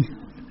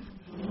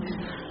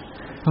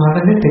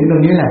ก็นึกถึงตร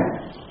งนี้แหละ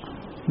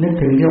นึก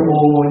ถึงที่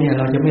เนี่ยเ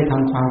ราจะไม่ท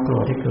ำความโกร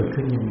ธให้เกิด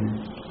ขึ้นอย่างนี้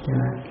ใช่ไ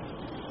หม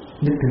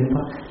นึกถึงเพร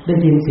าะได้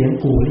ยินเสียง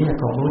กูเรียก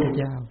ของพระพุทธ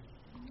เจ้า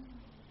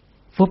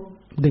ฟุบ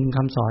ดึงค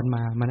ำสอนม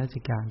ามน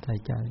สิการใส่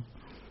ใจ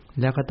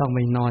แล้วก็ต้องไป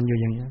นอนอยู่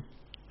อย่างนี้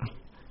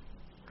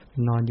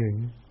นอนอยู่อย่า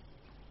งนี้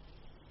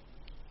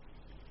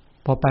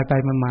พอไป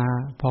มา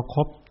พอคร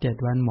บ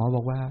7 วันหมอบ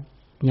อกว่า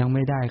ยังไ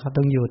ม่ได้เขา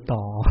ต้องอยู่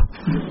ต่อ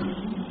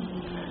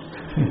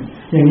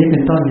อย่างนี้เป็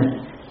นต้นเนี่ย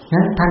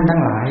นั้นท่านทั้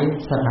งหลาย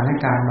สถาน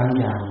การณ์บาง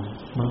อย่าง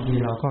บางที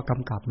เราก็ก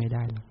ำกับไม่ไ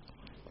ด้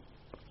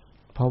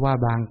เพราะว่า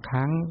บางค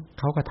รั้ง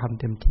เขาก็ทำ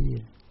เต็มที่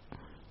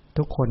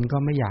ทุกคนก็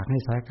ไม่อยากให้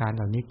สถานการณ์เ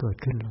หล่านี้เกิด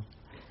ขึ้นหรอก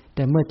แ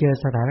ต่เมื่อเจอ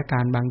สถานกา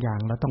รณ์บางอย่าง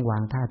เราต้องวา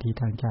งท่าที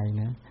ทางใจ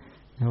นะ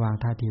วาง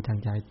ท่าทีทาง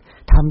ใจ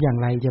ทำอย่าง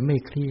ไรจะไม่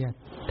เครียด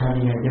ทำ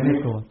ยังไงจะไม่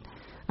โกรธ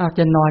จ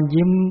ะนอน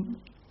ยิ้ม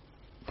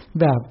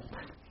แบบ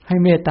ให้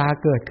เมตตา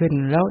เกิดขึ้น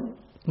แล้ว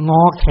ง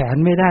อแขน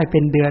ไม่ได้เป็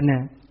นเดือนเนี่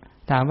ย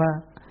ถามว่า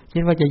คิ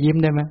ดว่าจะยิ้ม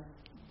ได้ไหม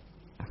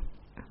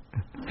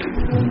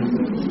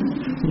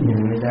ยิ้ม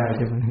ไม่ได้ใ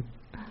ช่ไหม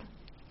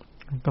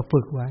ก็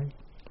ฝึกไว้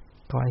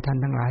ขอให้ท่าน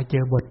ทั้งหลายเจ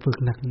อบทฝึก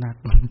หนัก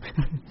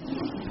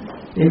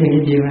ๆอย่าง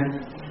นี้ดีไหม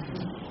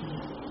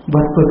บ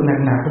ทฝึก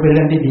หนักๆก็เป็นเ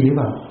รื่องที่ดีหรือเ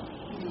ปล่า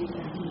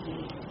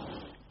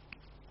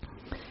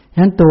ฉะ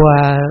นั้นตัว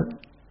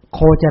โค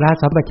จร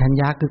สัมปชัญ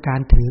ญะคือกา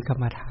รถือกร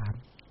รมฐาน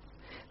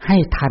ให้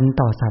ทัน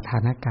ต่อสถา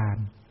นการ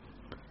ณ์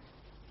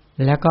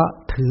แล้วก็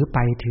ถือไป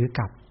ถือก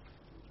ลับ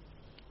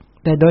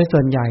แต่โดยส่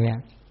วนใหญ่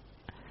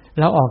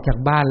เราออกจาก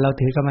บ้านเรา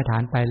ถือกรรมฐา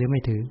นไปหรือไ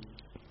ม่ถือ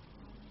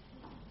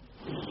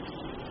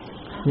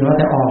อยู่ว่าแ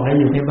ต่ออกแล้ว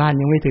อยู่ในบ้าน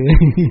ยังไม่ถือ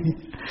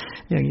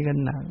อย่างนี้ก็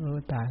หนัก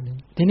ตายเลย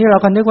ทีนี้เรา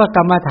ก็นึกว่าก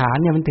รรมฐาน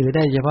เนี่ยมันถือไ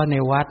ด้เฉพาะใน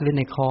วัดหรือใ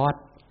นคอร์ส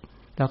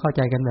เราเข้าใ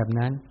จกันแบบ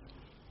นั้น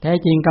แท้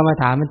จริงกรรม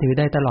ฐานมันถือ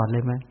ได้ตลอดเล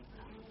ยไหม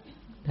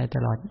ได้ต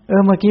ลอด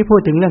เมื่อกี้พู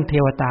ดถึงเรื่องเท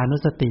วตานุ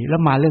สติแล้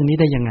วมาเรื่องนี้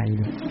ได้ยังไง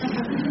เนี่ย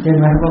เห็น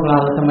ไหมพวกเรา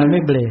ทำไมไ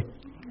ม่เบรก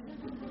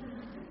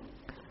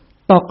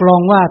ตกล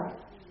งว่า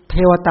เท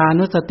วตา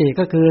นุสติ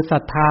ก็คือศรั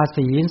ทธา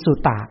ศีลสุ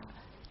ตะ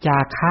จา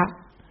คะ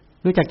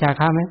รู้จักจา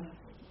คะไหม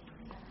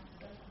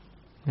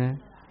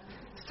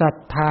ศรัท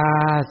ธา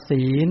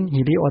ศีล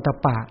หิริโอต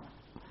ปะ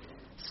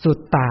สุต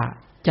ตะ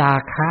จา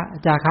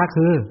คะ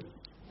คือ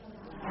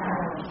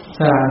ส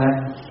ละอะไร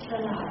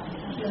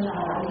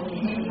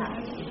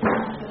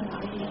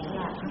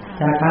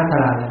จาคะส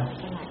ละอะไร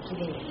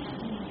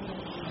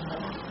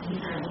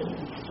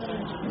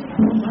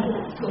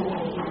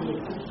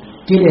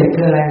กิเลส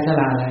คืออะไรส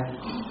ละอะไร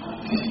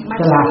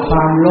สละคว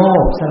ามโล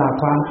ภสละ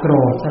ความโกร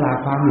ธสละ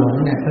ความหลง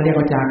เนี่ยเขาเรียก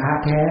ว่าจาคะ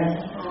แท้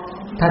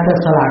ถ้าจะ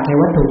สละแค่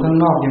วัตถุข้าง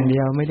นอกอย่างเดี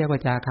ยวไม่เรียกว่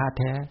าจาคะแ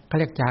ท้เขา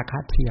เรียกจาคะ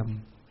เทียม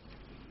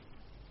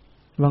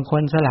บางค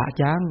นสละ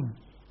จัง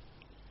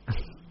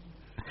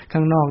ข้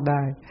างนอกไ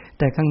ด้แ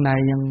ต่ข้างใน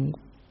ยัง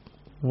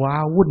ว้า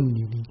วุ่นอ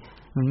ยู่นี่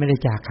มันไม่ได้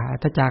จาคะ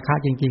ถ้าจาคะ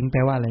จริงๆแปล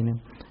ว่าอะไรเนี่ย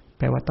แ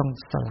ปลว่าต้อง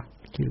สละ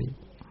กิเลส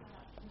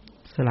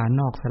สละ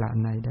นอกสละ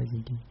ในได้จ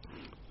ริง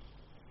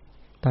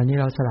ๆตอนนี้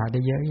เราสละได้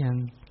เยอะยัง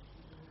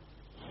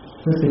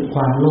รู้สึกค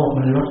วามโลภ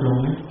มันลดลง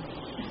ไหม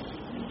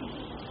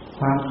ค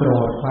วามโกร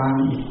ธความ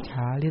อิจฉ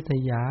าริษ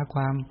ยาค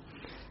วาม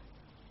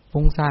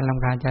ฟุ้งซ่านร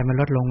ำคาญใจมัน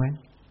ลดลงไหม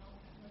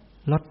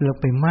ลดลง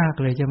ไปมาก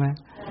เลยใช่ไหม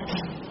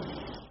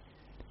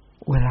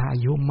เวลาอา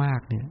ยุมา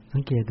กเนี่ยสั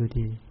งเกตดู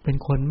ดีเป็น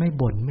คนไม่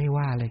บ่นไม่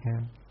ว่าเลยครั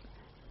บ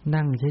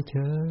นั่งเฉ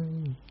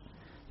ย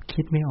ๆ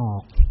คิดไม่ออ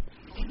ก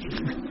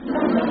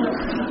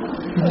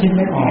คิดไ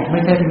ม่ออกไม่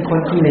ใช่เป็นคน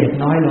กิเลส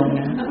น้อยลงน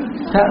ะ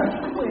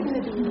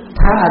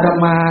ถ้าอาต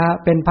มา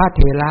เป็นพระเถ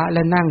ระแล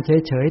ะนั่ง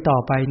เฉยๆต่อ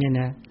ไปเนี่ย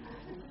นะ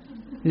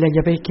เราอย่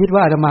าไปคิดว่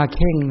าอาตมาเ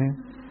ข่งนะ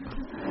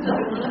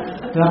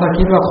แล้วก็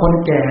คิดว่าคน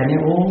แก่เนี่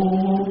ยโอ้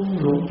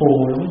หลวงปู่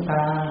หลวงต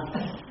า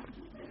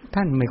ท่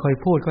านไม่ค่อย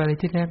พูดก็อะไร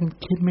ที่แรก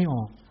คิดไม่อ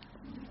อก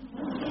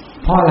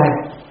เพราะอะไร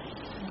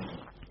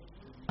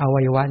อวั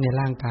ยวะใน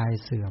ร่างกาย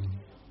เสื่อม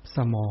ส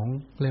มอง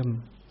เริ่ม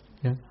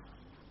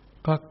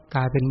ก็ก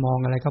ลายเป็นมอง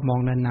อะไรก็มอง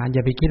นานๆอย่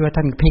าไปคิดว่า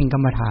ท่านเพ่งกร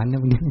รมฐานนะ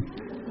วันนี้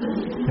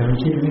อย่าไป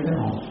คิดไม่ได้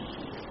ออก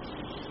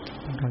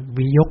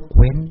วิยกเ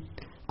ว้น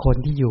คน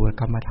ที่อยู่กับ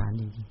กรรมฐาน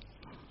จริง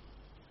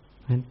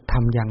ๆนั้นท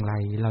ำอย่างไร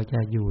เราจะ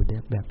อยู่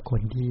แบบค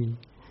นที่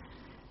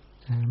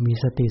มี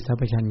สติสัม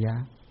ปชัญญะ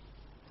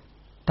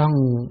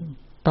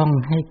ต้อง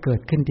ให้เกิ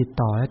ดขึ้นติด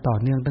ต่อและต่อ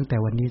เนื่องตั้งแต่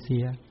วันนี้เสี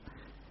ย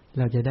เ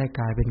ราจะได้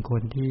กลายเป็นค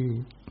นที่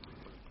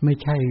ไม่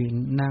ใช่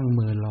นั่ง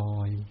มือลอ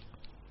ย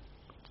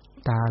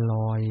ตาล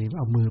อยเ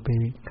อามือไป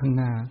ข้าง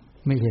หน้า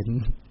ไม่เห็น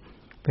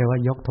แปลว่า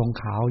ยกธง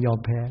ขาวยอม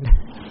แพ้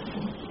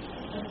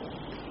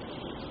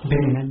เป็น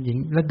อย่างนั้นหญิง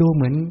แล้วดูเ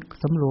หมือน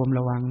สำรวมร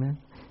ะวังนะ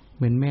เ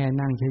หมือนแม่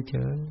นั่งเฉ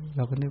ยๆเร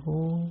าก็นึกโ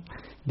อ้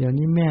เดี๋ยว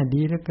นี้แม่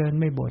ดีเหลือเกิน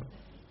ไม่บ่น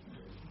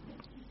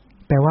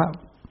แปลว่า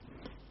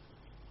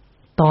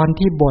ตอน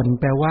ที่บ่น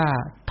แปลว่า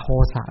โท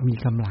สะมี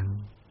กำลัง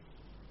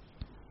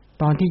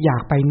ตอนที่อยา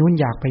กไปนู้น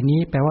อยากไปนี้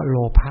แปลว่าโล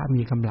ภะ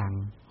มีกำลัง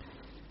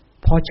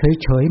พอเ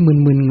ฉยๆ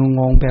มึนๆ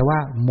งงๆแปลว่า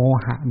โม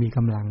หะมีก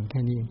ำลังแค่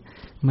นี้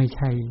ไม่ใ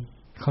ช่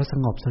เขาส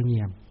งบเส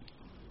งี่ยม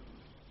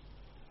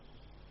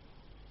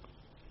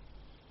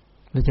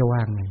แล้วจะว่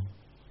างไง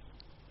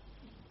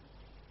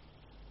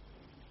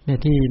เนี่ย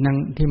ที่นั่ง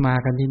ที่มา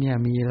กันที่เนี่ย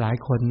มีหลาย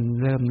คน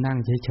เริ่มนั่ง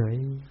เฉย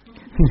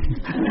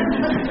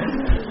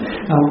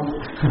ๆเอา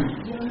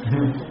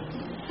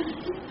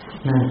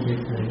นั่งเ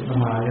ฉยๆเอา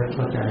มาเริ่มเ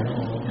ข้าใจแล้ว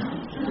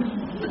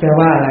แปล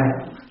ว่าอะไร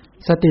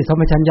สติสัม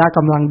ปชัญญะก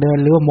ำลังเดิน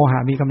หรือว่าโมหะ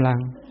มีกำลัง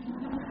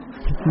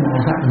โม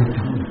หะมีก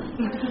ำลัง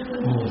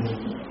โอ้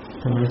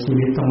ทำไมชี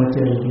วิตต้องมาเจ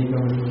ออย่างนี้ก็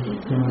ไม่รู้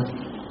ใช่ไหม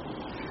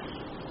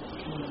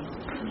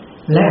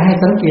และให้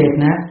สังเกต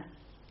นะ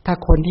ถ้า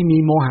คนที่มี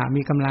โมหะ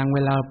มีกำลังเว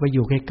ลาไปอ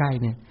ยู่ใกล้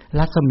ๆเนี่ย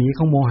รัศมีข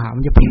องโมหะมั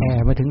นจะแผ่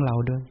มาถึงเรา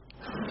ด้วย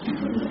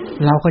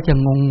เราก็จะ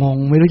งง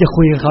ๆไม่รู้จะ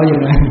คุยกับเขาอย่า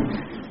งไร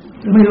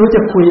ไม่รู้จ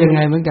ะคุยยังไง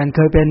เหมือนกันเค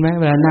ยเป็นไหม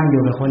เวลานั่งอ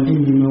ยู่กับคนที่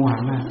มีโมหะ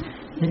มาก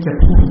นี่จะ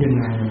พูดยัง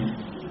ไง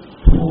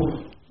พูด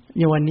อ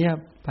ย่างวันนี้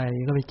ไป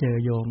ก็ไปเจอ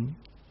โยม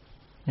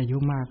อายุ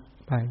มาก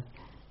ไป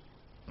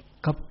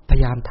ก็พย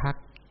ายามทัก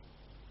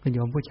เป็นโย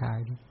มผู้ชาย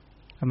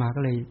อามาก็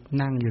เลย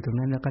นั่งอยู่ตรง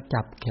นั้นแล้วก็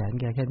จับแขน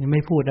แกแค่นี้ไ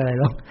ม่พูดอะไร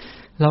หรอก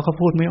เราก็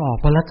พูดไม่ออก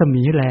เพราะรัศ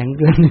มีแรง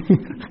เกิน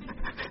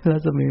รั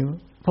ศมี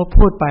พอ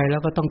พูดไปแล้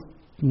วก็ต้อง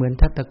เหมือน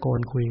ทัตะโกน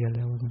คุยกันแ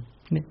ล้ว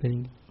นี่เป็น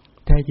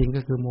แท้จริง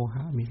ก็คือโมห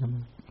ะมีกำลั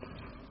ง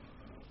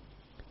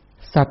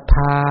ศรัทธ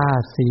า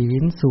ศี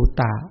ลสุ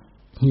ตะ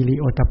หิริ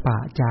โอตปะ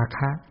จาค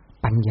ะ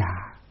ปัญญา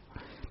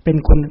เป็น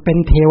คนเป็น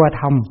เทว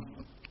ธรรม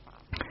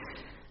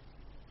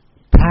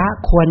พระ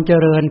ควรเจ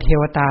ริญเท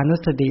วตานุ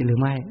สติหรือ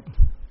ไม่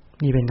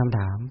นี่เป็นคำถ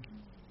าม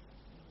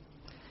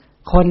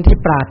คนที่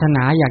ปรารถน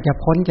าอยากจะ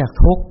พ้นจาก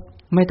ทุกข์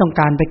ไม่ต้อง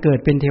การไปเกิด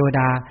เป็นเทว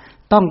ดา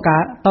ต้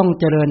อง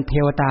เจริญเท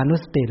วตานุ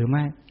สติหรือไ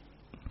ม่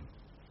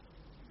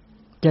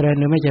เจริญ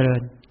หรือไม่เจริ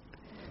ญ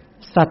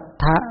ศรัท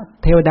ธา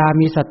เทวดา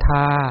มีศรัทธ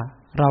า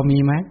เรามี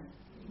ไหม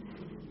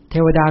เท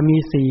วดามี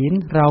ศีล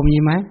เรามี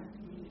ไหม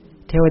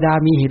เทวดา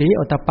มีหิริโ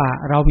อตปะ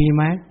เรามีไ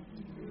หม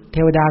เท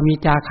วดามี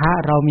จาคะ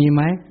เรามีไห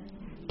ม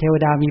เทว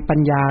ดามีปัญ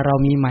ญาเรา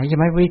มีไหมใช่ไ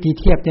หมวิธี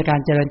เทียบในการ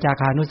เจริญจา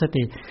คานุส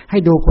ติให้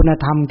ดูคุณ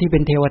ธรรมที่เป็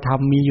นเทวธรรม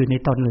มีอยู่ใน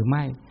ตนหรือไ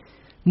ม่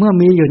เมื่อ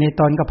มีอยู่ใน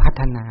ตนก็พั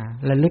ฒนา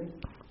ระลึก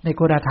ใน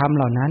คุณธรรมเ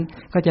หล่านั้น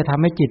ก็จะท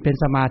ำให้จิตเป็น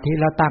สมาธิ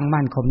แล้วตั้ง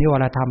มั่นข่มนิว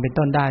รธรรมเป็น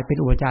ต้นได้เป็น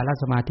อุปจาร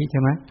สมาธิใ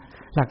ช่ไหม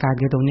หลักการ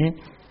คือตรงนี้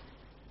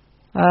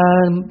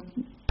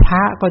พร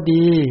ะก็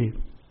ดี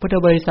พุทธ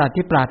บริษัท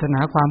ที่ปรารถนา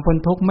ความพ้น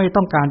ทุกข์ไม่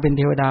ต้องการเป็นเ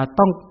ทวดา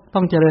ต้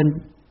องเจริญ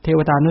เทว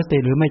ตานุสติ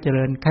หรือไม่เจ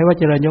ริญใครว่า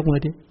เจริญยกมือ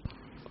ดิ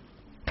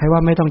ใครว่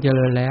าไม่ต้องเจ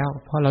ริญแล้ว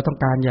เพราะเราต้อง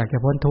การอยากจะ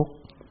พ้นทุกข์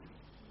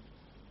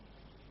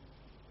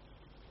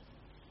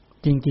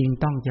จริง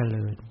ๆต้องเจ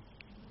ริญ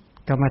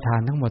กรรมฐา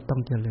นทั้งหมดต้อ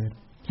งเจริญ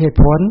เหตุ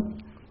ผล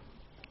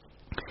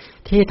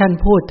ที่ท่าน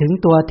พูดถึง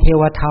ตัวเท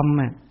วธรรม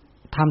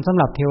ธรรมสำ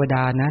หรับเทวด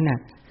านั้นน่ะ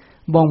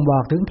บ่งบอ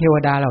กถึงเทว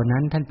ดาเหล่านั้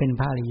นท่านเป็น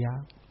พระอริยะ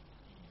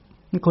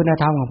นี่คุณ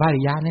ธรรมของพระอ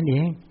ริยะนั่นเอ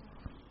ง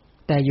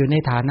แต่อยู่ใน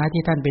ฐานะ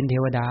ที่ท่านเป็นเท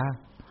วดา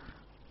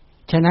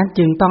ฉะนั้น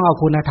จึงต้องเอา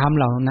คุณธรรม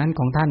เหล่านั้น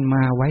ของท่านม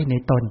าไว้ใน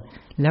ตน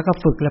แล้วก็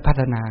ฝึกและพั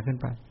ฒนาขึ้น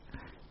ไป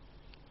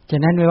ฉ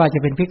ะนั้นไม่ว่าจะ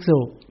เป็นภิกษุ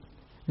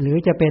หรือ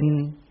จะเป็น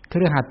ค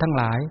ฤหัสถ์ทั้ง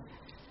หลาย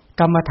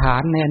กรรมฐา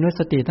นในอนุส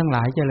ติทั้งหล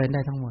ายเจริญไ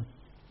ด้ทั้งหมด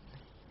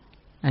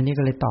อันนี้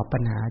ก็เลยตอบปั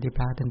ญหาที่พ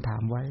ระท่านถา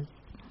มไว้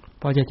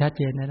พอจะชัดเ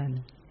จนได้แล้ว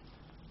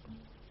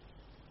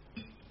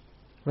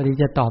วันนี้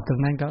จะตอบตรง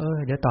นั้นก็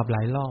เดี๋ยวตอบหล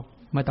ายรอบ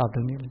มาตอบต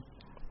รงนี้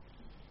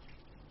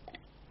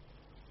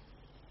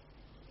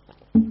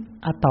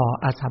ต่อ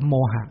อสัมโม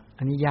หะ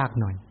อันนี้ยาก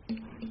หน่อย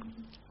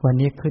วัน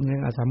นี้ขึ้นเรื่อ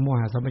งอสัมโม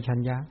หะสัมปชัญ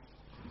ญะ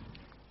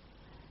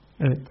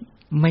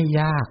ไม่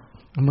ยาก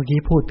เมื่อกี้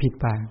พูดผิด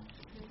ไป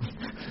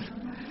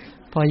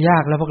พอยา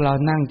กแล้วพวกเรา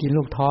นั่งกิน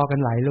ลูกท้อกัน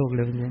หลายลูกเ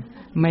ลยเนี่ย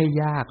ไม่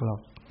ยากหรอก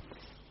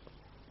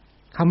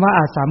คำว่า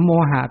อสัมโม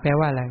หะแปล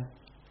ว่าอะไร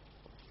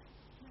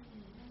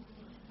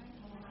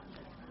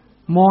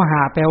โมห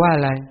ะแปลว่าอ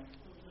ะไร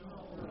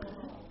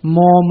โ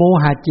ม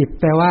หะจิต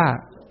แปลว่า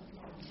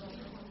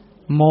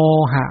โม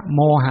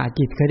หะ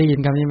จิตเคยได้ยิน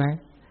คำนี้ไหม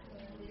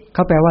เข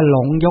าแปลว่าหล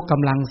งยกก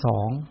ำลังสอ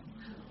ง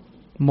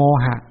โม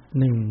หะ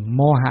หนึ่งโ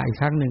มหะอีก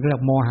ครั้งหนึ่งก็เรีย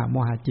กโม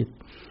หะจิ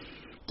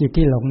ต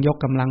ที่หลงยก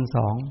กำลังส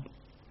อง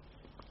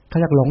เขา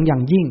เรียกหลงอย่า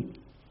งยิ่ง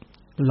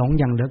หลง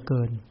อย่างเหลือเ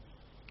กิน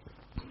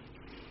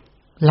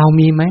เรา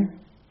มีไหม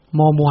โ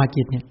มหะ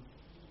จิตเนี่ย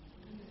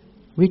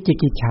วิจิ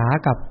กิจฉา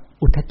กับ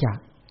อุทธัจจะ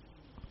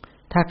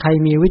ถ้าใคร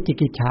มีวิจิ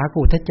กิจฉากับ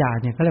อุทธัจจะ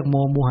เนี่ยเขาเรียก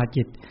โมหะ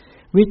จิต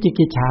วิจิ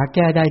กิจฉาแ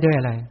ก้ได้ด้วย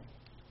อะไร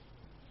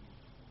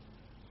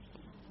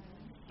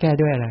แก้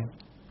ด้วยอะไร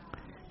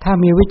ถ้า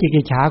มีวิจิ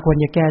กิจฉาควร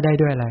จะแก้ได้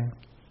ด้วยอะไร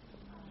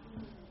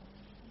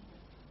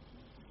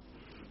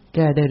แ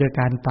ก้ได้โดย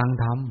การฟัง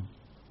ธรรม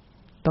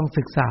ต้อง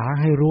ศึกษา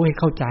ให้รู้ให้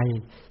เข้าใจ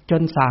จ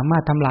นสามาร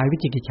ถทำลายวิ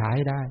จิกิจฉา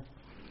ได้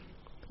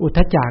อุท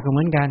ธัจจะก็เห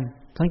มือนกัน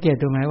สังเกต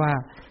ดูไหมว่า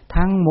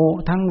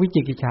ทั้งวิ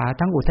จิกิจฉา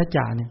ทั้งอุทธัจจ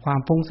ะเนี่ยความ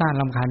ฟุ้งซ่าน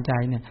รำคาญใจ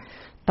เนี่ย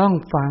ต้อง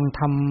ฟัง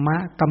ธรรมะ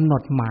กำหน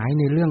ดหมาย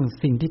ในเรื่อง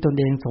สิ่งที่ตน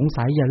เองสง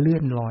สัยอย่าเลื่อ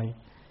นลอย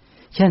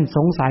เช่นส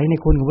งสัยใน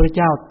คุณของพระ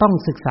เจ้าต้อง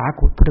ศึกษา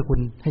คุณพุทธคุ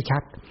ณให้ชั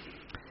ด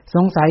ส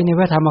งสัยใน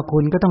พระธรรมคุ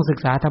ณก็ต้องศึก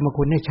ษาธรรม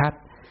คุณให้ชัด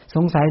ส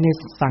งสัยใน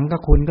สังฆ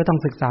คุณก็ต้อง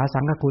ศึกษา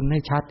สังฆคุณให้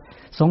ชัด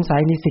สงสั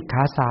ยในสิกข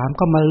า3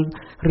ก็มา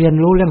เรียน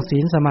รู้เรื่องศี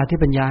ลสมาธิ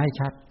ปัญญาให้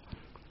ชัด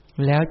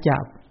แล้วจะ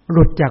ห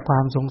ลุดจากควา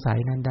มสงสัย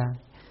นั้นได้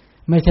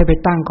ไม่ใช่ไป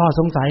ตั้งข้อ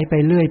สงสัยไป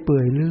เรื่อยเปื่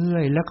อยเรื่อ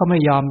ยแล้วก็ไม่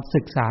ยอม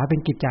ศึกษาเป็น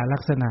กิจจาลั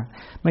กษณะ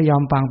ไม่ยอ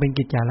มฟังเป็น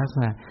กิจจาลักษ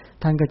ณะ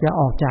ท่านก็จะ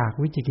ออกจาก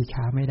วิจิกิจฉ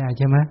าไม่ได้ใ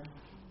ช่ไหม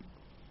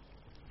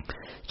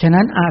ฉะ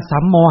นั้นอาสั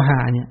มโมหะ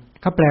เนี่ย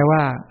เขาแปลว่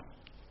า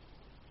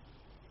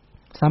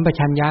สัมป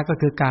ชัญญะก็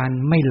คือการ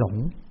ไม่หลง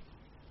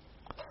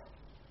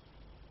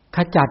ข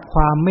จัดค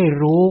วามไม่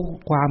รู้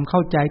ความเข้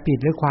าใจผิด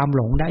หรือความห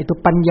ลงได้ตัว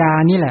ปัญญา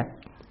นี่แหละ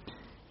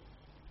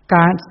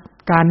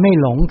การไม่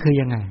หลงคือ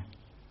ยังไง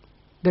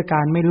ด้วยก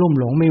ารไม่ลุ่ม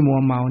หลงไม่มัว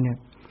เมาเนี่ย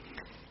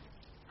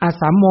อา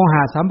สัมโมห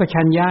ะสัมป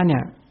ชัญญะเนี่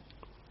ย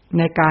ใ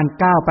นการ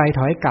ก้าวไปถ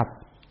อยกลับ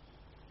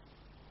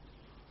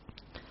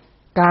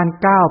การ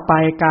ก้าวไป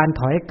การ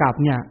ถอยกลับ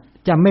เนี่ย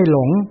จะไม่หล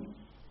ง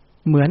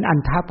เหมือนอัน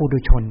ทะปุถุ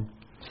ชน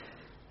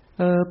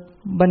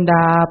บรรด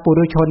าปุ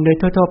ถุชนโดย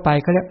ทั่วๆไป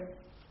เขาเรียก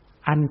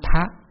อันท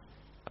ะ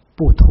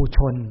ปุถุช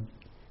น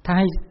ถ้าใ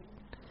ห้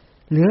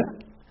หรือ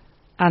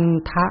อัน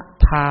ทะ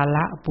ภาล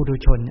ะปุถุ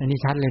ชนอันนี้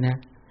ชัดเลยนะ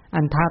อั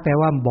นทะแปล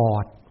ว่าบอ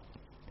ด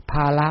ภ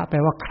าละแปล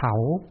ว่าเขา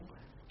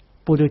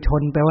ปุถุช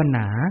นแปลว่าหน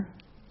า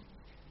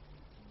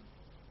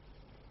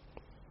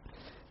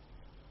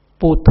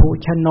ปุถุ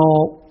ชโน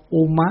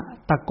อุมะ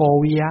ตะโก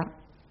วิยะ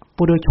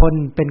ปุถุชน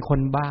เป็นคน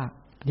บ้า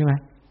ใช่ไหม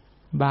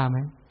บ้าไหม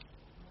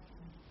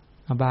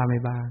บ้าไม่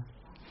บ้า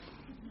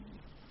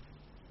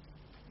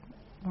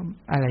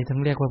อะไรถึง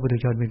เรียกว่าปุถุ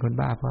ชนเป็นคน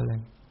บ้าเพราะอะไร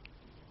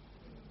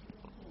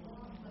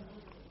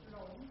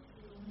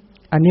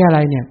อันนี้อะไร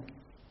เนี่ย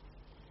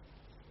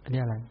อัน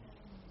นี้อะไร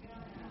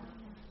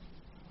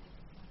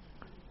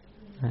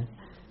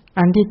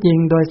อันที่จริง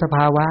โดยสภ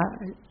าวะ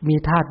มี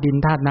ธาตุดิน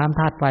ธาตุน้ำ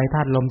ธาตุไฟธ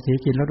าตุลมสี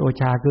กลิ่นรสโอ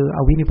ชาคืออ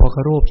วินิโพค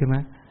รูปใช่ไหม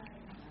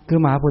คือ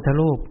มหาพุทธ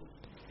รูป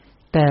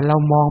แต่เรา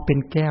มองเป็น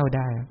แก้วไ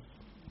ด้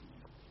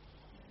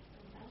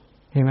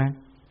เห็นไหม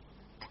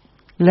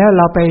แล้วเ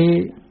ราไ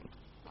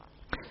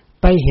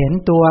ปเห็น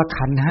ตัว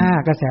ขันธ์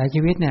5กระแส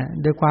ชีวิตเนี่ย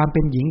โดยความเป็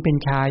นหญิงเป็น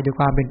ชายโดย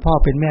ความเป็นพ่อ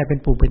เป็นแม่เป็น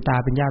ปู่เป็นตา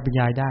เป็นย่าเป็น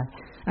ยายได้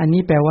อัน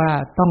นี้แปลว่า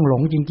ต้องหล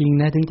งจริง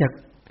ๆนะถึง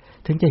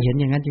จะเห็น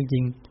อย่างนั้นจริ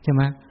งๆใช่ไห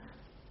ม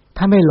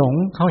ถ้าไม่หลง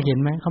เขาเห็น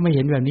ไหมเขาไม่เ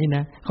ห็นแบบนี้น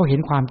ะเขาเห็น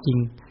ความจริง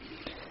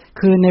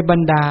คือในบร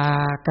รดา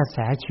กระแส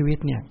ชีวิต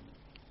เนี่ย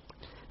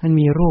มัน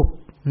มีรูป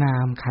นา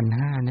มขันธ์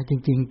5นะจ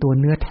ริงๆตัว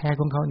เนื้อแท้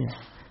ของเขาเนี่ย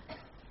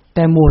แ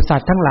ต่หมู่สั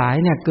ตว์ทั้งหลาย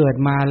เนี่ยเกิด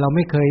มาเราไ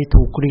ม่เคย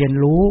ถูกเรียน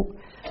รู้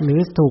หรือ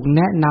ถูกแ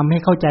นะนำให้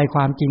เข้าใจค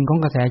วามจริงของ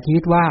กระแสชีวิ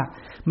ตว่า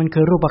มัน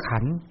คือรูปขั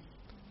นธ์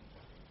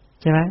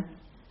ใช่ไหม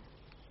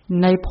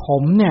ในผ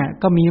มเนี่ย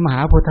ก็มีมห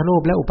าพุทธรู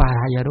ปและอุปา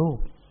ทายรูป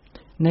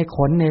ในข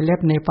นในเล็บ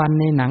ในฟัน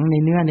ในหนังใน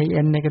เนื้อในเ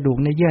อ็นในกระดูก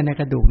ในเยื่อใน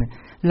กระดูกเนี่ย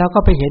เราก็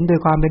ไปเห็นโดย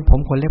ความเป็นผม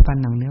ขนเล็บฟัน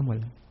หนังเนื้อหมด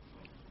เลย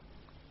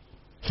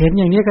เห็น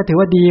อย่างนี้ก็ถือ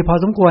ว่าดีพอ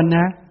สมควรน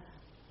ะ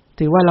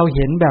ถือว่าเราเ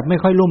ห็นแบบไม่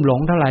ค่อยลุ่มหลง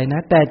เท่าไหร่น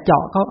ะแต่เจา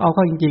ะเขาเอาเ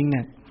ข้าจริงๆเ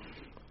นี่ย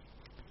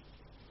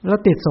แล้ว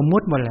ติดสมมุ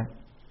ติหมดเลย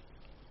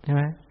ใช่ไ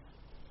หม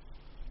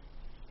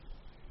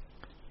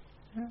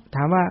ถ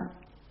ามว่า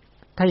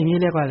ถ้าอย่างนี้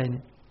เรียกว่าอะไรเ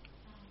นี่ย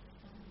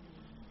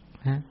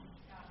ฮะ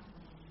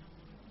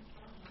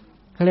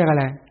เขาเรียกอะ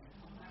ไร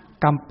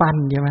กำปั้น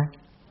ใช่ไหม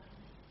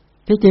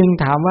ที่จริง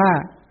ถามว่า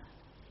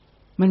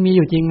มันมีอ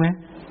ยู่จริงไหม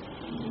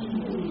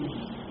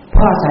เพ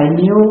ราะใส่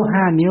นิ้ว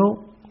5นิ้ว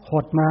ห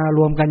ดมาร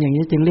วมกันอย่าง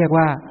นี้จึงเรียก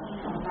ว่า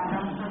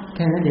แ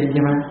ค่นั้นเองใ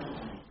ช่ไหม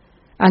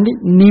อันนี้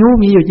นิ้ว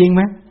มีอยู่จริงไห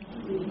ม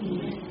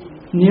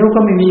นิ้วก็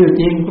ไม่มีอยู่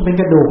จริงก็เป็น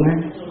กระดูกนะ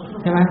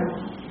ใช่ไหม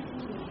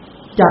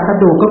จากกระ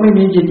ดูกก็ไม่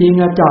มีอยู่จริง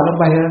เจาะลง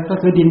ไปก็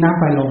คือดินน้ำ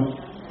ไฟลม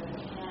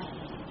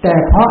แต่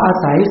เพราะอา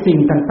ศัยสิ่ง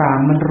ต่าง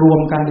ๆมันรว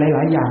มกันหล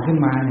ายๆอย่างขึ้น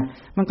มาเนี่ย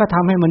มันก็ท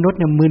ำให้มนุษย์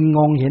เนี่ยมึนง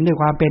งเห็นด้วย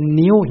ความเป็น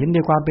นิ้วเห็นด้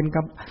วยความเป็น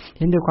เ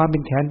ห็นด้วยความเป็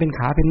นแขนเป็นข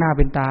าเป็นหน้าเ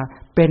ป็นตา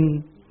เป็น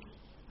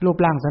รูป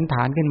ร่างสันฐ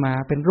านขึ้นมา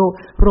เป็น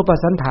รูป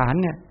สันฐาน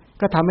เนี่ย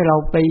ก็ทำให้เรา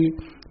ไป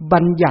บั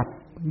ญญัติ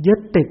ยึด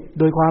ติด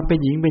โดยความเป็น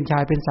หญิงเป็นชา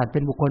ยเป็นสัตว์เป็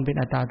นบุคคลเป็น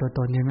อัตตาตัวต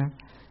นใช่ไหม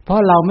เพรา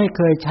ะเราไม่เ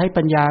คยใช้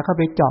ปัญญาเข้า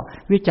ไปเจาะ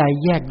วิจัย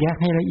แยกแยะ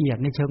ให้ละเอียด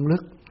ในเชิงลึ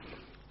ก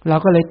เรา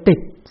ก็เลยติด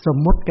สม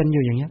มุติกันอ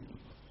ยู่อย่างเงี้ย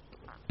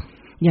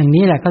อย่าง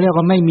นี้แหละเขาเรียก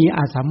ว่าไม่มีอ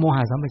าสัมโมห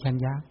ะสัมปชัญ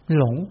ญะ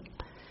หลง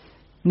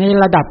ใน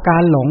ระดับกา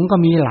รหลงก็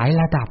มีหลาย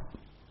ระดับ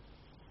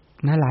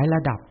นะหลายร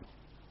ะดับ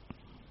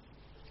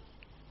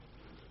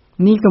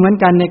นี่ก็เหมือน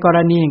กันในกร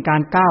ณีของกา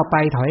รก้าวไป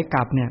ถอยก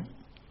ลับเนี่ย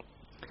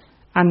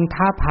อันท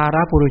ภาร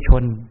ปุรุช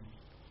น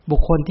บุ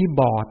คคลที่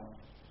บอด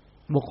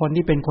บุคคล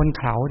ที่เป็นคน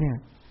เขาเนี่ย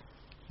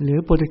หรือ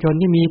ปุถุชน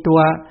ที่มีตัว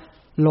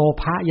โล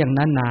ภะอย่าง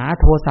นั้นหนา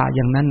โทสะอ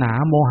ย่างนั้นหนา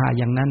โมหะ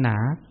อย่างนั้นหนา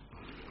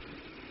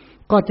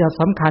ก็จะ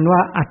สำคัญว่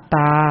าอัตต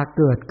า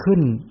เกิดขึ้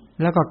น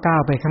แล้วก็ก้า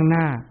วไปข้างห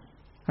น้า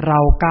เรา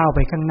ก้าวไป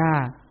ข้างหน้า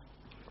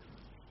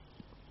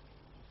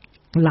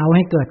เราใ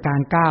ห้เกิดกา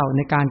รก้าวใน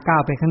การก้า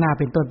วไปข้างหน้า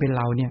เป็นต้นเป็นเ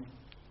ราเนี่ย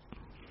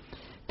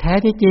แท้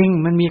ที่จริง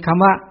มันมีค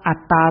ำว่าอัต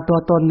ตาตัว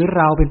ตนหรือ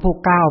เราเป็นผู้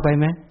ก้าวไป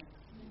ไหม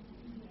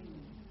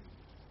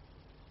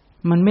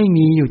มันไม่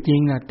มีอยู่จริ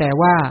งอ่ะแต่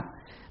ว่า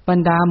บรร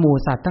ดาหมู่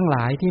สัตว์ทั้งหล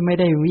ายที่ไม่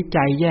ได้วิ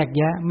จัยแยกแ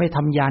ยะไม่ท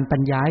ำญาณปั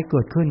ญญาให้เ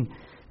กิดขึ้น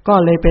ก็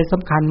เลยเป็นส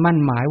ำคัญมั่น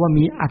หมายว่า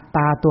มีอัตต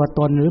าตัวต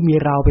นหรือมี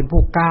เราเป็น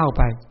ผู้ก้าวไ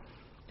ป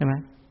ใช่ไหม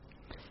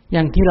อ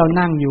ย่างที่เรา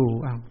นั่งอยู่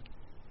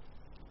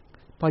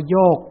พอโย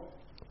ก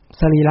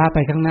สรีระไป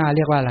ข้างหน้าเ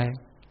รียกว่าอะไร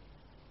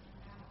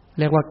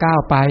เรียกว่าก้าว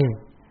ไป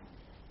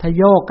ถ้า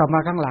โยกกลับมา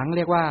ข้างหลังเ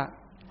รียกว่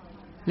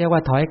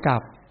าถอยกลั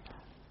บ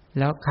แ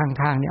ล้ว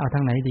ข้างๆนี่เอาท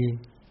างไหนดี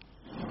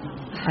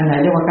อันไหน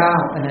เรียกว่าก้าว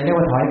อันไหนเรียก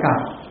ว่าถอยกลับ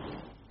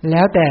แ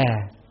ล้วแต่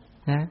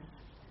นะ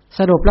ส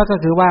รุปแล้วก็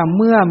คือว่าเ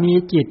มื่อมี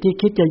จิตที่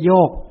คิดจะโย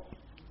ก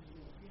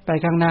ไป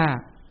ข้างหน้า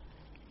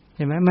เ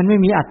ห็นไหมมันไม่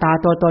มีอัตตา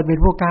ตัวตนเป็น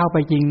ผู้ก้าวไป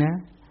จริงนะ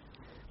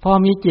พอ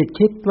มีจิต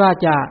คิดว่า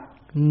จะ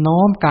โ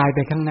น้มกายไป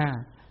ข้างหน้า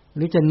ห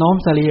รือจะโน้ม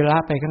สรีระ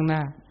ไปข้างหน้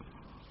า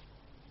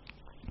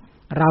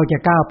เราจะ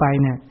ก้าวไป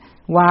เนี่ย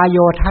วาโย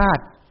ธา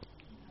ตุ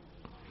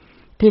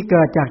ที่เ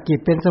กิดจากจิต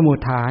เป็นสมุฏ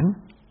ฐาน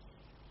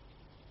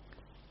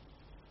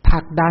ผลั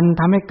กดัน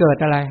ทำให้เกิด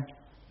อะไร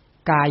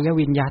กาย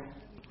วิญญัต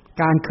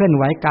การเคลื่อนไ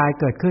หวกาย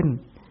เกิดขึ้น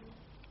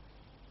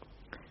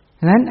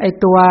ฉะนั้นไอ้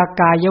ตัว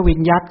กายวิ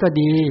ญญัตก็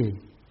ดี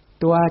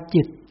ตัว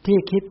จิตที่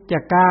คิดจะ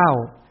ก้าว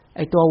ไ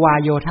อ้ตัววาย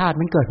โยธาตุ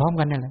มันเกิดพร้อม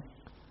กันนั่นแหละ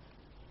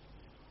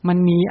มัน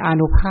มีอา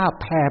นุภาพ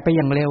แผ่ไปอ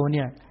ย่างเร็วเ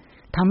นี่ย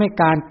ทำให้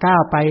การก้า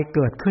วไปเ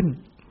กิดขึ้น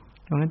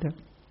ตรงนั้นเถอะ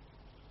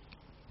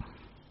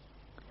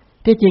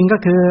ที่จริงก็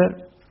คือ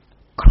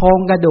โครง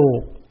กระดู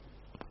ก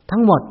ทั้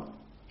งหมด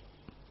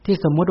ที่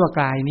สมมุติว่า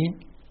กายนี้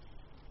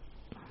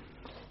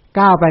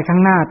ก้าวไปข้า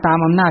งหน้าตาม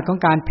อำนาจของ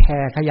การแผ่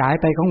ขยาย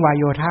ไปของวาย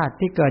โยธาตุ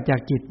ที่เกิดจาก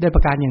จิตด้วยป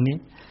ระการอย่างนี้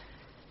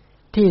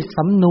ที่ส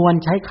ำนวน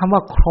ใช้คำว่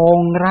าโคร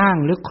งร่าง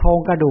หรือโครง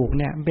กระดูก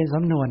เนี่ยเป็นส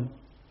ำนวน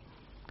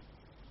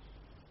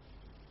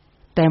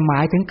แต่หมา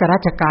ยถึงกรั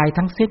ชกาย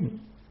ทั้งสิ้น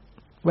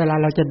เวลา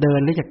เราจะเดิน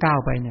หรือจะก้าว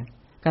ไปเนี่ย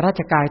กรั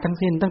ชกายทั้ง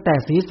สิ้นตั้งแต่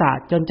ศีรษะ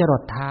จนจร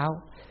ดเท้า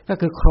ก็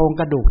คือโครง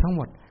กระดูกทั้งห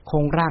มดโคร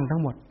งร่างทั้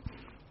งหมด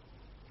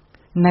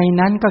ใน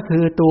นั้นก็คื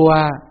อตัว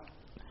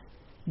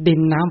ดิน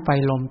น้ำไฟ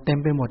ลมเต็ม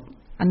ไปหมด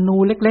อนู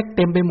เล็กๆเ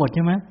ต็มไปหมดใ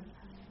ช่ไหม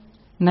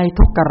ใน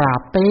ทุกกรา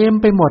บเต็ม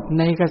ไปหมด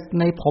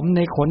ในผมใ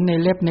นขนใน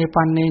เล็บใน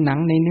ฟันในหนัง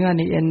ในเนื้อใ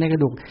นเอ็นในกร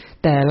ะดูก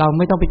แต่เราไ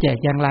ม่ต้องไปแจก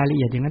แจงรายละเ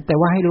อียดอย่างนั้นแต่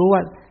ว่าให้รู้ว่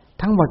า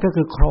ทั้งหมดก็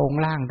คือโครง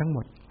ร่างทั้งหม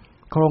ด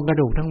โครงกระ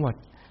ดูกทั้งหมด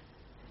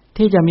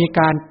ที่จะมี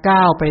การ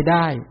ก้าวไปไ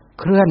ด้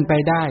เคลื่อนไป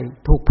ได้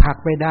ถูกผลัก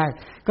ไปได้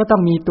ก็ต้อ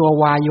งมีตัว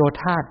วายโย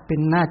ธาตุเป็น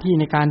หน้าที่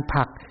ในการผ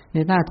ลักใน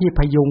หน้าที่พ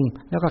ยุง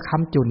แล้วก็ค้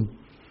ำจุน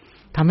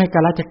ทำให้ก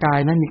รัชกาย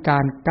นั้นมีกา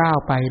รก้าว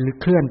ไปหรือ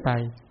เคลื่อนไป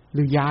ห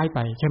รือย้ายไป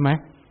ใช่ไหม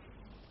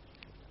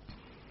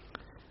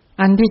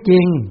อันที่จ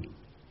ริง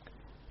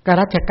ก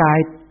รัชกาย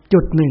จุ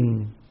ดหนึ่ง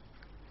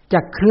จะ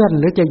เคลื่อน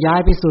หรือจะย้าย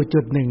ไปสู่จุ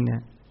ดหนึ่งเนี่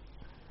ย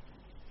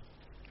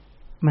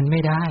มันไม่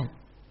ได้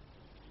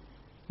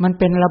มัน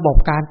เป็นระบบ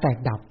การแตก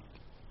ดับ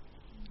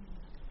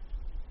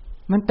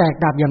มันแตก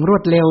ดับอย่างรว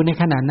ดเร็วใน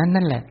ขณะนั้น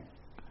นั่นแหละ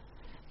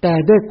แต่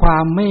ด้วยควา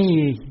มไม่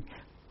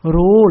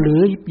รู้หรื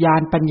อญา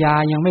ณปัญญา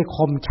ยังไม่ค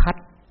มชัด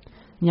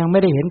ยังไม่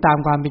ได้เห็นตาม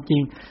ความเป็นจริ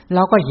งเร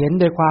าก็เห็น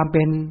โดยความเ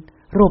ป็น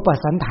รูป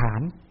สันฐา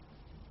น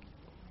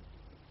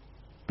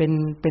เ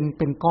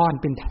ป็นก้อน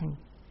เป็นแท่ง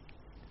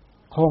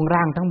โครง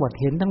ร่างทั้งหมด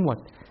เห็นทั้งหมด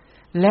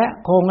และ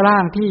โครงร่า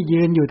งที่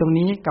ยืนอยู่ตรง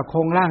นี้กับโคร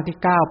งร่างที่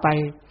ก้าวไป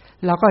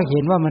เราก็เห็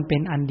นว่ามันเป็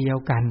นอันเดียว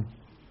กัน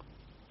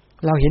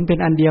เราเห็นเป็น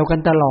อันเดียวกัน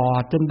ตลอ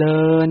ดจนเดิ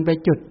นไป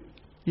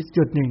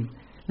จุดหนึ่ง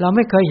เราไ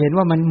ม่เคยเห็น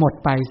ว่ามันหมด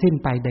ไปสิ้น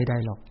ไปใด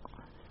ๆหรอก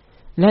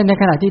และใน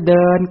ขณะที่เ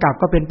ดินกลับ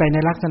ก็เป็นไปใน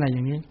ลักษณะอย่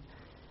างนี้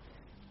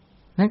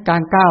นั้นกา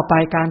รก้าวไป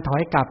การถอ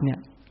ยกลับเนี่ย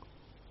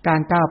การ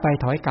ก้าวไป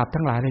ถอยกลับ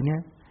ทั้งหลายเลยเนี่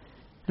ย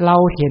เรา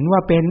เห็นว่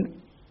าเป็น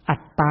อั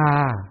ตตา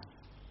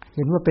เ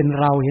ห็นว่าเป็น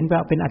เราเห็นว่า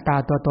เป็นอัตตา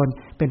ตัวตน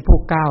เป็นผู้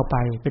ก้าวไป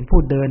เป็นผู้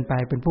เดินไป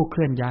เป็นผู้เค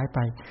ลื่อนย้ายไป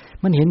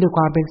มันเห็นด้วยค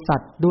วามเป็นสั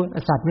ตว์ด้วย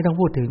สัตว์ไม่ต้อง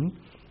พูดถึง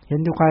เห็น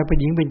ด้วยความเป็น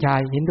หญิงเป็นชาย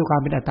เห็นด้วยควา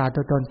มเป็นอัตตา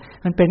ตัวตน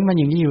มันเป็นมัน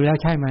อย่างนี้อยู่แล้ว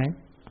ใช่ไหม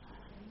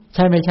ใ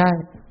ช่ไม่ใช่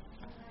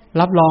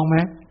รับรองไหม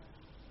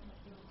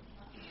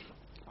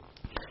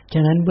ฉ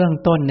ะนั้นเบื้อง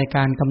ต้นในก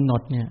ารกำหน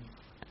ดเนี่ย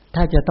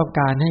ถ้าจะต้อง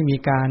การให้มี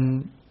การ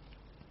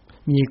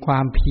มีควา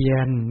มเพีย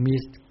ร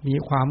มี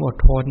ความอด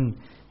ทน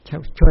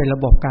ช่วยระ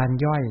บบการ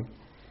ย่อย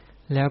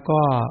แล้วก็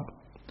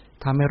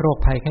ทำให้โรค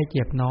ภัยไข้เ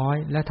จ็บน้อย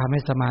และทำให้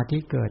สมาธิ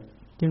เกิด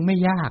จึงไม่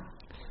ยาก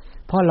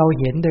เพราะเรา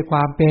เห็นโดยคว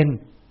ามเป็น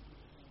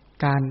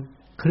การ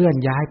เคลื่อน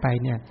ย้ายไป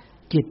เนี่ย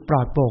จิตปล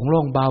อดโปร่งโ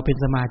ล่งเบาเป็น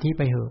สมาธิไ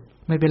ปเหอะ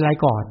ไม่เป็นไร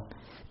ก่อน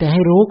แต่ใ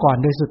ห้รู้ก่อน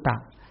โดยสุตตะ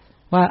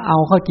ว่าเอา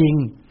เข้าจริง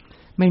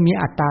ไม่มี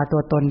อัตตาตั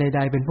วตนใด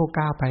ๆเป็นผู้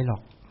ก้าวไปหรอ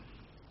ก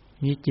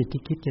มีจิต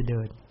ที่คิดจะเ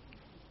ดิน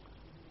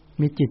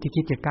มีจิตที่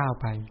คิดจะก้าว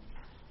ไป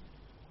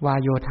วาย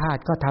โยธาตุ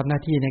ก็ทำหน้า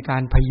ที่ในกา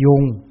รพยุ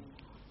ง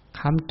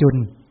ค้ำจุน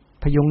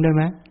พยุงได้ไ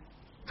หม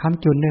ค้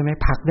ำจุนได้ไหม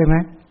ผลักได้ไหม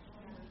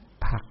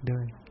ผลักด้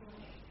วย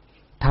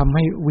ทำใ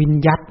ห้วิญ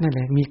ญัตนั่นแห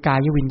ละมีกา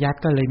ยวิญญัต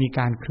ก็เลยมีก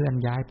ารเคลื่อน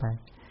ย้ายไป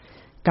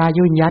กาย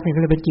วิญญัตนี่ก็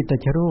เลยเป็นจิตต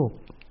ชรูป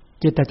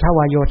จิตตชว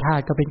ายโยธา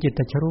ก็เป็นจิตต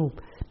ชรูป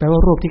แปลว่า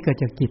รูปที่เกิด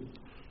จากจิต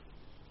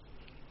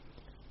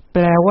แป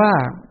ลว่า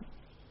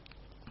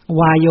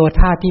วายโย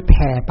ธาที่แ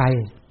ผ่ไป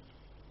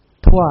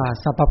ทั่ว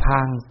สัพพา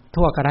ง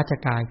ทั่วกรัช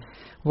กาย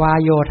วาย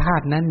โยธา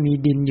นั้นมี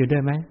ดินอยู่ด้ว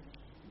ยไหม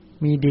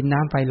มีดินน้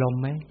ำไฟลม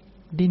ไหม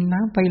ดินน้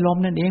ำไฟลม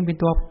นั่นเองเป็น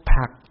ตัวผ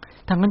ลัก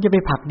ทั้งนั้นจะไป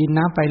ผลักดิน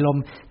น้ำไฟลม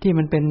ที่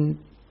มันเป็น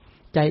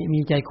ใจมี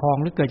ใจคลอง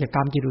หรือเกิดจากกร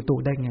รมจิตอุตุ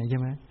ได้ไงใช่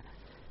ไหม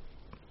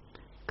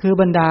คือ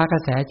บรรดากระ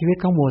แสชีวิต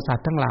ของหมู่สัต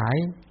ว์ทั้งหลาย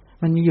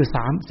มันมีอยู่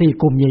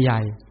 3-4 กลุ่มให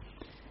ญ่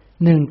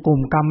ๆ1กลุ่ม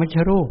กรรมมช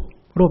รูป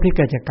รูปที่เ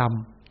กิดจากกรรม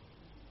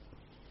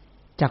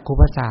จักขุ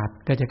ประสาท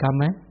เกิดจากกรรม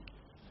ไหม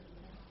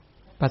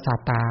ประสาท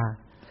ตา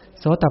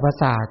โสตประ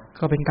สาท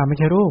ก็เป็นกรรมม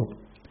ชรูป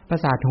ประ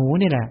สาทหู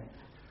นี่แหละ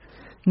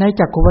ใน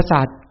จักขุประส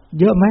าท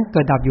เยอะไหมเ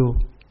กิดดับอยู่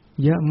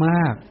เยอะม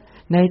าก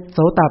ในโส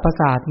ตประ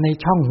สาทใน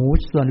ช่องหู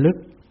ส่วนลึก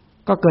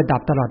ก็เกิดดั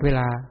บตลอดเวล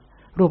า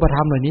รูปธร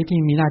รมเหล่านี้ที่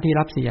มีหน้าที่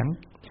รับเสียง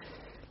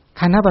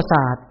คานประส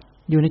าท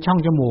อยู่ในช่อง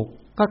จมูก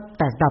ก็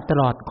แตกดับต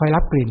ลอดคอยรั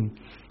บกลิ่น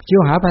ชิ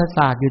วหาประส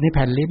าทอยู่ในแ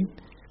ผ่นลิ้น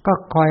ก็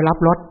คอยรับ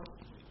รส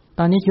ต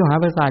อนนี้ชิวหา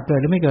ประสาทเกิด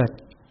หรือไม่เกิด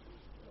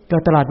เกิ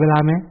ดตลอดเวลา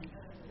ไหม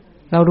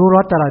เรารู้ร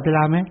สตลอดเวล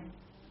าไหม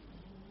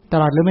ต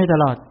ลอดหรือไม่ต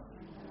ลอด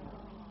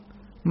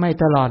ไม่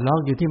ตลอดหรอก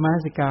อยู่ที่มน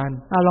สิการ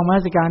ลองมน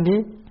สิการดิ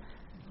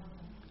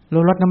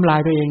รู้รสน้ำลาย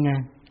ตัวเองไง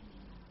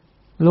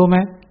รู้ไหม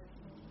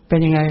เป็น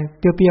ยังไง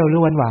เปรี้ยวๆหรื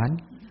อหวาน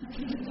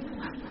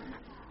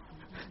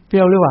ๆเป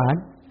รี้ยวหรือหวาน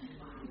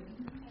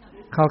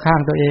เข้าข้าง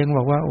ตัวเองบ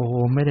อกว่าโอ้โห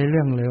ไม่ได้เ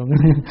รื่องเลย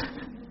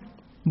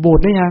บูด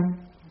ได้ยัง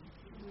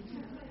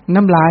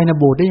น้ำลายนะ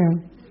บูดได้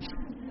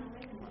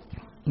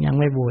ยัง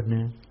ไม่บูดน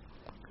ะ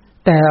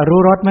แต่รู้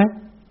รสไหม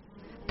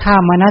ถ้า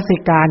มนสิ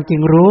การจึ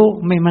งรู้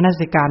ไม่มน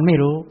สิการไม่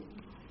รู้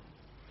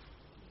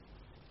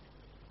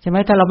ใช่ไหม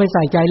ถ้าเราไม่ใ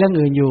ส่ใจเรื่อง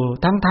อื่นอยู่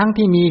ทั้ง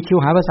ที่มีคิว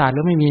หาประสาทห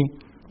รือไม่มี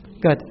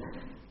เกิด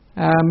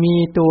มี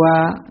ตัว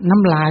น้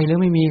ำลายหรือ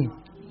ไม่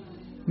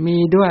มี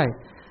ด้วย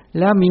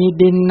แล้วมี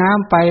ดินน้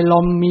ำไฟล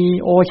มมี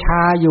โอช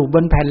าอยู่บ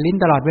นแผ่นลิ้น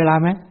ตลอดเวลา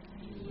ไหม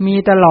มี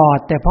ตลอด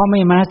แต่เพราะไม่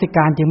มนสิก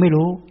ารจึงไม่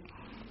รู้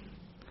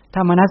ถ้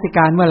ามนสิก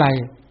ารเมื่อไหร่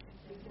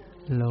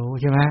รู้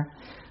ใช่ไหม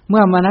เ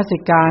มื่อมนสิ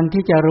การ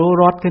ที่จะรู้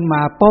รสขึ้นม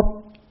าปุ๊บ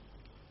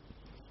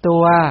ตั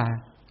ว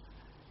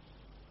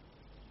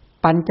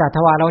ปัญจท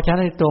วารวช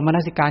นะตัวมน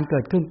สิการเกิ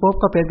ดขึ้นปุ๊บ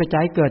ก็เป็นปัจ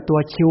จัยเกิดตัว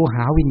ชิวห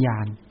าวิญญา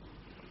ณ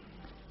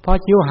พอ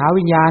ชิวหา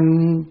วิญญาณ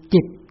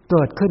จิตเ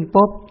กิดขึ้น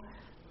ปุ๊บ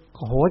โ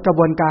อ้โหกระ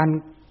บวนการ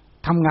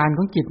ทำงานข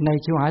องจิตใน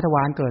ชิวหาทว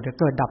ารเกิ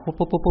ดดับปุ๊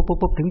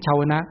บถึงชา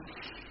วนะ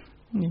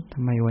นี่ท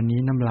ำไมวันนี้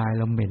น้ำลายเ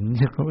ราเหม็น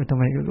ทำ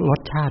ไมร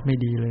สชาติไม่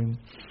ดีเลย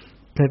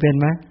เคยเป็น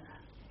ไหม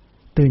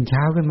ตื่นเช้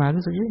าขึ้นมา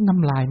รู้สึกน้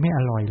ำลายไม่อ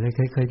ร่อยเลย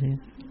เคยนี่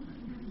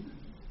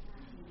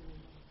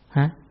ฮ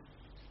ะ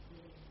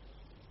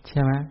ใ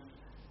ช่ไหม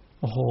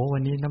โอ้โหวั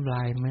นนี้น้ำล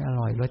ายไม่อ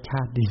ร่อยรสช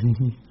าติดี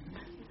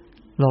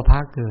โลภะ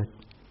เกิด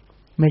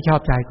ไม่ชอ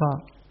บใจก็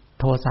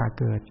โทสะ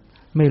เกิด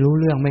ไม่รู้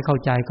เรื่องไม่เข้า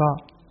ใจก็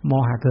โม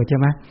หะเกิดใช่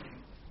ไหม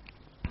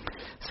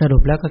สรุ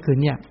ปแล้วก็คือ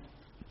เนี่ย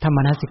ธรรม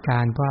นสิกา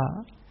รก็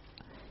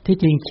ที่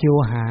จริงคิว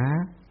หา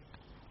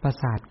ประ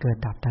สาทเกิด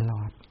ดับตล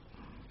อด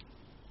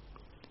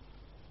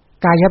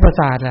กายประ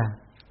สาทล่ะ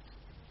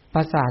ป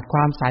ระสาทคว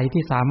ามใส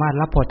ที่สามารถ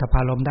รับโผฏฐัพพ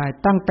ารมณ์ได้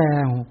ตั้งแต่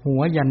หั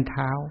วยันเ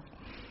ท้า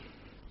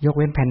ยกเ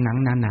ว้นแผ่นหนัง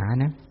หนา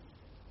ๆนะ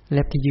เ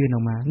ล็บที่ยื่นอ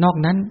อกมานอก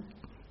นั้น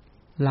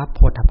รับโผ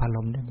ฏฐัพพาร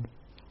มณ์ได้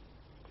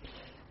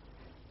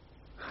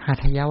หัต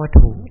ถยวัต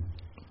ถุ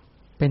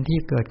เป็นที่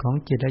เกิดของ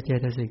จิตและเจ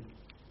ตสิก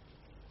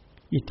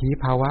อิทธิ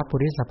ภาวะปุ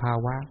ริสภา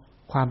วะ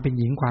ความเป็น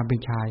หญิงความเป็น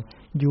ชาย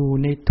อยู่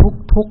ใน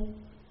ทุก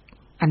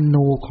อ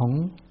นูของ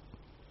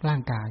ร่า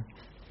งกาย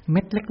เ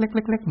ม็ดเ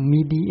ล็กๆๆมี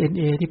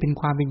DNA ที่เป็น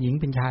ความเป็นหญิง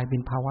เป็นชายเป็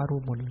นภาวะรู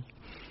ปหมดเลย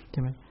ใช่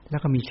ไหมแล้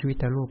วก็มีชีวิต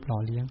แต่รูปหล่อ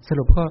เลี้ยงส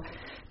รุปก็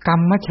กรรม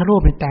มัชรู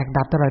ปเป็นแตก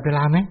ดับตลอดเวล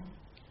าไหม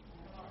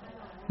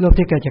รูป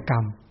ที่เกิดจากกร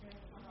รม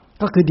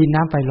ก็คือดิน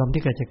น้ำไฟลม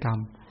ที่เกิดจากกรรม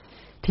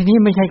ทีนี้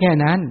ไม่ใช่แค่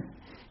นั้น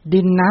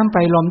ดินน้ำไฟ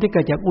ลมที่เ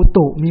กิดจากอุ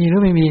ตุมีหรื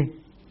อไม่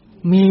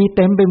มีเ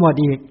ต็มไปหมด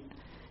อีก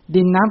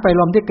ดินน้ำไฟ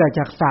ลมที่เกิด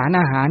จากสาร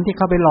อาหารที่เ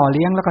ข้าไปหล่อเ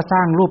ลี้ยงแล้วก็สร้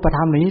างรูปธร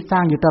รมนี้สร้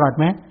างอยู่ตลอด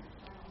ไหม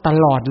ต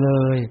ลอดเล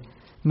ย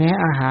แม้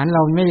อาหารเร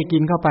าไม่ได้กิ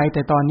นเข้าไปแ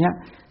ต่ตอนเนี้ย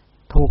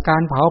ถูกกา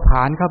รเผาผล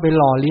าญเข้าไป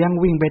หล่อเลี้ยง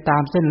วิ่งไปตา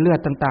มเส้นเลือด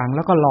ต่างๆแ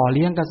ล้วก็หล่อเ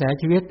ลี้ยงกระแส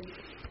ชีวิต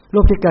รู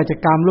ปที่เกิดจาก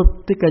กรรมรูป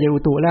ที่เกิดจากอุ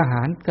ตุและอาห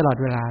ารตลอด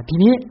เวลาที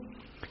นี้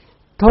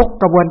ทุก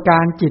กระบวนกา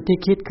รจิตที่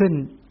คิดขึ้น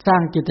สร้า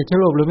งจิตตช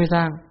รูปหรือไม่ส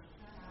ร้าง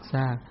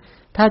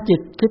ถ้าจิต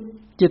คิด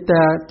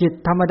จิต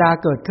ธรรมดา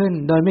เกิดขึ้น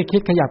โดยไม่คิ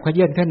ดขยับเข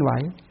ยื้อนเคลื่อนไหว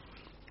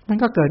มัน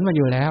ก็เกิดมาอ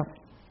ยู่แล้ว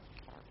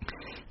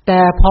แต่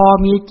พอ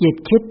มีจิต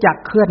คิดจะ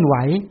เคลื่อนไหว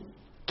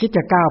คิดจ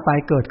ะก้าวไป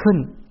เกิดขึ้น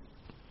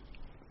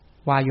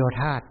วายโย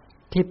ธา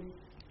ที่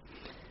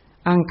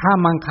อังคา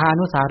มังคา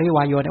นุสาริว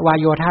าย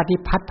โยธาที่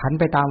พัดผัน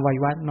ไปตามวัย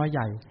วะน้อยให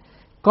ญ่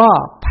ก็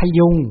พ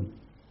ยุง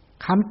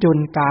ค้ำจุน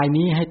กาย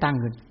นี้ให้ตั้ง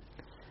ขึ้น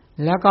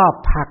แล้วก็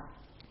ผลัก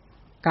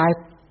กาย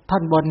ท่อ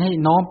นบนให้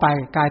น้อมไป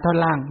กายท่อน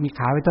ล่างมีข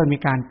าไว้ต้นมี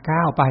การก้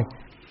าวไป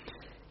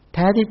แ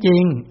ท้ที่จริ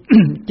ง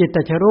จิตต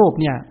ชรูป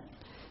เนี่ย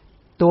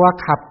ตัว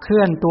ขับเค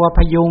ลื่อนตัวพ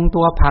ยุง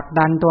ตัวผลัก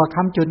ดันตัว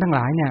ค้ำจุนทั้งห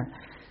ลายเนี่ย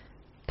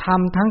ท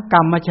ำทั้งก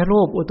รรมชรู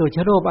ปอุตุช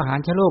รูปอาหาร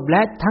ชรูปแล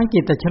ะทั้งจิ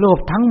ตตชรูป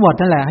ทั้งหมด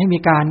นั่นแหละให้มี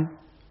การ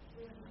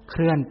เค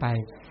ลื่อนไป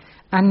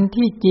อัน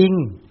ที่จริง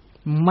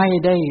ไม่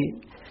ได้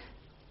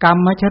กร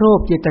รมชรูป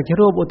จิตตช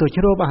รูปอุตุช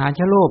รูปอาหาร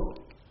ชรูป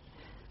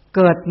เ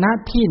กิดณ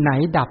ที่ไหน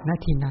ดับณ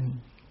ที่นั้น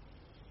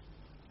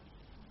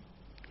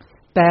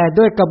แต่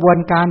ด้วยกระบวน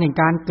การแห่ง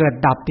การเกิด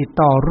ดับติด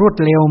ต่อรวด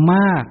เร็วม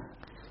าก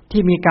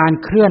ที่มีการ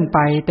เคลื่อนไป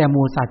แต่ห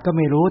มู่สัตว์ก็ไ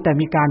ม่รู้แต่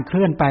มีการเค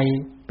ลื่อนไป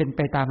เป็นไป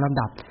ตามลำ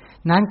ดับ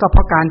นั้นก็เพร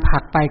าะการผลั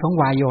กไปของ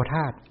วายโยธ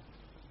า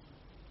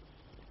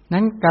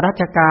นั้นกรั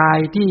ชกาย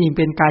ที่เ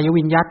ป็นกาย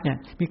วิญญัตเนี่ย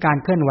มีการ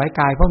เคลื่อนไหว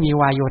กายเพราะมี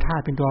วายโยธา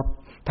เป็นตัว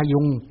พยุ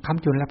งค้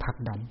ำจุนและผลัก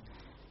ดัน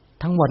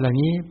ทั้งหมดเหล่า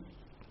นี้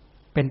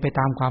เป็นไปต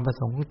ามความประ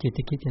สงค์ของจิต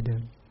ที่คิดจะเดิ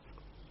น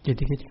จิต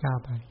ที่คิดจะก้าว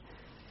ไป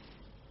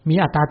มี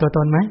อัตตาตัวต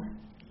นไหม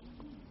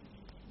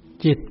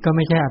จิตก็ไ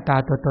ม่ใช่อัตตา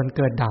ตัวตนเ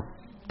กิดดับ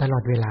ตลอ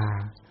ดเวลา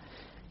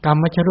กรร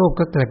มชรูป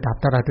ก็เกิดดับ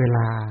ตลอดเวล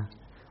า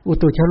อุ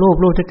ตุชรูป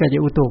รูปที่เกิดจา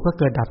กอุตุก็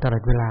เกิดดับตลอ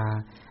ดเวลา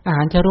อาห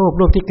ารชรูป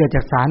รูปที่เกิดจ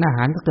ากสารอาห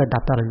ารก็เกิดดั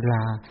บตลอดเวล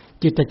า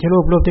จิตตชรู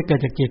ปรูปที่เกิด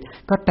จากจิต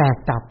ก็แตก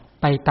ดับ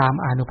ไปตาม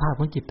อานุภาพ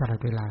ของจิตตลอด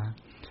เวลา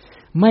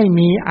ไม่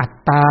มีอัต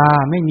ตา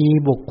ไม่มี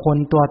บุคคล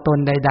ตัวตน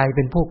ใดๆเ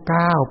ป็นผู้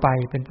ก้าวไป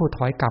เป็นผู้ถ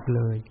อยกลับเ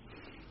ลย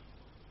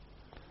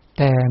แ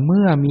ต่เ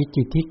มื่อมี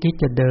จิตที่คิด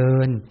จะเดิ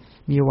น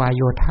มีวายโ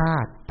ยธา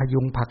พยุ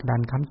งผลักดั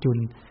นค้ำจุน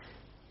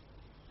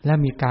และ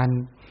มีการ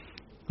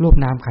รูป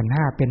นามขันธ์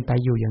5เป็นไป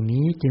อยู่อย่าง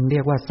นี้จึงเรี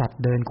ยกว่าสัต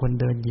ว์เดินคน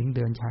เดินหญิงเ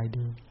ดินชายเ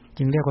ดิน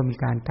จึงเรียกว่ามี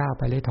การก้าวไ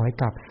ปและถอย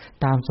กลับ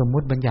ตามสมมุ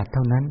ติบัญญัติเ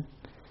ท่านั้น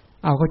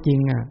เอาก็จริง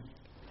อ่ะ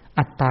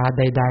อัตตาใ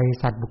ด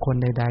ๆสัตว์บุคคล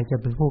ใดๆจะ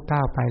เป็นผู้ก้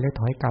าวไปและ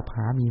ถอยกลับห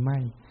ามีไม่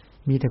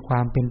มีแต่ควา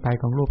มเป็นไป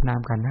ของรูปนา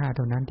มขันธ์5เ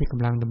ท่านั้นที่ก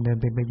ำลังดำเนิน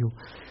เป็นไปอยู่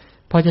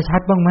พอจะชั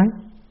ดบ้างไหม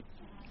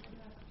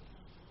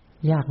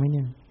ยากไหมเ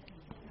นี่ย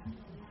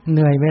เห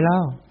นื่อยไหมเล่า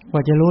กว่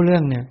าจะรู้เรื่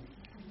องเนี่ย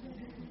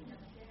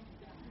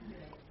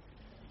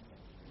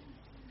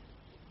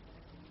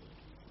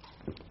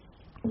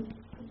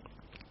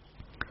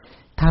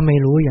ถ้าไม่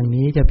รู้อย่าง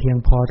นี้จะเพียง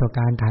พอต่อ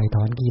การถ่ายถ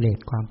อนกิเลส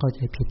ความเข้าใจ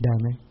ผิดได้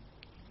ไหม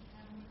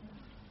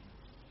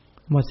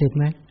หมดสิทธิ์ไ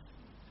หม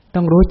ต้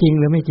องรู้จริง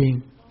หรือไม่จริง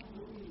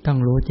ต้อง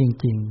รู้จ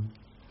ริง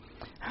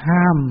ๆ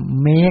ห้าม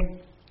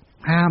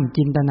ห้าม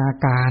จินตนา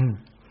การ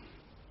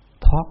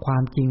เพราะควา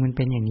มจริงมันเ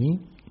ป็นอย่างนี้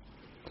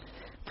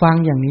ฟัง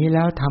อย่างนี้แ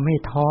ล้วทำให้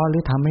ท้อหรื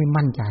อทำให้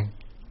มั่นใจ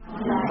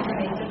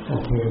โอ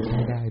เคใช้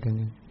ได้ตรง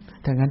นี้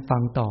ถ้างั้นฟั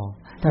งต่อ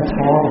ถ้า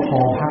ท้อพอ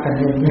พักกันเ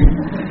รื่องนี้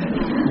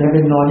เดี๋ยวเ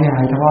ป็นนอนหา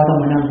ยท้อต้อง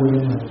มานั่งคุยกั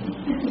น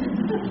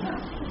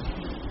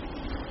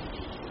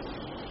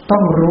ต้อ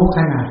งรู้ข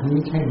นาดนี้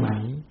ใช่ไหม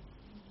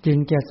จึง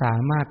จะสา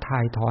มารถถ่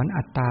ายถอน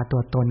อัตตาตั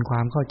วตนคว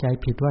ามเข้าใจ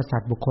ผิดว่าสั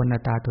ตว์บุคคลอั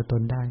ตตาตัวต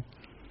นได้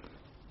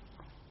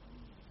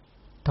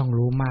ต้อง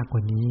รู้มากกว่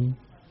านี้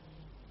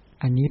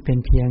อันนี้เป็น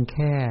เพียงแ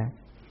ค่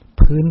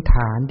พื้นฐ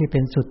านที่เป็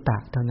นสุตตะ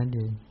เท่านั้นเอ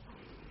ง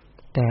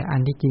แต่อั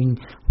นที่จริง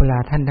เวลา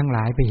ท่านทั้งหล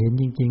ายไปเห็น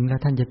จริงๆแล้ว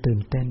ท่านจะตื่น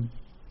เต้น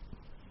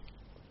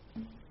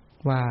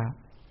ว่า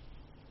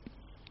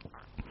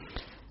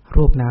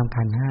รูปนาม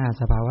ขันธ์5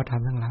สภาวธรร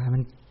มทั้งหลายมั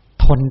น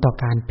ทนต่อ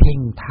การเพ่ง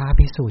ท้า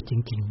พิสูจน์จ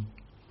ริง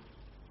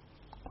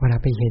ๆเวลา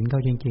ไปเห็นเข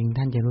าจริงๆ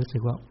ท่านจะรู้สึ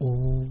กว่าโอ้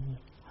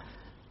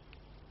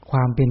คว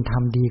ามเป็นธรร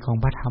มดีของ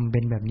พระธรรมเป็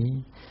นแบบนี้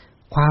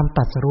ความต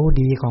รัสรู้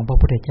ดีของพระ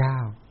พุทธเจ้า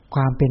ค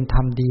วามเป็นธร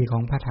รมดีขอ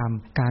งพระธรรม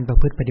การประ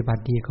พฤติปฏิบั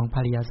ติดีของพร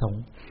ะอริยสง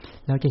ฆ์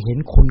เราจะเห็น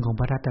คุณของ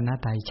พระรัตน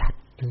ตรัยชัด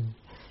เลย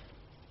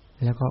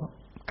แล้วก็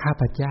ข้า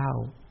พเจ้า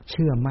เ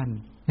ชื่อมั่น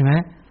เห็นไหม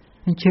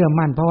เชื่อ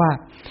มั่นเพราะว่า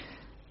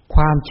ค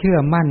วามเชื่อ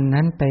มั่น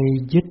นั้นไป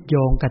ยึดโย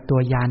งกับตัว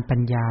ญาณปั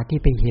ญญาที่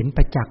ไปเห็นป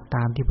ระจักษ์ต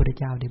ามที่พระพุทธ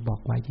เจ้าได้บอ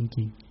กไว้จ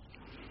ริง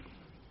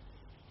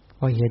ๆพ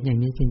อเห็นอย่าง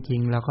นี้จริ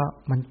งๆแล้วก็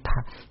มัน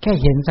แค่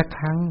เห็นสักค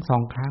รั้ง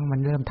2ครั้งมัน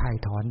เริ่มถ่าย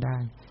ถอนได้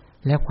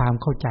และความ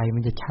เข้าใจมั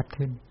นจะชัด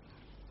ขึ้น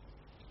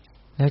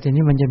แล้วที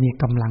นี้มันจะมี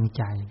กำลังใ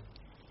จ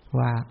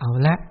ว่าเอา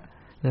ละ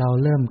เรา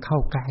เริ่มเข้า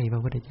ใกล้พร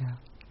ะพุทธเจ้า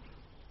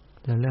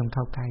เราเริ่มเ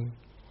ข้าใกล้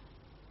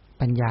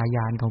ปัญญาญ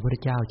าณของพระพุทธ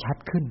เจ้าชัด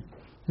ขึ้น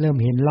เริ่ม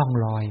เห็นร่อง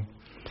รอ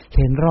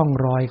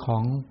ยขอ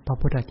งพระ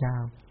พุทธเจ้า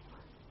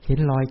เห็น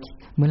รอย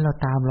เหมือนเรา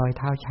ตามรอยเ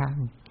ท้าช้า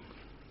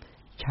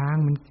ง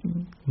มัน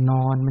น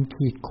อนมัน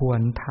ขีดข่ว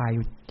นถ่าย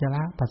อุจจาร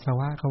ะปัสสา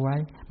วะเขาไว้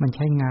มันใ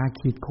ช้งา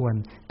ขีดข่วน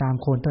ตาม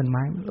โคนต้นไ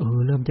ม้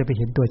เริ่มจะไป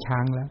เห็นตัวช้า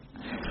งแล้ว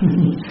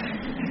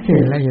เห็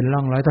นแล้วเห็นร่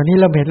องรอยตอนนี้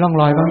เริ่มเห็นร่อง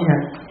รอยบ้างเนี่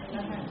ย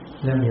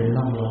เริ่มเห็น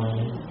ร่องรอย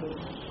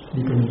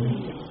นี่เป็น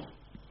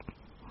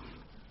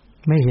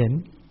ไม่เห็น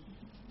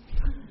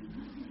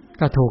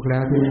ก็ถูกแล้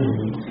วที่ไม่เ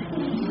ห็น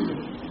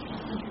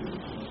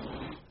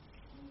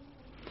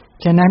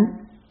ฉะนั้น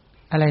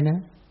อะไรนะ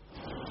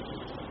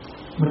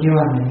เมื่อกี้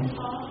ว่าไง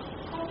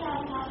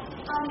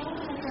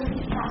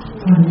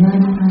ขออนุญาต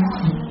นะคะ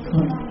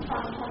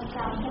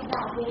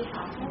รียนถ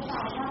ามท่านอาจา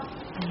รย์ว่า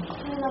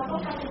คือเราก็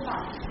ปฏิบั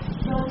ติ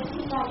โดยวิ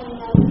ธีการยัง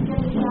ไงจะ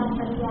มีการ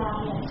ปัญญา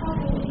เนี่ยเข้าไ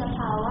ปถึงสภ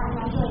าวะ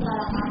นั้นโดยป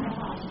รมัตถ์นะ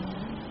คะ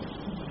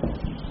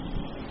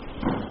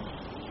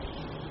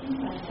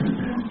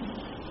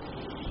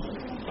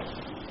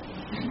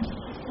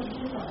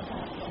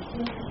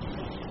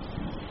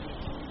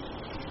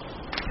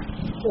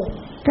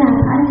กราบ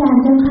พระอาจาร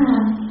ย์เจ้าค่ะ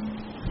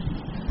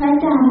พระอา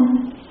จารย์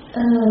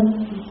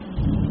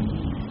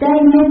ได้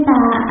เมตต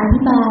าอธิ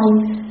บาย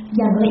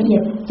อย่างละเอีย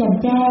ดแจ่ม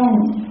แจ้ง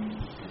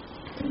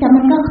แต่มั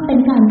นก็เป็น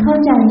การเข้า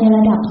ใจในร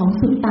ะดับของ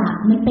สุตตะ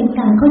มันเป็น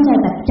การเข้าใจ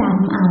แบบจ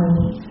ำเอา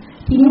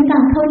ทีนี้กา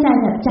รเข้าใจ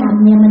แบบจ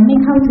ำเนี่ยมันไม่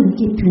เข้าถึง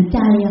จิตถึงใจ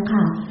อะ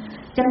ค่ะ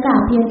จะกรา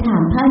บเรียนถา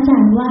มพระอาจา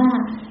รย์ว่า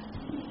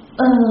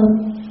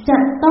จะ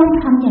ต้อง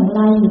ทำอย่างไ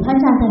รหรือพระอ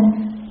าจารย์จะ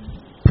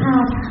พา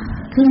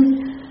คือ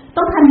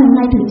ต้องทำอย่างไ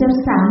รถึงจะ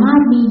สามาร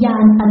ถมีญา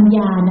ณปัญญ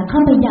านะเข้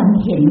าไปยัง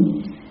เห็น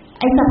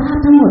ไอ้สภาพ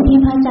ทั้งหมดที่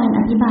พระอาจารย์อ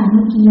ธิบายเ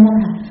มื่อกี้นะ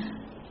คะ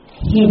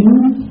เห็น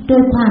โด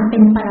ยความเป็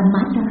นปร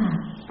มัตถ์นะคะ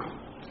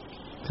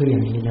คืออย่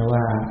างนี้นะ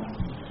ว่า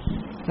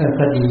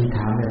ก็ดีถ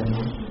ามแบบ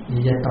นี้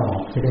นี่จะตอบ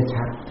จะได้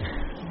ชัด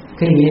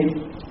คืออย่างนี้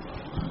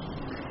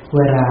เ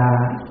วลา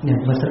เนี่ย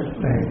เมื่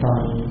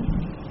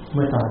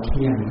อตอนเ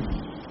ที่ย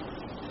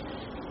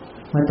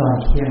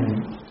ง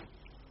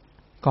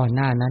ก่อนห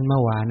น้านั้นเมื่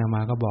อวานม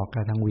าก็บอก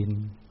กับทางวิน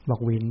บอ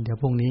กวินเดี๋ยว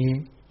พรุ่งนี้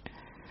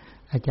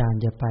อาจาร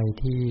ย์จะไป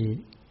ที่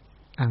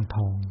อ่างท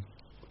อง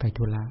ไป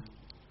ธุระ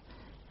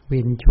วิ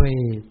นช่วย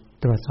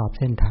ตรวจสอบ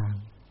เส้นทาง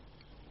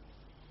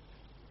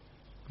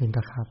วิน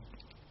ก็ครับ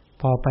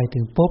พอไปถึ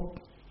งปุ๊บ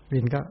วิ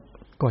นก็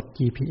กด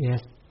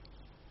GPS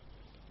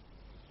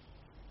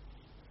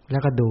แล้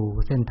วก็ดู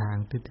เส้นทาง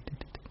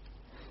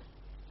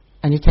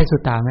อันนี้ใช้สุ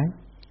ตตะไหม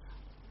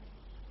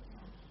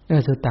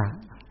สุตตะ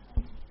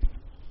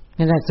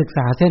นี่แหละศึกษ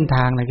าเส้นท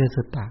างนะคือ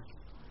สุตตะ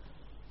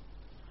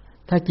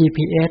ถ้า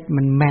GPS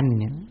มันแม่น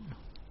เนี่ย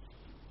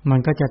มัน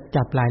ก็จะ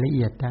จับรายละเ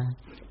อียดได้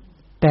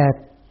แต่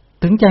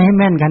ถึงจะให้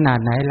แม่นขนาด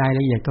ไหนราย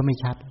ละเอียดก็ไม่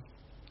ชัด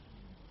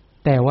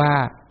แต่ว่า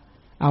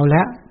เอาล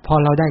ะพอ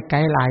เราได้ไก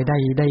ด์ไลน์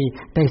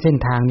ได้เส้น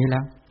ทางนี้แ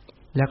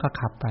ล้วก็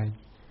ขับไป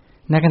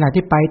ในขณะ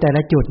ที่ไปแต่ล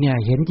ะจุดเนี่ย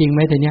เห็นจริงไหม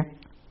แต่เนี้ย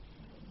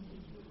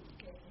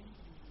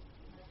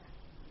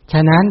ฉ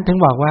ะนั้นถึง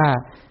บอกว่า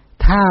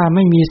ถ้าไ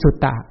ม่มีสุต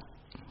ตะ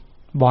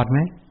บอดไหม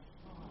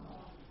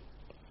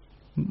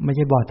ไม่ใ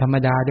ช่บอดธรรม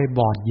ดาได้บ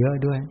อดเยอะ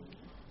ด้วย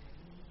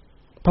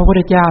พระพุทธ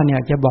เจ้าเนี่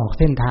ยจะบอก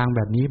เส้นทางแบ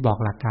บนี้บอก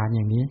หลักการอ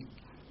ย่างนี้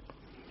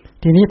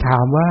ทีนี้ถา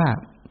มว่า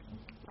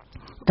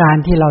การ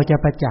ที่เราจะ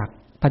ประจักษ์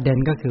ประเด็น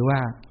ก็คือว่า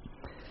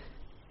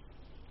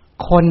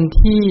คน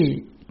ที่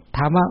ถ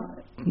ามว่า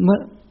เมื่อ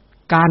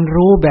การ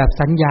รู้แบบ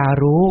สัญญา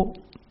รู้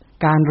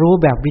การรู้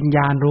แบบวิญญ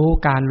าณรู้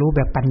การรู้แ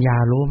บบปัญญา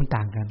รู้มัน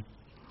ต่างกัน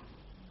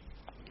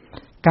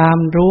การ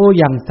รู้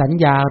อย่างสัญ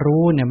ญา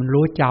รู้เนี่ยมัน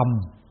รู้จ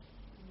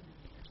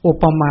ำอุ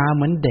ปมาเ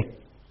หมือนเด็ก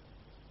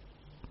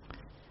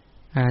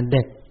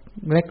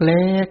เ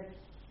ล็ก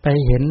ๆไป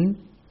เห็น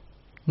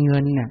เงิ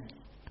นเนี่ย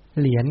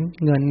เหรียญ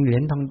เงินเหรีย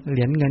ญทองเห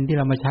รียญเงินที่เ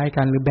รามาใช้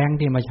กันหรือแบงค์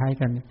ที่มาใช้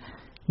กัน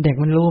เด็ก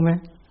มันรู้ไหม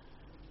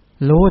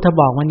รู้ถ้า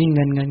บอกว่านี่เ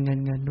งิน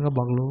ก็บ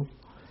อกรู้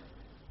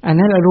อัน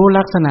นั้นเรารู้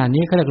ลักษณะ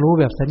นี้เขาเรียกรู้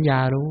แบบสัญญา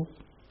รู้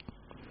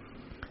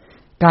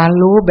การ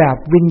รู้แบบ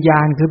วิญญา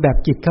ณคือแบบ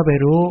จิตเข้าไป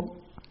รู้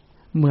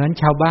เหมือน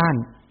ชาวบ้าน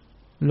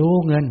รู้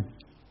เงิ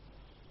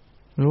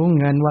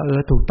นว่า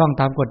ถูกต้อง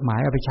ตามกฎหมาย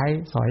เอาไปใช้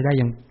สอยได้อ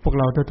ย่างพวก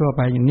เราทั่วๆไ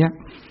ปอย่างเนี้ย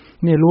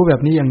นี่รู้แบ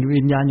บนี้อย่าง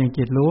วิญญาณอย่าง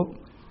จิตรู้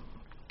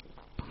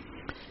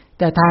แ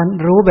ต่ทาน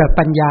รู้แบบ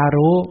ปัญญา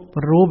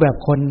รู้แบบ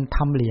คนท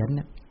ำเหรียญเ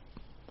นี่ย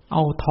เอ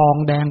าทอง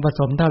แดงผ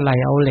สมเท่าไหร่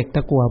เอาเหล็กต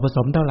ะกั่วผส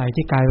มเท่าไหร่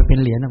ที่กลายมาเป็น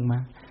เหรียญออกมา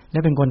แล้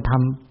วเป็นคนท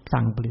ำ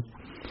สั่งผลิต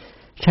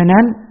ฉะ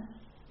นั้น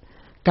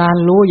การ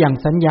รู้อย่าง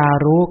สัญญา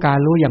รู้การ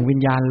รู้อย่างวิญ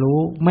ญาณรู้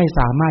ไม่ส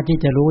ามารถที่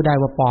จะรู้ได้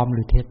ว่าปลอมห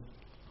รือเท็จ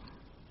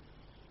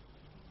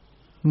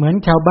เหมือน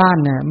ชาวบ้าน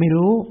เนี่ยไม่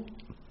รู้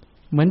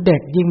เหมือนเด็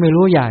กยิ่งไม่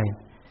รู้ใหญ่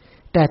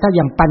แต่ถ้าอ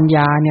ย่างปัญญ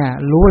าเนี่ย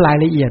รู้ราย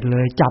ละเอียดเล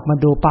ยจับมา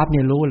ดูปั๊บเ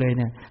นี่ยรู้เลยเ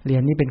นี่ยเหรีย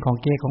ญนี้เป็นของ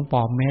เก๊ของปล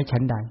อมแม้ชั้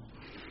นใด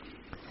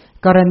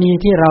กรณี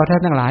ที่เราท่า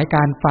นทั้งหลายก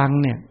ารฟัง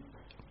เนี่ย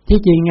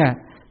ที่จริงเนี่ย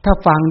ถ้า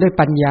ฟังด้วย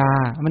ปัญญา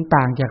มัน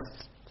ต่างจาก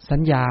สั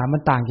ญญามั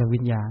นต่างจากวิ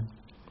ญญาณ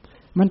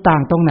มันต่า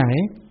งตรงไหน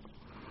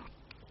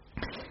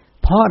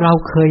เพราะเรา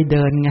เคยเ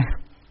ดินไง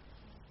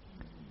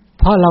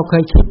เพราะเราเค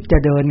ยคิดจะ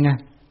เดินไง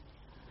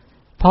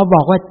พอบ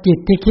อกว่าจิต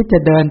ที่คิดจะ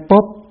เดิน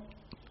ปุ๊บ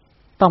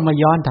ต้องมา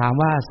ย้อนถาม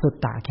ว่าสุต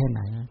ตะแค่ไห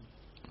น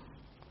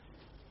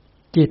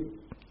จิต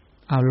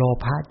เอาโล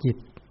ภะจิต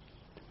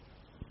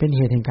เป็นเห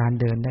ตุแห่งการ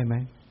เดินได้ไหม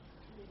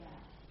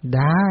ไ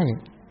ด้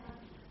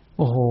โ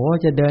อ้โห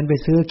จะเดินไป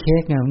ซื้อเค้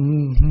กเนี่ย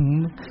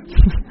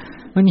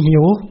มันหิ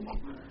ว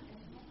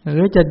ห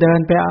รือจะเดิน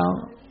ไปเอา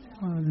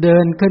เดิ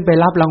นขึ้นไป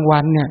รับรางวั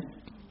ลเนี่ย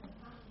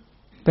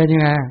เป็นยั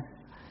งไง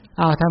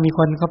ถ้ามีค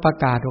นเขาประ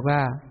กาศว่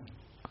า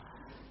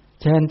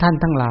เชิญท่าน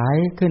ทั้งหลาย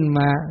ขึ้นม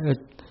า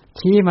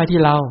ชี้มาที่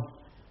เรา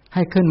ใ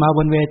ห้ขึ้นมาบ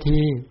นเวที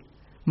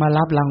มา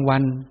รับรางวั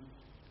ล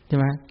ใช่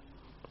ไหม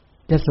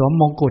จะสวม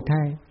มงกุฎใ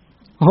ห้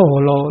โอ้โห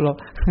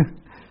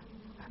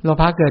โล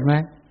ภะเกิดไหม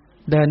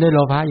เดินด้วยโล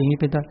ภะอย่างนี้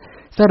เป็นต้น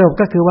สรุป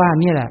ก็คือว่า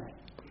นี่แหละ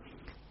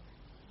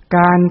ก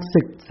าร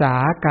ศึกษา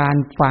การ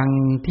ฟัง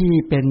ที่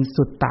เป็น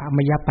สุตตม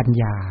ยปัญ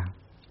ญา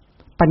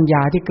ปัญญ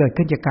าที่เกิด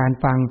ขึ้นจากการ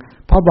ฟัง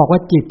พอบอกว่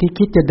าจิตที่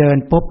คิดจะเดิน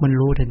ปุ๊บมัน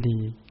รู้ทันที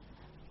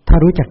ถ้า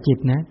รู้จักจิต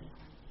นะ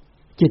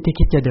จิตที่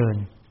คิดจะเดิน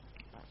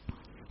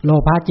โล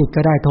ภะจิต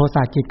ก็ได้โทส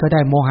ะจิตก็ได้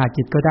โมหะ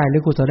จิตก็ได้หรื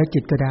อกุศลจิ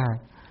ตก็ได้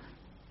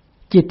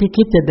จิตที่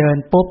คิดจะเดิน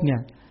ปุ๊บเนี่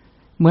ย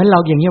เหมือนเรา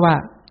อย่างนี้ว่า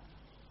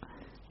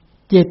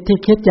จิตที่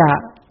คิดจะ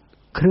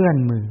เคลื่อน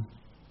มือ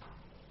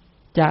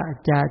จะ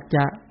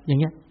อย่าง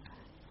เงี้ย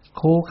โ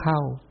ค้เข้า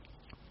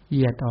เห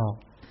ยียดออก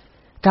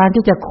การ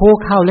ที่จะโค้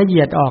เข้าและเห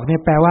ยียดออกเนี่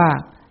ยแปลว่า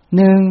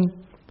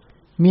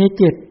1มี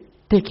จิต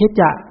ที่คิด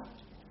จะ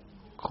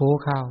โค้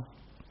เข้า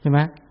ใช่ไหม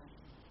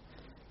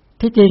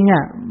ที่จริงอ่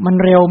ะมัน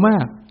เร็วมา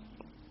ก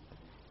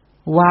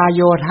วายโ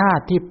ยธา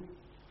ที่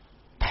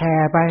แผ่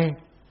ไป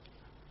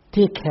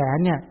ที่แขน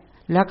เนี่ย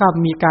แล้วก็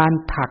มีการ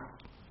ผลัก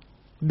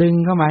ดึง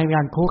เข้ามาในก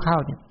ารโค้เข้า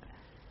เนี่ย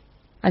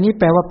อันนี้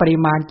แปลว่าปริ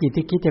มาณจิต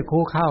ที่คิดจะโค้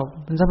เข้า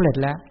มันสำเร็จ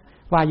แล้ว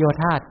วายโย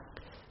ธา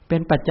เป็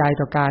นปัจจัย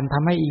ต่อการท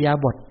ำให้อิริยา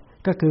บถ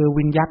ก็คือ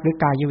วิญญัตหรือ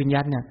กายวิญ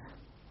ญัตเนี่ย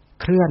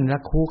เคลื่อนและ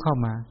โค้เข้า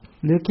มา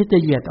หรือคิดจะ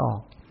เหยียดออก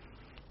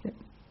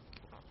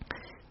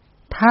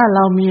ถ้าเร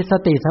ามีส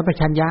ติสัมป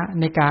ชัญญะ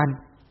ในการ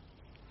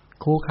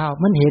โค้เข้า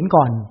มันเห็น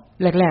ก่อน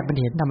แรกๆมัน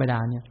เห็นธรรมดา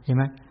เนี่ยเห็นไ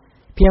หม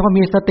เพียงว่า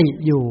มีสติ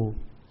อยู่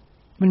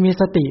มันมี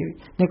สติ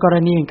ในกร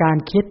ณีของการ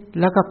คิด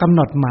แล้วก็กำห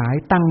นดหมาย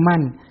ตั้งมั่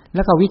นแ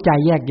ล้วก็วิจัย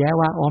แยกแยะ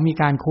ว่าอ๋อมี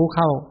การโค้เ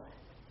ข้า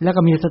แล้วก็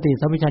มีสติ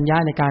สัมปชัญญะ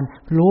ในการ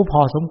รู้พ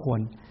อสมควร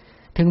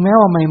ถึงแม้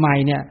ว่าใหม่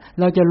ๆเนี่ย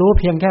เราจะรู้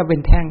เพียงแค่เป็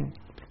นแท่ง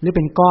หรือเ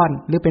ป็นก้อน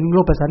หรือเป็น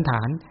รูปสันฐ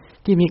าน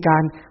ที่มีกา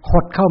รห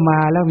ดเข้ามา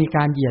แล้วมีก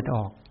ารเหยียดอ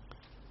อก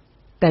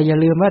แต่อย่า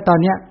ลืมว่าตอน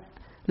เนี้ย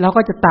เรา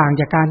ก็จะต่าง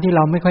จากการที่เร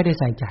าไม่ค่อยได้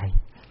ใส่ใจ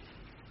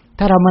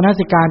ถ้าเรามน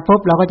สิการปุ๊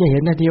บเราก็จะเห็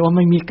นทันทีว่า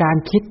มันมีการ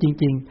คิดจ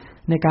ริง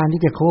ๆในการ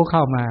ที่จะโค้เข้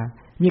ามา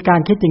มีการ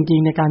คิดจริง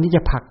ๆในการที่จ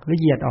ะผลักหรือ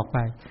เหยียดออกไป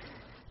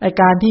ไอ้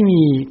การที่มี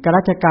ก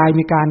รัชกาย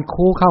มีการโ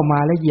ค้เข้ามา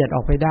และเหยียดอ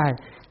อกไปได้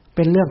เ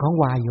ป็นเรื่องของ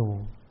วายโย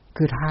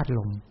คือธาตุล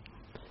ม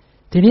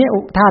ทีนี้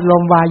ธาตุล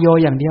มวายโย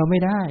อย่างเดียวไม่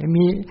ได้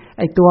มีไ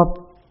อ้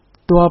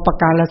ตัวประ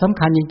การและสำ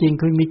คัญจริง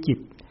ๆคือมีจิต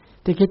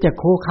ที่คิดจะ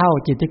โค้เข้า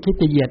จิตที่คิด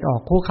จะเหยียดออ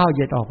กโค้เข้าเห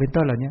ยียดออกเป็น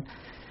ต้นเหล่านี้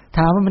ถ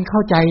ามว่ามันเข้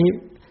าใจ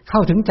เข้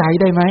าถึงใจ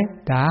ได้ไหม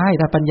ได้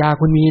ถ้าปัญญา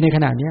คุณมีในข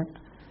ณะนี้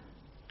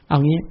เอา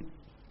งี้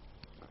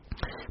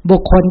บุ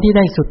คคลที่ไ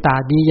ด้สุตตะ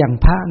ดีอย่าง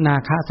พระนา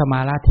คสมา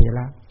ราเถร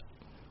ะ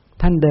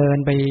ท่านเดิน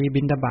ไป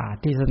บิณฑบาต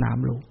ที่สนาม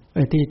หลวง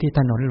ที่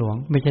ถนนหลวง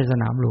ไม่ใช่ส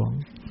นามหลวง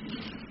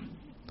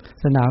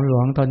สนามหล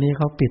วงตอนนี้เ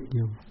ขาปิดอ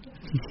ยู่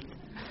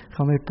เข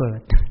าไม่เปิด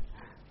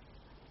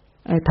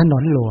ไอ้ถน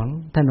นหลวง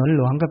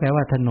ก็แปล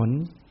ว่าถนน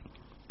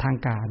ทาง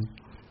การ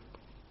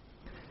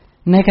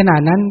ในขณะ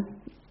นั้น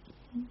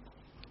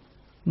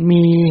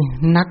มี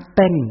นักเ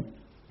ต้น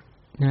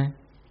นะ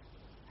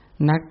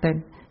นักเต้น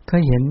เค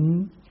ยเห็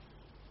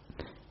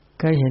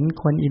น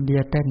คนอินเดีย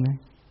เต้นไหม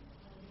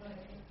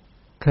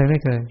เคยไม่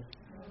เคย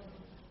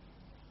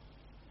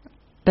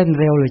เต้น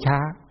เร็วหรือช้า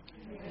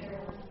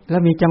แล้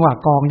วมีจังหวะ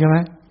กลองใช่ไหม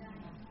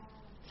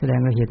แสดง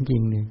ว่าเห็นจริ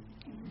งนี่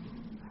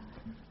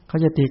เขา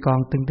จะตีกลอง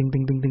ตึง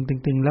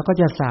ๆๆๆๆแล้วก็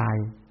จะสาย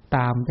ต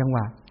ามจังหว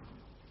ะ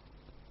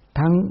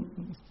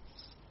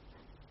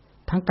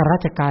ทั้งกระ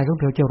ชกายของ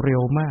เธอจะเร็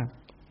วมาก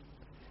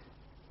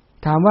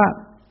ถามว่า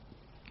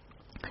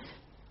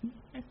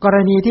กร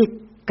ณีที่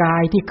กา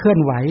ยที่เคลื่อน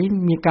ไหว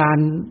มีการ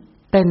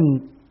เต้น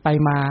ไป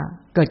มา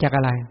เกิดจากอ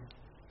ะไร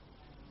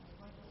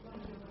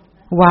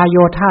วายโย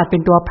ธาเป็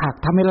นตัวผลัก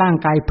ทำให้ร่าง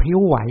กายพลิ้ว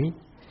ไหว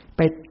ไ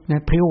ปน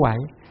ะพลิ้วไหว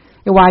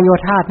ไอ้วายโย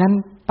ธานั้น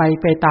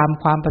ไปตาม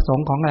ความประสง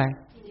ค์ของอะไร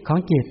ของ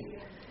จิต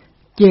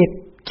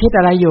คิด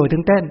อะไรอยู่ถึ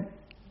งเต้น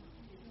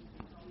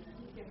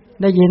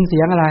ได้ยินเสี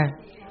ยงอะไร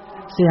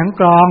เสียง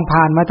กลอง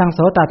ผ่านมาทางโส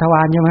ตทว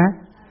ารใช่ไหม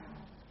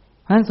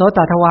ฉะนั้นโสต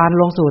ทวาร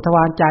ลงสู่ทว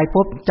ารใจ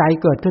ปุ๊บใจ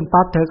เกิดขึ้น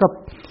ปั๊บเธอก็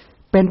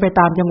เป็นไป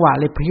ตามจังหวะ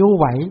เลยพลิ้ว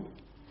ไหว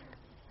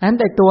นั้น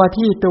แต่ตั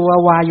ว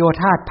วายโย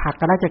ธาผลัก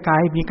กระจกา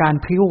ยมีการ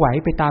พลิ้วไหว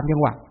ไปตามจั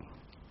งหวะ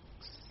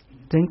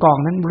เสียงกลอง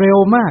นั้นเร็ว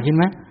มากเห็น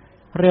ไหม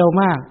เร็ว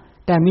มาก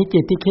แต่มีจิ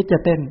ตที่คิดจะ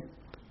เต้น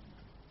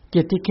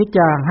จิตที่คิดจ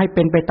ะให้เ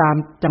ป็นไปตาม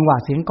จังหวะ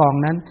เสียงกลอง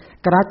นั้น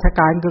กระจก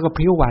ายก็พ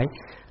ลิ้วไหว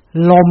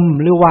ลม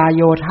หรือวาย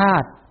โยธา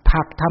ผ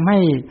ลักทำให้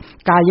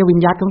กายวิญ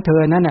ญาณของเธ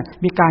อนั้นน่ะ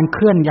มีการเค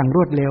ลื่อนอย่างร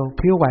วดเร็วพ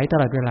ลิ้วไหวต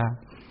ลอดเวลา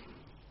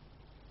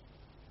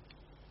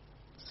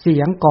เสี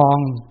ยงกลอง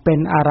เป็น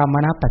อาราม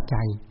ณปัจ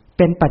จัยเ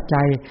ป็นปัจ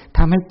จัยท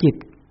ำให้จิต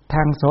ท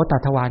างโสต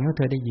ทวารของเ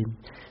ธอได้ยิน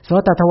โส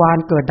ตทวาร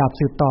เกิดดับ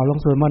สืบต่อลง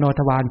สู่มโน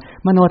ทว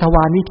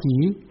ารวิถี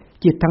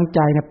จิตทางใจ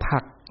เนี่ยผลั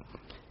ก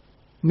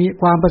มี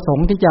ความประสง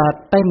ค์ที่จะ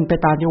เต้นไป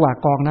ตามจังหวะ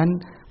กลองนั้น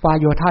วาย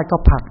โยธาก็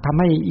ผลักทำ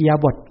ให้อิริยา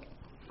บถ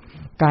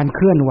การเค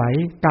ลื่อนไหว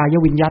กาย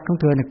วิญญาณของ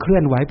เธอเนี่ยเคลื่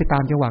อนไหวไปตา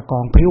มจังหวะกลอ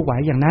งพลิ้วไหว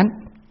อย่างนั้น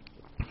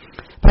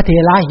พระเถ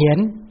ระเ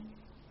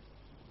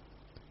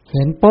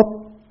ห็นปุ๊บ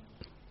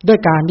ด้วย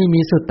การที่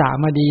มีสุตตะ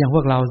มาดีอย่างพ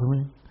วกเราใช่ไหม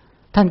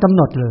ท่านกำห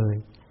นดเลย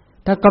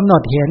ถ้ากำหน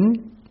ดเห็น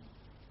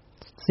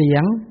เสีย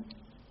ง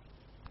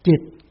จิ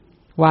ต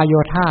วายโย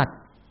ธา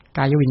ก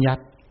ายวิญญาณ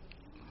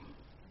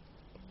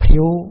พ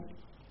ลิ้ว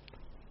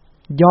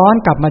ย้อน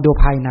กลับมาดู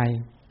ภายใน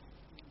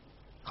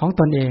ของ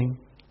ตนเอง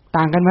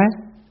ต่างกันไหม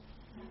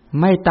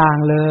ไม่ต่าง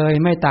เลย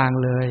ไม่ต่าง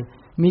เลย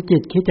มีจิ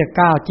ตคิดจะ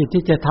ก้าวจิต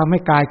ที่จะทำให้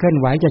กายเคลื่อน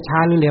ไหวจะช้า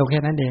หรือเร็วแค่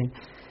นั้นเอง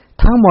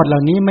ทั้งหมดเหล่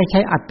านี้ไม่ใช่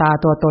อัตตา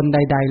ตัวตนใ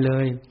ดๆเล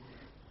ย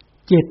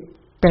จิต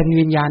เป็น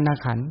วิญญาณ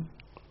ขันธ์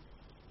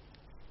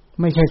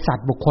ไม่ใช่สัต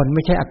ว์บุคคลไ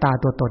ม่ใช่อัตตา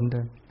ตัวตนเล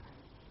ย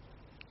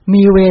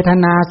มีเวท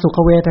นาสุข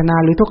เวทนา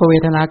หรือทุกขเว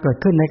ทนาเกิด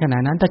ขึ้นในขณะ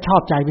นั้นถ้าชอ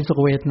บใจเป็นสุข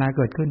เวทนาเ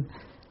กิดขึ้น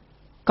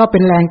ก็เป็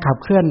นแรงขับ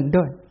เคลื่อน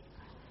ด้วย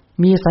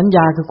มีสัญญ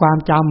าคือความ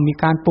จำมี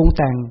การปรุงแ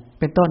ต่ง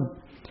เป็นต้น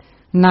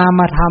นา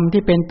มธรรม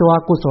ที่เป็นตัว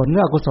กุศลหรื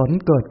ออกุศล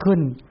เกิดขึ้น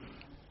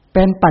เ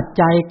ป็นปัจ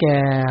จัยแก่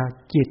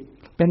จิต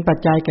เป็นปัจ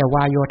จัยแก่ว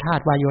ายโยธา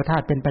ตุวายโยธา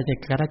ตุเป็นปัจจัย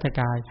แก่ราช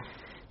กาย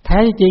แท้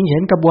จริงเห็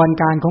นกระบวน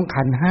การของ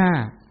ขันธ์ห้า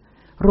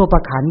รูป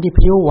ขันธ์ที่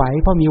พิ้วไหว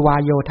เพราะมีวา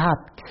ยโยธา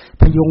ตุ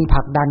พยุงผ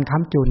ลักดันค้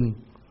ำจุน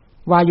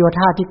วายโย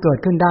ธาตุที่เกิด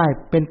ขึ้นได้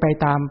เป็นไป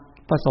ตาม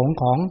ประสงค์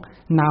ของ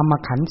นาม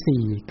ขันธ์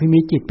สี่คือมี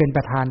จิตเป็นป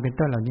ระธานเป็น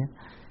ต้นเหล่านี้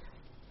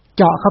เ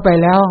จาะเข้าไป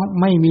แล้ว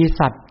ไม่มี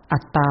สัตว์อั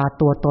ตตา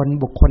ตัวตน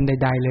บุคคลใ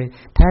ดๆเลย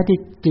แท้ที่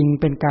จริง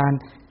เป็นการ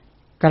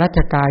กรัช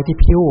กายที่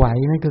พิ้วไหว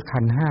นั่นคือขั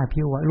นธ์ห้า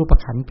พิ้วไหวรูป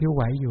ขันธ์พิ้วไ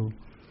หวอยู่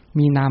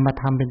มีนาม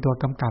ธรรมเป็นตัว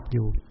กำกับอ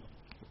ยู่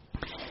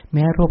แ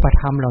ม้รูป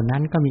ธรรมเหล่านั้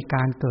นก็มีก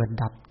ารเกิด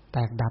ดับแต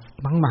กดับ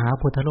ทั้งมหา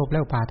พุทธรูปและ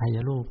อุปาทาย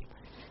รูป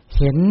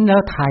เห็นแล้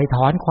วถ่ายถ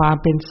อนความ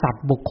เป็นสัต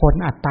ว์บุคคล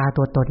อัตตา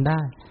ตัวตนได้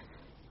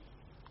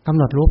กำ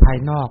หนดรู้ภาย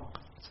นอก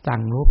สั่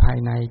งรู้ภาย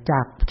ในจา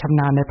กชำ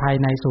นาญในภาย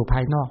ในสู่ภ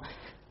ายนอก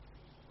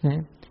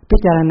พิ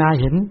จารณา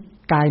เห็น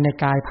กายใน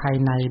กายภาย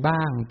ในบ้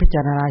างพิจ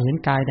ารณาเห็น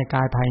กายในก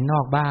ายภายนอ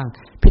กบ้าง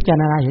พิจา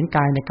รณาเห็นก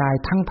ายในกาย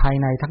ทั้งภาย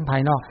ในทั้งภา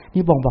ยนอก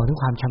นี่บ่งบอกถึง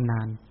ความชำน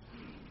าญ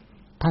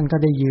ท่านก็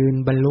ได้ยืน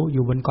บรรลุอ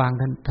ยู่บนกลาง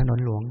ถนน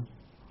หลวง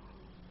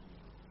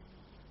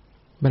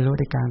บรรลุ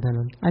ในกลางถน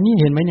นอันนี้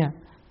เห็นไหมเนี่ย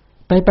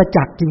ไปประ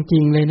จักษ์จริ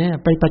งๆเลยเนี่ย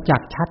ไปประจั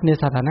กษ์ชัดใน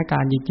สถานกา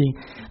รณ์จริง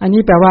ๆอัน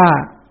นี้แปลว่า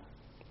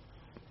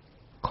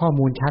ข้อ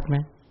มูลชัดไหม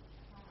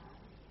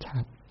ชั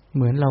ดเ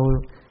หมือนเรา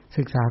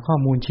ศึกษาข้อ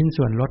มูลชิ้น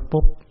ส่วนรถ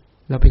ปุ๊บ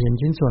เราไปเห็น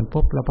ชิ้นส่วน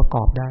ปุ๊บเราประก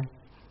อบได้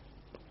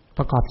ป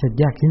ระกอบเสร็จ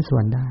แยกชิ้นส่ว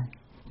นได้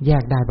แย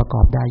กได้ประก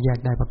อบได้แยก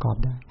ได้ประกอบ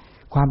ได้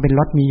ความเป็น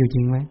รถมีอยู่จ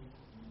ริงไหม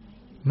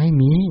ไม่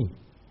มี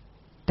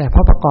แต่พ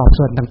อประกอบ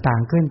ส่วนต่า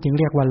งๆขึ้นจึง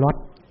เรียกว่ารถ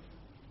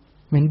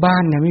เหมือนบ้า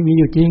นเนี่ยไม่มี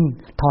อยู่จริง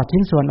ถอดชิ้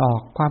นส่วนออก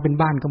ความเป็น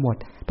บ้านก็หมด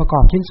ประกอ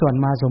บชิ้นส่วน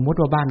มาสมมุติ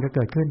ว่าบ้านก็เ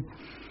กิดขึ้น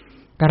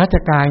กรัช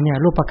กายเนี่ย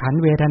รูปขัน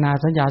ธ์เวทนา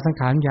สัญญาสัง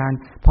ขารวิญญาณ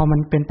พอมัน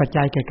เป็นปัจ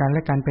จัยแก่กันแล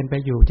ะกันเป็นไป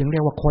อยู่จึงเรี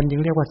ยกว่าคนจึ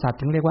งเรียกว่าสัตว์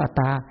จึงเรียกว่าอัต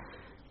ตา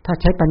ถ้า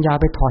ใช้ปัญญา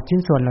ไปถอดชิ้น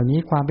ส่วนเหล่านี้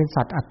ความเป็น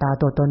สัตว์อัตตา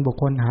ตัวตนบุค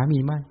คลหามี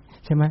ไหม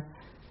ใช่ไหม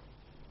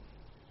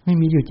ไม่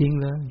มีอยู่จริง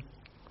เลย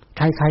ใ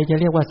ครๆจะ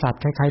เรียกว่าสัตว์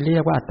ใครๆเรี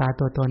ยกว่าอัตตา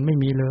ตัวตนไม่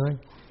มีเลย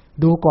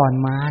ดูก่อน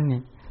มาเนี่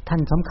ยท่า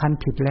นสำคัญ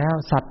ผิดแล้ว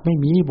สัตว์ไม่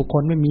มีบุคค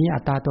ลไม่มีอั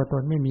ตตาตัวต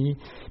นไม่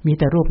มี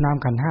แต่รูปนาม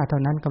ขันธ์ห้าเท่า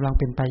นั้นกำลัง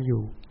เป็นไปอ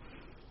ยู่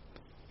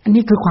อัน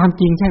นี้คือความ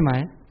จริงใช่ไหม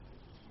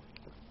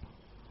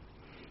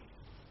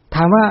ถ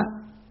ามว่า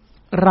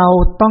เรา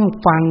ต้อง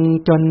ฟัง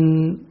จน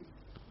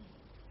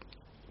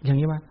อย่าง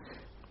นี้ว่า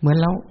เหมือน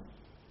แล้ว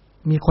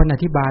มีคนอ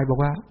ธิบายบอก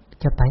ว่า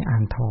จะไปอ่า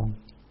งทอง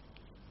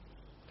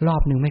รอ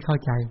บหนึ่งไม่เข้า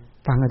ใจ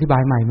ฟังอธิบา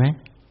ยใหม่ไหม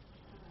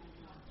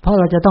เพราะ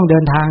เราจะต้องเดิ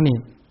นทางนี่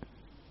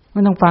ไ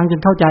ม่ต้องฟังจ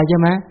นเข้าใจใช่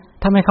ไหม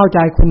ถ้าไม่เข้าใจ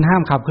คุณห้า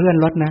มขับเคลื่อน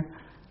รถนะ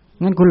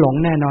งั้นคุณหลง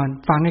แน่นอน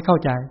ฟังให้เข้า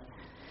ใจ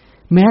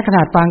แม้ขน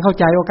าดฟังเข้า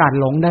ใจโอกาส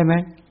หลงได้ไหม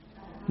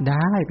ไ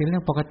ด้เป็นเรื่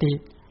องปกติ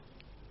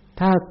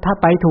ถ้า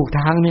ไปถูก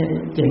ทางเนี่ย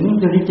เจ๋ง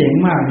จะได้เจ๋ง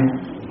มากเนี่ย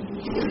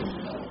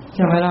ใ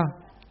ช่ไหมล่ะ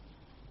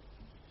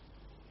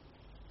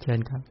เชิญ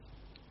ครับ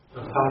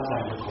พระอาจา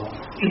รย์ผม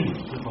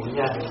อนุ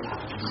ญาตถา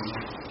ม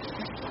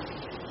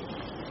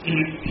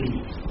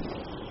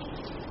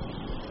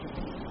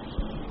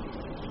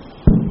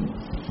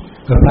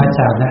พระอาจ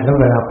ารย์นะแล้ว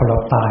เวลาพอเรา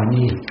ตาย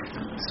นี่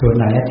ส่วน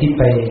ไหนที่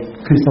ไป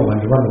ขึ้นสวรรค์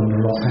หรือว่าลงน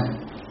รกฮะ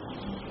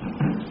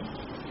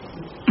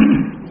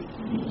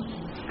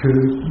คือ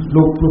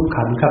รูป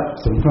ขันครับ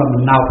สมมติว่ามั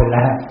นเน่าไปแ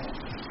ล้ว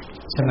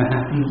ใช่ไหมฮ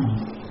ะ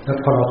แล้ว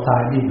พอเราตา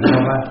ยนี่หมายคว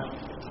ามว่า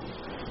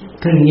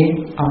คืออย่างนี้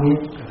เอานี้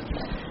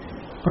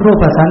รู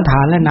ปสันฐา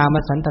นและนาม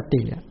สันต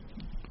ติ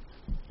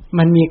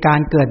มันมีการ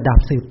เกิดดับ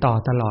สืบต่อ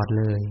ตลอด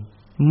เลย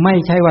ไม่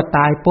ใช่ว่าต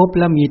ายปุ๊บ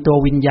แล้วมีตัว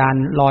วิญญาณ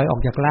ลอยออ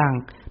กจากร่าง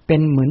เป็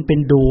นเหมือนเป็น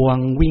ดวง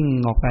วิ่ง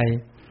ออกไป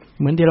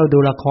เหมือนที่เราดู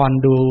ละคร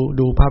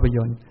ดูภาพย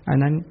นตร์อัน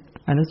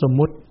นั้นสม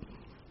มุติ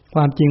ค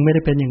วามจริงไม่ไ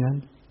ด้เป็นอย่างนั้น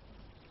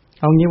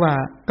เอางี้ว่า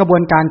กระบว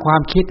นการควา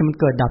มคิดมัน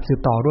เกิดดับสืบ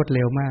ต่อรวดเ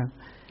ร็วมาก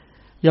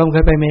ยอมเค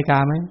ยไปอเมริกา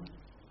ไหม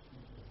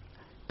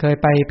เคย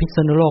ไปพิษ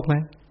ณุโลกไหม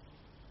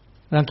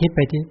ลองคิดไป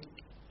ที่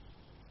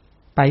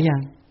ไปยั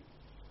ง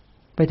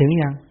ไปถึง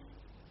ยัง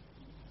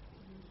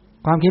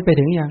ความคิดไป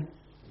ถึงยัง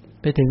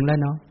ไปถึงแล้ว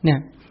เนาะเนี่ย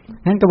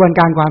งั้นกระบวน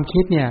การความ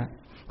คิดเนี่ย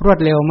รวด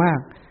เร็วมาก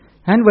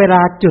งั้นเวล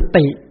าจุ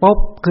ติปุ๊บ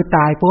คือต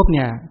ายปุ๊บเ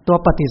นี่ยตัว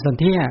ปฏิสน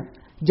ธิ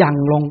ยัง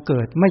ลงเกิ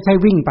ดไม่ใช่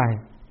วิ่งไป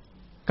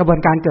กระบวน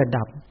การเกิด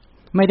ดับ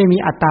ไม่ได้มี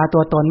อัตตาตั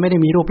วตนไม่ได้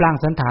มีรูปร่าง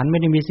สันฐานไม่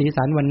ได้มีสี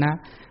สันวรรณะ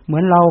เหมื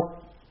อนเรา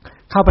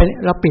เข้าไป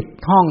เราปิด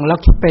ห้องแล้ว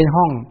คิดไป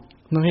ห้อง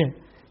นั่นเอง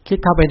คิด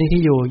เข้าไปใน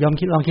ที่อยู่ยอม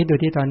คิดลองคิดดู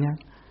ที่ตอนเนี้ย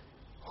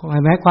เห็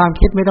นไหมความ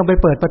คิดไม่ต้องไป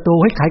เปิดประตู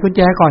เฮ้ยไขกุญแ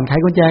จก่อนไข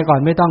กุญแจก่อน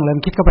ไม่ต้องเลย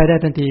คิดเข้าไปได้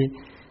ทันที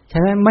ฉ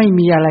ะนั้นไม่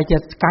มีอะไรจะ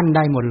กั้นไ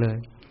ด้หมดเลย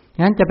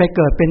งั้นจะไปเ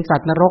กิดเป็นสั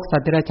ตว์นรกสัต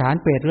ว์เดรัจฉาน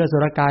เปรตหรืออสุ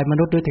รกายม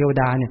นุษย์หรือเทว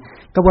ดาเนี่ย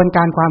กระบวนก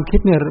ารความคิด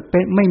เนี่ย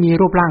ไม่มี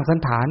รูปร่างสัน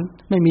ฐาน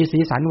ไม่มีสี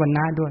สันวรรณ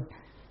ะด้วย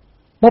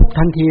ปุ๊บ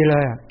ทันทีเล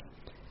ย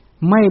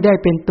ไม่ได้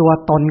เป็นตัว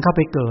ตนเข้าไ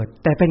ปเกิด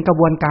แต่เป็นกระ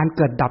บวนการเ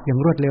กิดดับอย่าง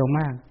รวดเร็วม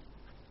าก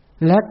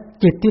และ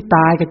จิตที่ต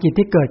ายกับจิต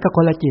ที่เกิดก็ค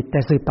นละจิตแต่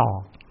สืบต่อ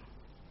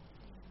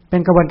เป็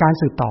นกระบวนการ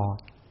สืบต่อ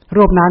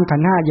รูปนามขัน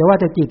ธ์5อย่าว่า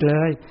แต่จิตเล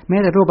ยแม้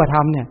แต่รูปธร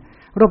รมเนี่ย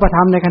รูปธร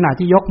รมในขณะ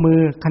ที่ยกมือ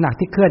ขณะ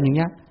ที่เคลื่อนอย่างเ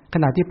งี้ยข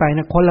ณะที่ไปน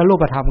ะคนละรู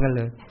ปธรรมกันเ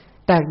ลย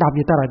แตกดับอ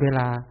ยู่ตลอดเวล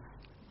า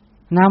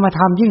นามธ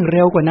รรมยิ่งเ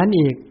ร็วกว่านั้น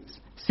อีก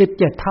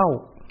17เท่า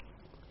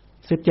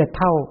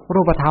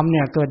รูปธรรมเ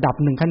นี่ยเกิดดับ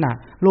1ขณะ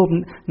รูป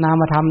นา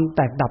มธรรมแ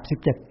ตกดับ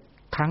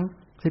17ครั้ง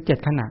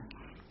17ขณะ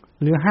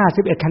หรือ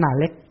51ขณะ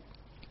เล็ก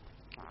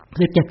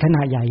17ขณ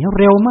ะใหญ่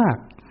เร็วมาก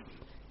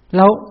แ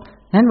ล้ว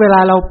นั้นเวลา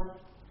เรา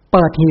เ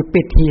ปิดหีบ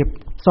ปิดหีบ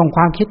ส่งค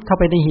วามคิดเข้า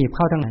ไปในหีบเ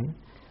ข้าทางไหน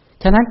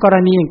ฉะนั้นกร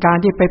ณีการ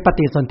ที่ไปป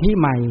ฏิสนธิ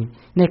ใหม่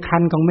ในคร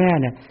รภ์ของแม่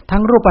เนี่ยทั้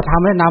งรูปธรร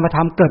มและนามธร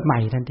รมเกิดใหม่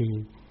ทันที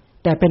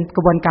แต่เป็นก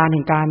ระบวนการแ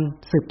ห่งการ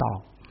สืบต่อ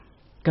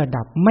เกิด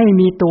ดับไม่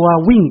มีตัว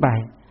วิ่งไป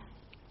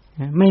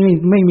ไ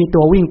ม่มี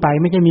ตัววิ่งไป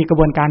ไม่ใช่มีกระ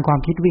บวนการความ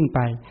คิดวิ่งไป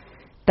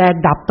แต่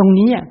ดับตรง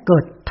นี้เกิ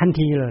ดทัน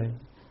ทีเลย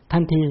ทั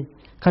นที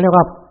เขาเรียก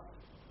ว่า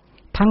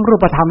ทั้งรู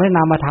ปธรรมและน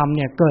ามธรรมเ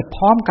นี่ยเกิดพ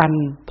ร้อมกัน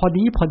พอ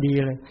ดี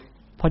เลย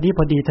พอ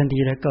ดีทันที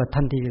เลยเกิด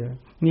ทันทีเลย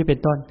นี่เป็น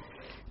ต้น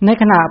ใน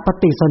ขณะป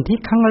ฏิสนธิ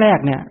ครั้งแรก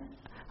เนี่ย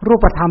รู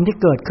ปธรรมที่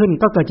เกิดขึ้น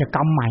ก็เกิดจากกร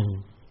รมใหม่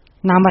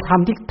นามธรร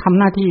มที่ทำ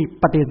หน้าที่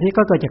ปฏิสนธิ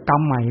ก็เกิดจากกรร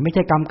มใหม่ไม่ใ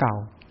ช่กรรมเก่า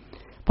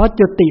เพราะ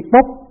จุติ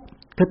ปุ๊บ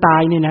คือตา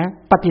ยนี่นะ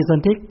ปฏิสน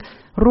ธิ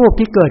รูป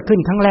ที่เกิดขึ้น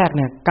ครั้งแรกเ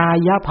นี่ยกา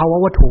ยภาวะ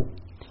วัตถุ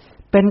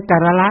เป็นก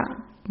ระละ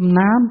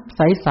น้ำใ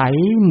ส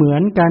ๆเหมือ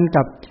นกัน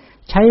กับ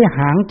ใช้ห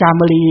างจา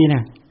มรีเนี่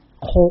ย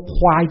โคค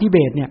วายทิเบ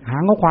ตเนี่ยหา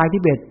งของควายทิ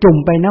เบตจุ่ม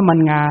ไปน้ำมัน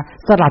งา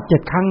สลัด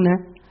7ครั้งนะ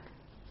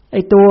ไอ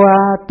ตั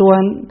ว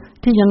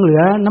ที่ยังเหลื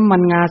อน้ำมั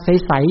นงาใ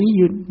สๆอ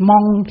ยู่ม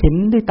องเห็น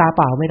ด้วยตาเ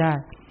ปล่าไม่ได้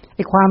ไอ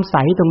ความใส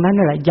ตรงนั้น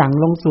นี่แหละหยั่ง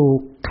ลงสู่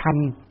คัน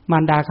มา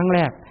รดาครั้งแร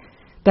ก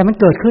แต่มัน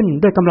เกิดขึ้น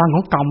ด้วยกำลังข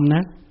องกรรมน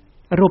ะ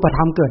รูปธร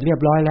รมเกิดเรียบ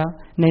ร้อยแล้ว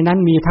ในนั้น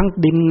มีทั้ง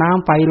ดินน้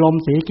ำไฟลม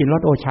สีกลิ่นร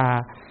สโอชา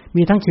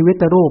มีทั้งชีวิต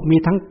รูปมี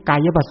ทั้งกา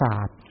ยประสา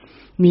ท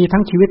มีทั้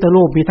งชีวิต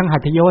รูปมีทั้งหั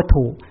ตถยวัต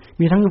ถุ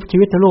มีทั้งชี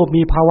วิตรูป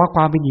มีภาวะค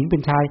วามเป็นหญิงเป็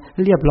นชาย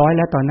เรียบร้อยแ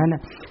ล้วตอนนั้นน่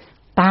ะ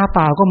ตาเป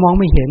ล่าก็มอง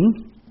ไม่เห็น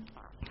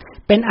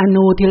เป็นอ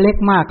นูที่เล็ก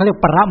มากเขาเรียก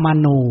ปรมา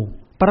ณู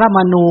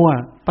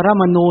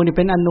นี่เ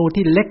ป็นอนู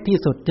ที่เล็กที่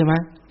สุดใช่ไหม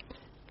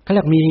เขาเรี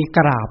ยกมีก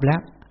ราบแล้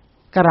ว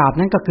กราบ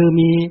นั้นก็คือ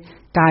มี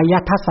กาย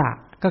ทัสสะ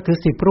ก็คือ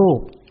10รูป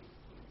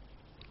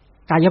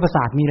กายประส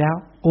าทมีแล้ว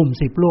กลุ่ม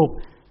10รูป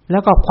แล้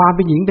วก็ความเ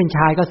ป็นหญิงเป็นช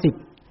ายก็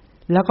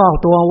10แล้วก็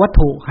ตัววัต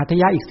ถุหัตถ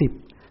ยะอีก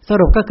10ส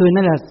รุปก็คือ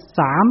นั่นแหละ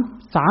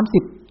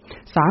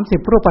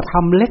30รูปธร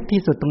รมเล็ก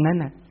ที่สุดตรงนั้น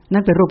น่ะนั่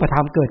นเป็นรูปธร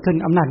รมเกิดขึ้น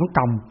อำนาจของก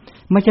รรม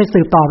ไม่ใช่สื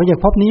บต่อไปจาก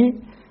ภพนี้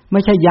ไ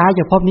ม่ใช่ย้ายจ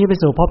ากภพนี้ไป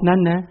สู่ภพนั้น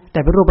นะแต่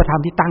เป็นรูปธรร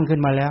มที่ตั้งขึ้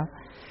นมาแล้ว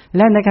แ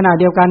ละในขณะ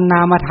เดียวกันน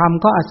ามธรรม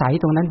ก็อาศัย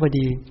ตรงนั้นพอ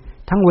ดี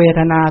ทั้งเวท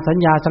นาสัญ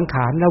ญาสังข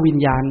ารและวิญ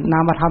ญาณนา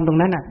มธรรมตรง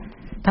นั้นน่ะ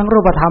ทั้งรู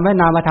ปธรรมและ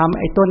นามธรรม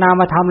ไอ้ตัวนา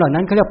มธรรมเหล่า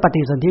นั้นเขาเรียกป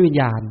ฏิสนธิวิญ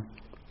ญาณ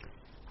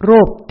รู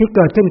ปที่เ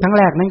กิดขึ้นครั้ง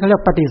แรกนั้นเขาเรีย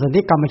กปฏิสน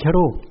ธิกรรมช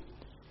รูป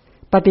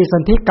ปฏิส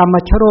นธิกรรม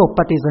ชรูปป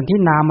ฏิสนธิ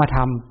นามธ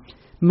รรม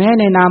แม้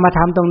ในนามธ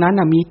รรมตรงนั้น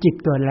น่ะมีจิต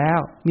เกิดแล้ว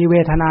มีเว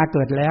ทนาเ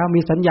กิดแล้วมี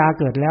สัญญา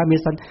เกิดแล้วมี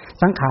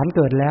สังขารเ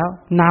กิดแล้ว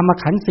นาม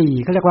ขันธ์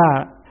4เขาเรียกว่า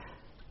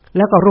แ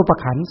ล้วก็รูป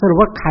ขันธ์สรุป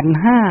ว่าขันธ์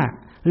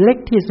5เล็ก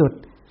ที่สุด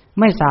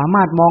ไม่สาม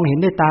ารถมองเห็น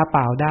ด้วยตาเป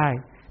ล่าได้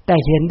แต่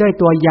เห็นด้วย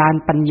ตัวญาณ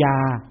ปัญญ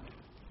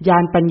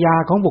า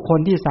ของบุคคล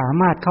ที่สา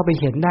มารถเข้าไป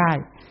เห็นได้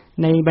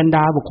ในบรรด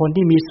าบุคคล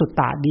ที่มีสุต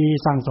ตะดี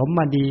สั่งสมม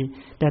าดี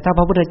แต่ถ้าพ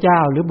ระพุทธเจ้า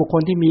หรือบุคค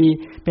ลที่มี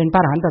เป็นพร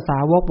ะอรหันตสา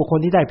วกบุคคล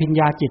ที่ได้ปัญ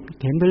ญาจิต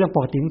เห็นเป็นเรื่องป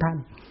กติของท่าน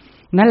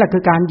นั่นแหละคื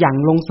อการหยั่ง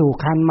ลงสู่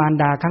คันมาร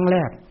ดาครั้งแร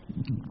ก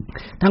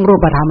ทั้งรู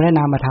ปธรรมและน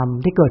ามธรรม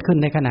ที่เกิดขึ้น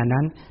ในขณะ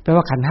นั้นแปล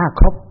ว่าขันธ์5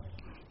ครบ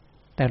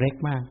แต่เล็ก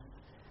มาก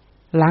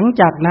หลัง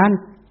จากนั้น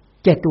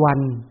7วัน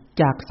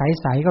จากใ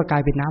สๆก็กลา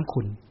ยเป็นน้ำ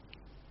ขุ่น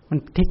มัน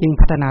ที่จริง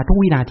พัฒนาทุก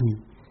วินาที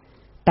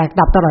แตก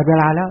ดับตลอดเว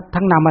ลาแล้ว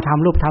ทั้งนามธรรม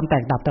รูปธรรมแต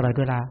กดับตลอด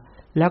เวลา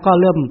แล้วก็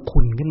เริ่ม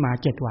ขุ่นขึ้นมา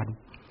7วัน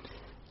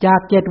จาก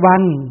7วั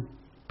น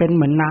เป็นเ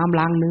หมือนน้ำ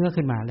ล้างเนื้อ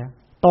ขึ้นมาแล้ว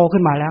โต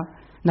ขึ้นมาแล้ว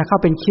นะเข้า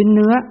เป็นชิ้นเ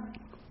นื้อ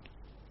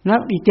แล้ว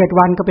อีก7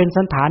วันก็เป็น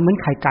สันฐานเหมือน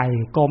ไข่ไก่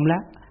กลมแล้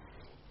ว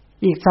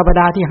อีกสัป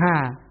ดาห์ที่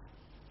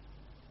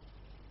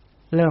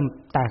5เริ่ม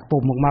แตก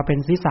ปุ่มออกมาเป็น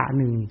ศีรษะ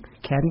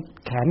1แ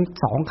ขน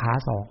2ขา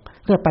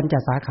2เรียกปัญจ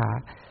สาขา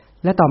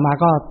และต่อมา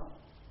ก็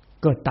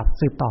เกิดดับ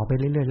สืบต่อไป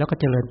เรื่อยๆแล้วก็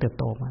เจริญเติบ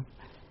โตมา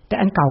แต่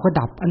อันเก่าก็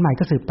ดับอันใหม่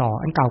ก็สืบต่อ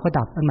อันเก่าก็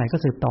ดับอันใหม่ก็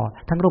สืบต่อ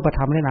ทั้งรูปธ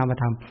รรมและนาม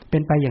ธรรมเป็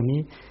นไปอย่างนี้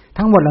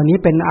ทั้งหมดเหล่านี้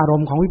เป็นอาร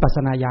มณ์ของวิปัสส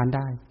นาญาณไ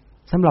ด้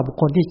สำหรับบุค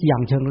คลที่อย่า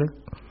งเชิงลึก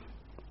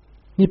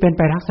นี่เป็นไ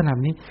ปลักษณะ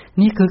นี้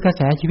นี่คือกระแ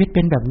สชีวิตเ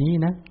ป็นแบบนี้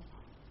นะ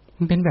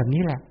มันเป็นแบบ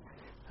นี้แหละ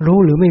รู้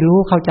หรือไม่รู้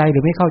เข้าใจหรื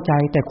อไม่เข้าใจ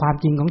แต่ความ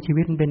จริงของชี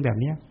วิตมันเป็นแบบ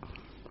นี้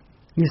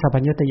นี่สัพพั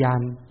ญญุตญาณ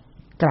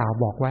กล่าว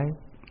บอกไว้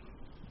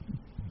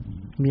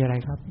มีอะไร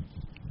ครับ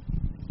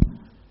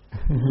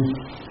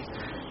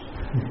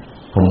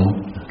ผม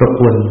รบ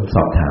กวนส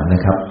อบถามน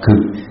ะครับคือ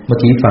เมื่อ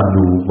กี้ฟัง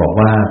ดูบอก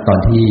ว่าตอน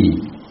ที่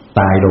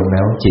ตายลงแ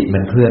ล้วจิตมั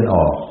นเคลื่อนอ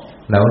อก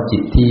แล้วจิ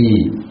ตที่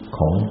ข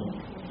อง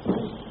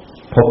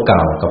ภพเก่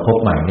ากับภพ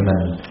ใหม่นี่มัน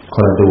ค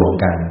นละดวง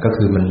กันก็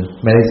คือมัน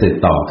ไม่ได้สืบ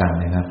ต่อกัน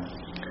นะครับ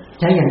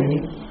ใช้อย่างนี้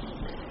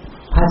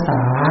ภาษ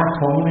าข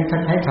องมัน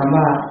ใช้คำ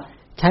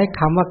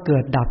ว่าเกิ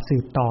ดดับสื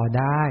บต่อ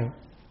ได้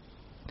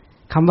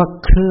คำว่า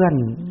เคลื่อน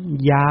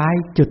ย้าย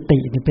จุติ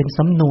นี่เป็นส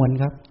ำนวน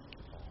ครับ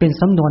เป็น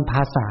สำนวนภ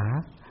าษา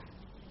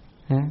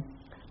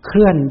เค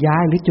ลื่อนย้า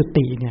ยหรือจุ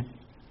ติเนี่ย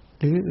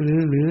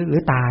หรื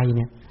อตายเ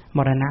นี่ยม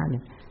รณะเนี่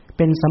ยเ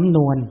ป็นสำน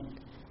วน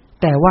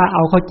แต่ว่าเอ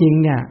าเข้าจริง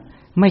เนี่ย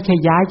ไม่ใช่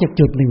ย้ายจาก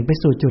จุดหนึ่งไป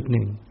สู่จุดห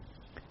นึ่ง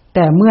แ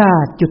ต่เมื่อ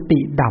จุติ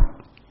ดับ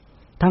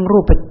ทั้งรู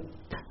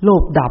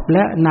ปดับแล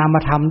ะนาม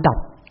ธรรมดับ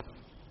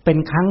เป็น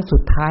ครั้งสุ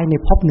ดท้ายใน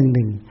ภพห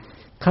นึ่ง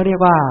เขาเรียก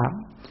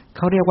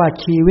ว่า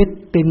ชีวิต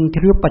เป็นท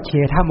ริปปเช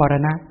ทมร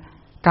ณะ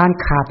การ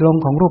ขาดลง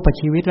ของรูป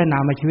ชีวิตและนา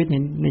มชีวิต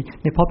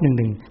ในภพห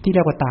นึ่งที่เ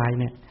รียกว่าตาย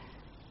เนี่ย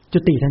จุ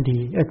ติทันที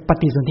ป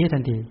ฏิสนธิทั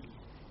นที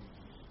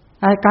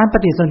การป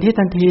ฏิสนธิ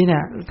ทันทีเนี่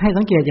ยให้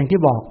สังเกตอย่างที่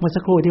บอกเมื่อสั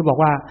กครู่ที่บอก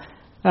ว่า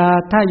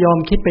ถ้ายอม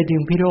คิดไปถึ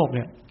งพิโรคเ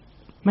นี่ย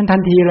มันทั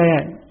นทีเลย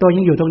ตัว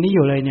ยังอยู่ตรงนี้อ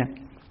ยู่เลยเนี่ย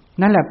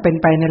นั่นแหละเป็น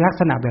ไปในลัก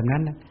ษณะแบบนั้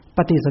นป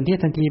ฏิสนธิ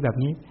ทันทีแบบ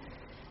นี้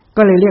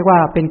ก็เลยเรียกว่า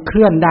เป็นเค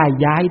ลื่อนได้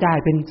ย้ายได้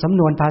เป็นสำ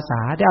นวนภาษ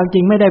าแต่เอาจ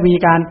ริงไม่ได้มี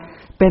การ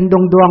เป็น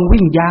ดวง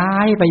วิ่งย้า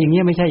ยไปอย่าง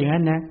นี้ไม่ใช่อย่าง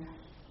นั้นนะ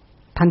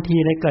ทันที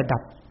เลยเกิดดั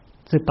บ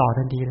สืบต่อ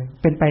ทันทีเลย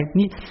เป็นไป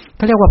นี่เข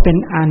าเรียกว่าเป็น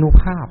อานุ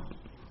ภา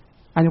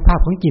พ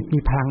ของจิตมี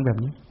พลังแบบ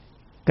นี้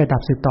เกิดดั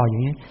บสืบต่ออย่า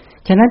งนี้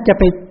ฉะนั้นจะ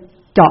ไป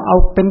เจาะเอา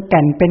เป็นแ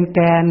ก่นเป็นแก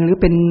นหรือ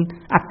เป็น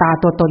อัตตา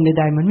ตัวตนใ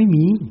ดๆมันไม่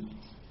มี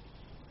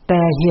แต่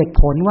เหตุ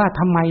ผลว่า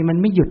ทำไมมัน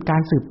ไม่หยุดกา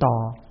รสืบต่อ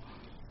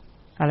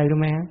อะไรรู้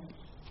ไหม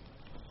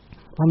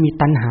เพราะมี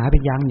ตัณหาเป็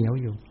นยางเหนียว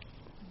อยู่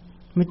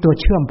มีตัว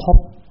เชื่อมภพ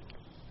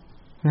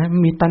นะ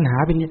มีตัณหา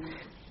เป็น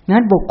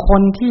นั้นบุคค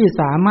ลที่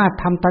สามารถ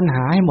ทำตัณห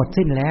าให้หมด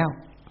สิ้นแล้ว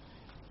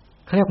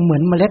เขาเรียกเหมือ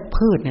นเมล็ด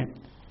พืชเนี่ย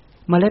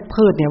เมล็ด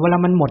พืชเนี่ยเวลา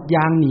มันหมดย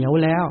างเหนียว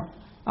แล้ว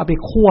เอาไป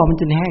คั่วมัน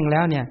จนแห้งแล้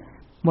วเนี่ย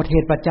หมดเห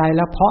ตุปัจจัยแ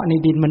ล้วเพาะใน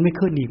ดินมันไม่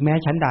ขึ้นอีกแม้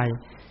ชั้นใด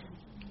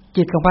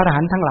จิตของพระอรหั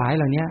นต์ทั้งหลายเ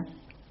หล่านี้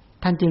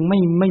ท่านจึงไ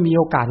ม่มี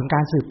โอกาสในก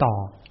ารสืบต่อ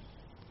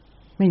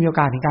ไม่มีโอ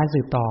กาสในการสื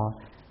บต่อ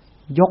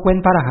ยกเว้น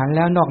พระอรหันต์แ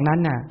ล้วนอกนั้น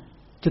น่ะ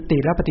จุติ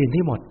และปฏิสนธิ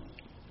หมด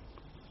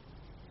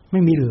ไ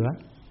ม่มีเหลือ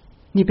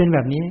นี่เป็นแบ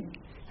บนี้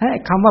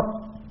คำว่า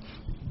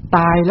ต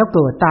ายแล้วเ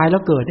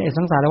กิดไอ้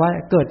สังสารวัฏ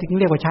เกิดที่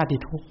เรียกว่าชาติ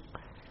ทุกข์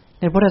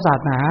ในพุทธศาส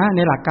นาใน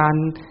หลักการ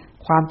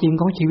ความจริง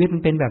ของชีวิตมั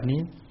นเป็นแบบนี้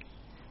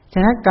ฉ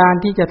ะนั้นการ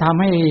ที่จะทำ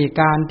ให้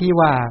การที่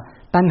ว่า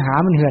ตัณหา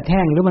มันเหือดแ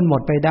ห้งหรือมันหม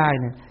ดไปได้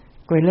เนี่ย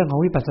ก็เป็นเรื่องขอ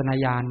งวิปัสสนา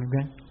ญาณน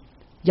ะ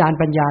ญาณ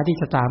ปัญญาที่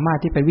จะสามารถ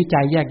ที่ไปวิ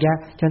จัยแยกแยะ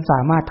จนสา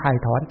มารถถ่าย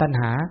ถอนตัณ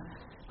หา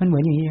มันเหมื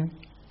อนอย่างนี้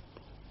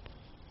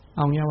เอ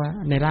าเงี้ยว่า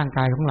ในร่างก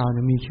ายของเราเ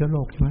นี่ยมีเชื้อโร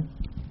คใช่ไหม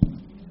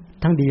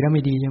ทั้งดีและไ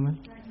ม่ดีใช่ไหม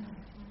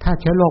ถ้า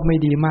เชื้อโรคไม่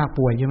ดีมาก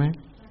ป่วยใช่ไหม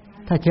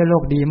ถ้าเชื้อโร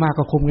คดีมาก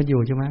ก็คุมกันอ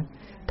ยู่ใช่ไหม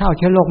ถ้าเอาเ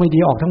ชื้อโรคไม่ดี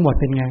ออกทั้งหมด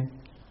เป็นไง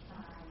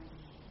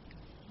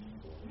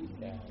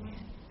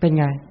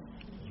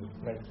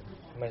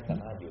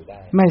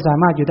ไม่สา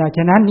มารถอยู่ได้ฉ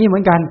ะนั้นนี่เหมื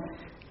อนกัน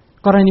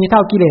กรณีเท่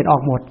ากิเลสออ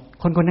กหมด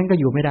คนคนนั้นก็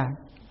อยู่ไม่ได้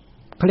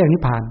เขาเรียกนิ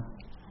พพาน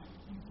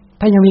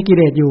ถ้ายังมีกิเ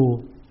ลสอยู่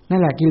นั่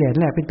นแหละกิเลส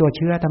นั่นแหละเป็นตัวเ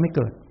ชื้อทำให้เ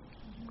กิด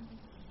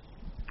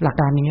หลัก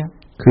การอย่างเงี้ย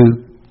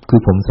คือ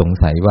ผมสง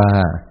สัยว่า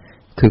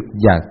คือ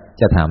อยาก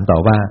จะถามต่อ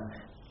ว่า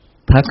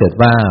ถ้าเกิด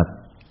ว่า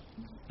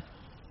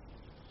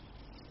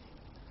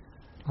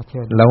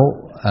แล้ว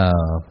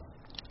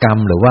กรรม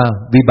หรือว่า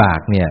วิบา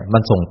กเนี่ยมั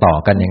นส่งต่อ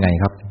กันยังไง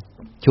ครับ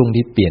ช่วง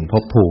ที่เปลี่ยนภ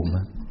พภูมิ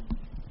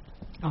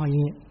อย่าง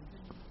นี้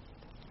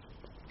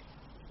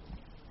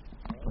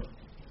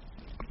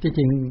ที่จ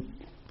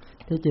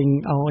ริง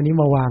เอาอันนี้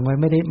มาวางไว้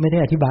ไม่ได้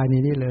อธิบายใน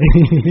นี้เลย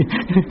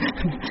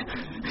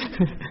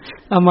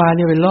เอามาเ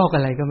นี่ยเป็นโลกอ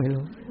ะไรก็ไม่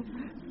รู้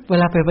เว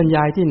ลาไปบรรย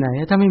ายที่ไหน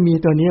ถ้าไม่มี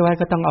ตัวนี้ไว้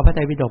ก็ต้องเอาพระไต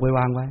รปิฎกไปว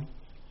างไว้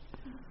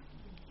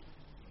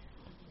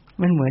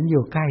มันเหมือนอ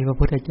ยู่ใกล้พระ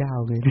พุทธเจ้า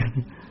เลย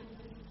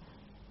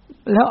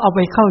แล้วเอาไป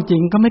เข้าจริ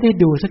งก็ไม่ได้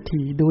ดูสัก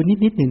ทีดู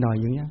นิดๆหน่อย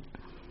ๆอย่างเงี้ย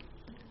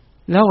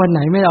แล้ววันไหน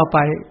ไม่เอาไป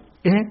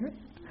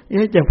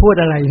จะพูด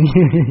อะไรนี่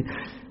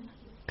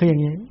คืออย่า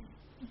งนี้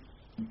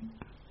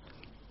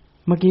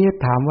เมื่อกี้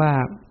ถามว่า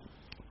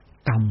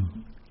กรรม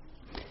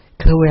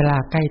คือเวลา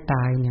ใกล้ต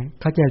ายเนี่ย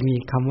เขาจะมี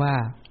คำว่า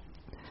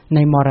ใน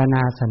มรณ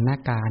าสันน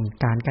การ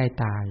ใกล้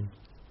ตาย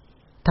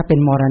ถ้าเป็น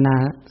มรณา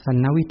สัน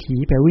นวิถี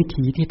แปลวิ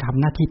ถีที่ทำ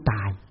หน้าที่ต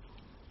าย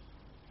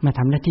มาท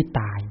ำหน้าที่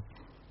ตาย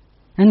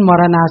นั้นม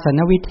รณาสัน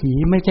นวิถี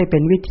ไม่ใช่เป็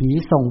นวิถี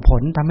ส่งผ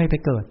ลทำให้ไป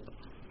เกิด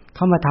เ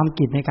ข้ามาทำ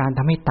กิจในการท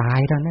ำให้ตาย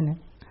เท่านั้นนะ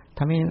ท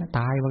ำให้ต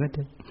ายว่าก็เถ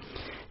อะ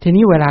ที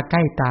นี้เวลาใก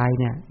ล้ตาย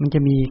เนี่ยมันจะ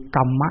มีกร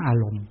รมอา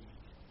รมณ์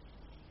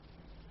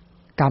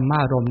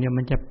เนี่ย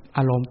มันจะอ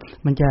ารมณ์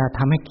มันจะท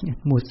ำให้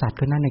หมู่สัตว์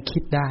คนนั้นคิ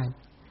ดได้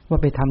ว่า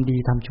ไปทำดี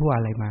ทำชั่วอ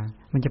ะไรมา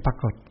มันจะปรา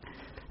กฏ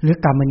หรือ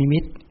กรรมนิมิ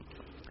ต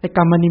ไอ้ก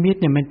รรมนิมิต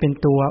เนี่ยมันเป็น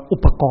ตัวอุ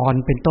ปกร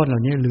ณ์เป็นต้นเหล่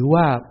านี้หรือ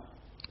ว่า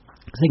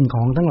สิ่งข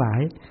องทั้งหลาย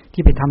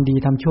ที่ไปทำดี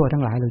ทำชั่วทั้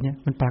งหลายเหล่านี้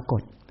มันปราก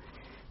ฏ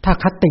ถ้า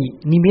คติ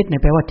นิมิตเนี่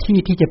ยแปลว่า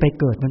ที่จะไป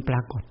เกิดมันปร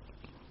ากฏ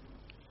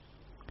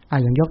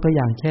อย่างยกตัวอ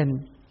ย่างเช่น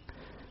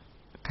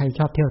ใครช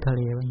อบเที่ยวทะเ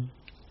ลบ้าง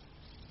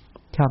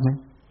ชอบไหม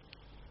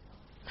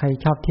ใคร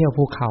ชอบเที่ยว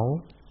ภูเขา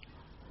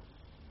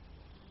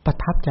ประ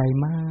ทับใจ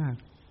มาก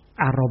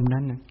อารมณ์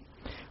นั้น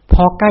พ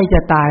อใกล้จ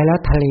ะตายแล้ว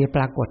ทะเลป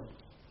รากฏ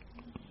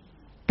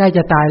ใกล้จ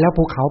ะตายแล้ว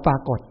ภูเขาปรา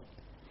กฏ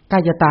ใกล้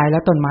จะตายแล้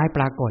วต้นไม้ป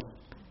รากฏ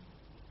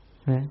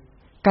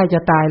ใกล้จะ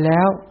ตายแล้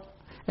ว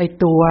ไอ้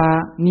ตัว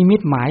นิมิ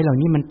ตหมายเหล่า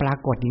นี้มันปรา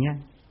กฏอย่างเงี้ย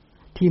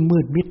ที่มื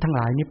ดมิดทั้งห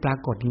ลายนี่ปรา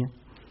กฏอย่างเงี้ย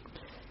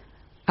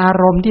อา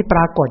รมณ์ที่ป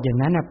รากฏอย่าง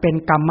นั้นน่ะเป็น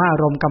กรรมอา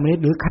รมณ์กรรมนิมิ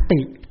ตหรือคติ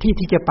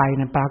ที่จะไป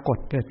นั้นปรากฏ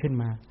เกิดขึ้น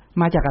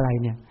มาจากอะไร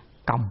เนี่ย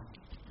กรรม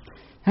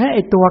ไ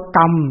อ้ตัวก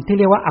รรมที่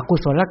เรียกว่าอกุ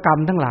ศลกรรม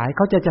ทั้งหลายเข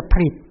าจะผ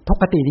ลิตทุก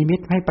ขตินิมิต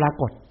ให้ปรา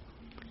กฏ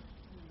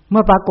เ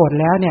มื่อปรากฏ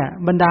แล้วเนี่ย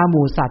บรรดาห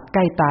มู่สัตว์ใก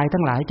ล้ตาย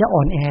ทั้งหลายจะอ่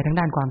อนแอทาง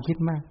ด้านความคิด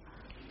มาก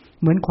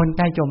เหมือนคนใ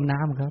กล้จมน้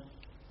ำครับ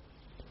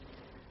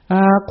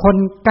คน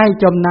ใกล้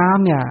จมน้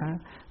ำเนี่ย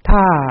ถ้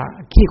า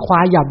ขี้ควา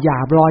ยหยา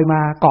บๆลอยมา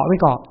เกาะไม่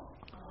เกาะ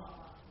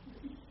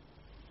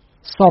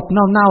ศพเ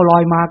น่าๆลอ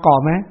ยมาเกาะ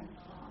ไหม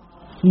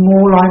งู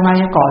ลอยมา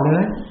ยังเกาะเล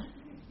ย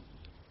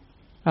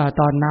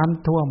ตอนน้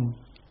ำท่วม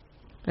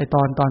ไอ้ต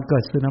อนเกิ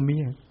ดสึนามิ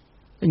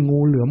ไอ้งู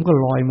เหลือมก็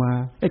ลอยมา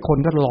ไอ้คน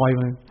ก็ลอย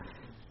มา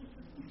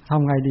ท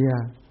ำไงดี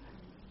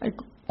ไอ้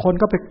คน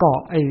ก็ไปเกาะ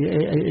ไ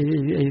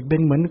อ้เป็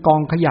นเหมือนกอ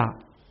งขยะ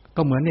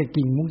ก็เหมือนไอ้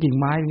กิ่ง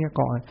ไม้อย่างเงี้ยเ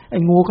กาะไอ้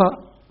งูก็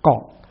เกา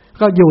ะ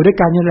ก็อยู่ด้วย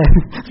กันนี่แหละ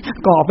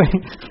เกาะไป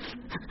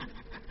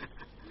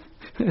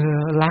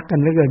รักกัน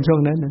เหลือเกินช่วง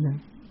นั้นนะ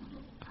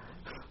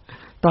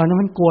ตอนนั้น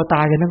มันกลัวต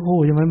ายกันทั้งคู่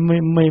ใช่ไหม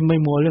ไม่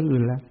มัวเรื่อง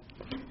อื่นแล้ว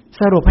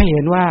สรุปให้เ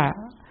ห็นว่า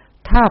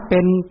ถ้าเ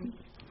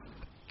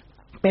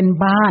ป็น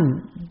บ้าน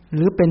ห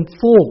รือเป็น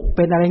ฟูกเ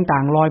ป็นอะไรต่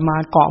างๆลอยมา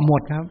เกาะหม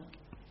ดครับ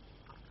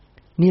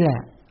นี่แหละ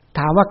ถ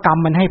ามว่ากรรม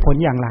มันให้ผล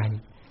อย่างไร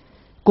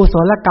กุศ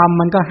ลกรรม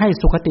มันก็ให้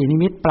สุขตินิ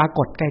มิตปราก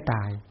ฏใกล้ต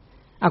าย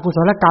อกุศ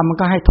ลกรรมมัน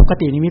ก็ให้ทุกข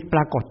ตินิมิตป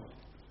รากฏ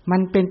มั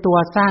นเป็นตัว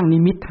สร้างนิ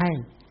มิตให้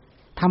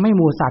ทำให้ห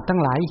มู่สัตว์ทั้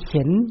งหลายเ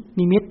ห็น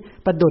นิมิต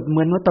ประดุจเห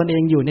มือนว่าตนเอ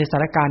งอยู่ในสถา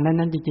นการณ์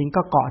นั้นๆจริงๆ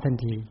ก็เกาะทัน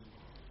ที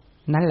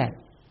นั่นแหละ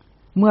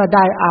เมื่อไ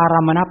ด้อาร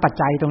ามณปัจ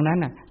จัยตรงนั้น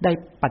น่ะได้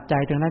ปัจจั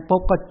ยตรงนั้นปุ๊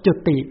บก็จุ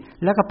ติ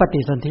แล้วก็ปฏิ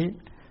สนธิ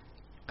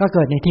ก็เ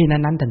กิดในที่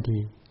นั้นๆทันที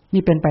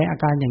นี่เป็นไปอา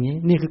การอย่างนี้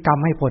นี่คือกรรม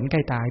ให้ผลใก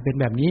ล้ตายเป็น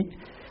แบบนี้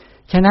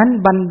ฉะนั้น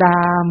บรรดา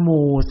ห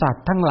มู่สัต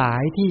ว์ทั้งหลา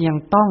ยที่ยัง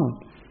ต้อง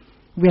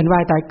เวียนว่า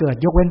ยตายเกิด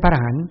ยกเว้นพระอร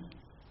หันต์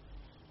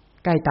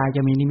ใกล้ตายจ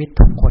ะมีนิมิต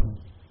ทุกคน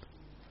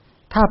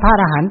ถ้าพระอ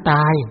รหันต์ต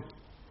าย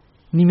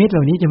นิมิตเห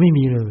ล่านี้จะไม่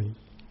มีเลย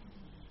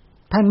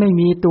ท่านไม่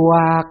มีตัว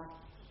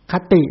ค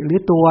ติหรือ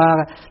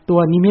ตัว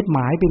นิมิตหม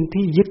ายเป็น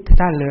ที่ยึด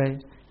ท่านเลย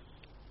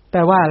แปล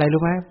ว่าอะไร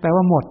รู้ไหมแปล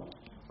ว่าหมด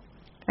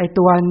ไอ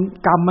ตัว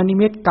กรรมนิ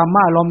มิตกรรม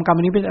อารมณ์กรรม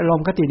นิมิตอารม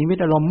ณ์คตินิมิต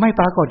อารมณ์ไม่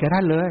ปรากฏแก่ท่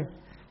านเลย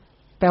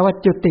แปลว่า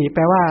จุติแป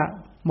ลว่า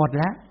หมด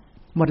แล้ว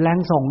หมดแรง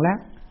ส่งแล้ว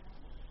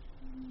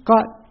ก็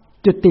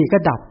จุติก็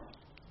ดับ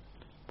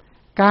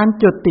การ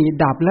จุติ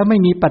ดับแล้วไม่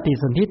มีปฏิ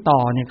สนธิต่อ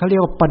เนี่ยเขาเรีย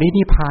กว่าปริ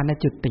นิพพาน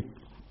จุติ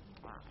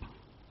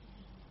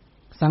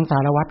สังสา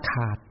รวัฏข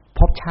าดภ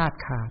พชาติ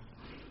ขาด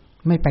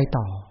ไม่ไป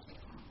ต่อ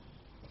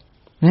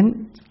นั้น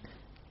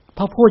พ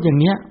อพูดอย่าง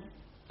เนี้ย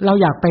เรา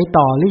อยากไป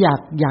ต่อหรืออ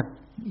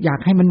ยาก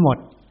ให้มันหมด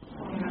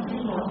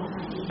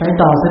ไป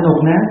ต่อสนุก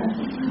นะ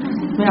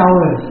ไม่เอา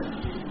เลย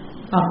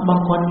บาง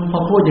คนพอ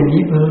พูดอย่าง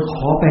นี้ข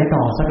อไปต่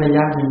อสักระย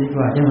ะนึงดีก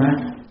ว่าใช่ไหม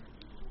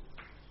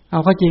เอ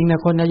าก็จริงนะ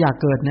คนอยาก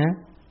เกิดนะ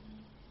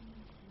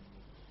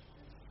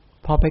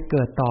พอไปเ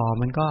กิดต่อ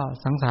มันก็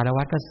สังสาร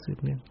วัฏก็สืบ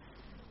เนื่อง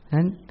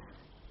นั้น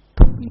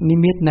ทุกนิ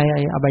มิตใน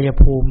อบาย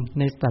ภูมิ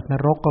ในสัตว์น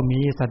รกก็มี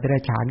สัตว์เด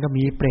รัจฉานก็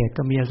มีเปรต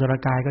ก็มีอสุร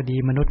กายก็ดี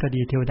มนุษย์ก็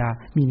ดีเทวดา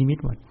มีนิมิต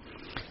หมด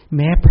แ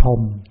ม้พรห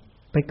ม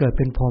ไปเกิดเ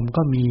ป็นพรหม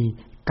ก็มี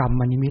กรร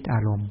มนิมิตอา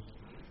รมณ์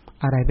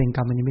อะไรเป็นก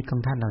รรมนิมิตขอ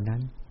งท่านเหล่านั้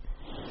น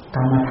ก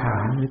รรมฐา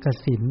นหรือก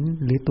สิณ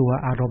หรือตัว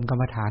อารมณ์กร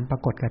รมฐานปรา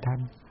กฏกับท่าน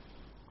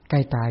ใกล้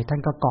ตายท่าน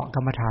ก็เกาะกร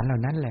รมฐานเหล่า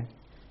นั้นแหละ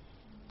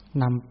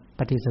นำป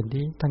ฏิสน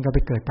ธิท่านก็ไป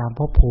เกิดตามภ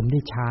พภูมิ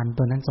ที่ฌาน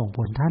ตัวนั้นส่งผ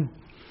ลท่าน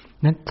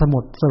นั้น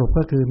สรุป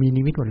ก็คือมี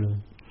นิมิตหมดเลย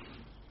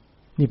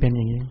นี่เป็นอ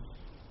ย่างนี้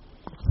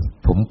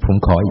ผม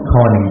ขออีกข้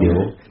อนึงเ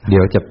ดี๋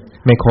ยวจะ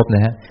ไม่ครบน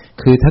ะฮะ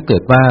คือถ้าเกิ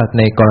ดว่าใ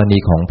นกรณี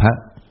ของพร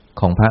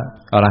ะ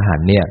อรหัน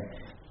ต์เนี่ย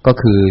ก็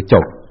คือ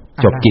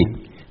จบกิจ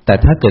แต่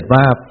ถ้าเกิดว่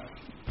า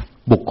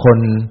บุคคล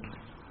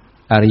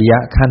อริยะ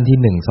ขั้นที่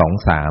1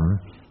 2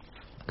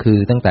 3คือ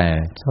ตั้งแต่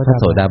พระ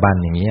โสดาบัน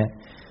อย่างเงี้ย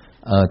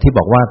ที่บ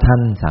อกว่าท่า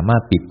นสามาร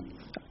ถปิด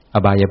อ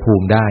บายภู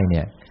มิได้เ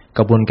นี่ยก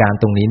ระบวนการ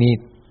ตรงนี้นี่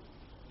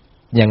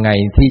ยังไง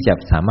ที่จะ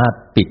สามารถ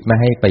ปิดไม่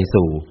ให้ไป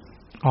สู่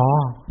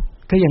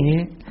ก็อย่าง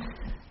นี้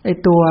ไอ้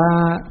ตัว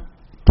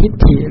ทิฏ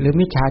ฐิหรือ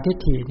มิจฉาทิฏ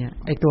ฐิเนี่ย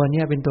ไอ้ตัวเ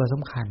นี้ยเป็นตัวส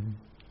ำคัญ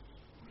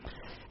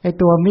ไอ้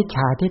ตัวมิจฉ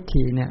าทิฏ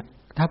ฐิเนี่ย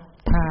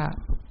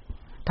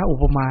ถ้าอุ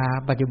ปมา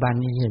ปัจจุบัน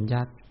นี้เห็น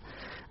ชัด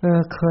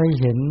เคย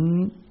เห็น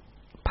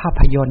ภาพ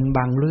ยนตร์บ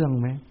างเรื่อง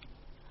ไหม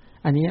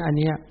อัน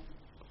นี้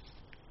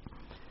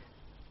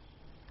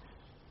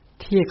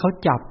ที่เขา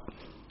จั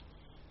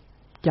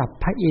บ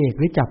พระเอก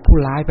หรือจับผู้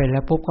ร้ายไปแล้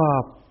วปุ๊บก็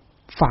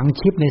ฝัง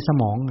ชิปในส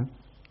มอง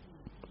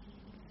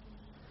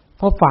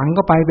พอฝัง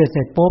ก็ไปเส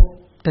ร็จปุ๊บ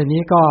แต่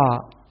นี้ก็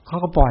เขา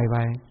ก็ปล่อยไป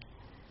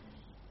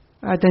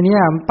แต่นี้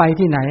ไป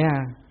ที่ไหน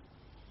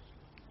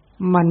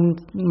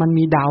มัน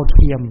มีดาวเ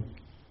ทียม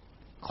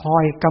คอ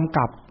ยกำ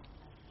กับ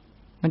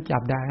มันจั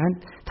บได้นั้น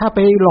ถ้าไป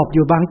หลบอ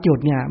ยู่บางจุด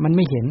เนี่ยมันไ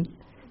ม่เห็น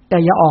แต่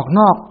อย่าออก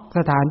นอกส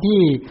ถานที่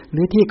ห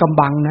รือที่กำ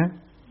บังนะ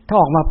ถ้า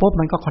ออกมาปุ๊บ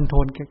มันก็คอนโทร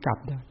ลกลับ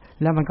ได้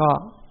แล้วมันก็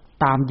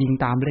ตามยิง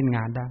ตามเล่นง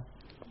านได้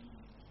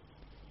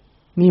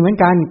มีเหมือน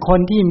กันคน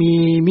ที่มี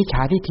มิจฉ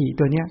าทิฏฐิ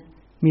ตัวเนี้ย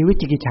มีวิ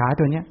จิกิจฉา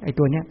ตัวเนี้ยไอ้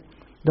ตัวเนี้ย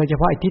โดยเฉ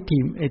พาะไอ้ทิฏฐิ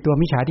ไอ้ตัว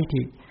มิจฉาทิฏ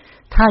ฐิ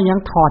ถ้ายัง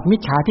ถอดมิจ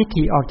ฉาทิฏ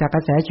ฐิออกจากกร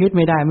ะแสชีวิตไ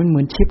ม่ได้มันเหมื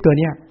อนชิปตัว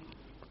เนี้ย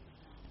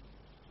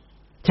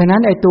ฉะนั้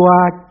นไอ้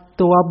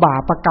ตัวบา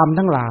ปกรรม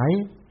ทั้งหลาย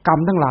กรรม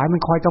ทั้งหลายมั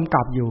นคอยกำ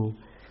กับอยู่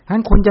ฉะนั้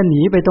นคุณจะห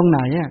นีไปตรงไหน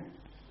อ่ะ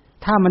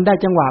ถ้ามันได้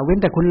จังหวะเว้น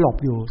แต่คุณหลบ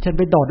อยู่เช่นไ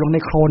ปโดดลงใน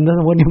โคลนแล้วส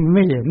มมติเนี่ยมันไ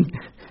ม่เห็น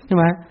ใช่ไ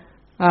หม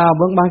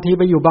บางที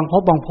ไปอยู่บางภ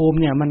พบางภูมิ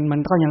เนี่ยมัน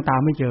ก็ยังตา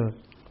มไม่เจอ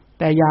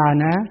แต่ยา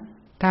นะ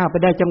ถ้าไป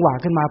ได้จังหวะ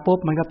ขึ้นมาปุ๊บ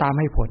มันก็ตาม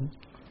ให้ผล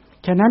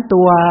ฉะนั้น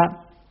ตัว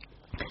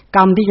กร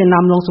รมที่จะน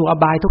ำลงสู่อ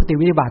บายทุกติ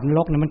วิบัตินร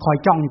กเนี่ยมันคอย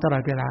จ้องตลอ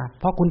ดเวลา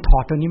เพราะคุณถอ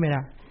ดตัวนี้ไม่ไ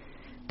ด้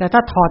แต่ถ้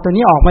าถอดตัว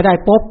นี้ออกไม่ได้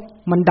ปุ๊บ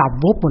มันดับ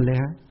วุบหมดเลย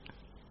ฮะ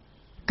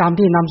กรรม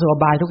ที่นำสู่อ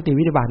บายทุกติ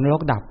วิบัตินร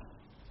กดับ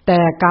แต่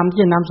กรรมที่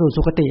จะนำสู่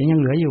สุคติยัง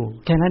เหลืออยู่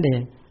แค่นั้นเอง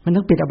มันต้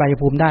องปิดอบาย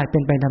ภูมิได้เป็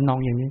นไปทำนอง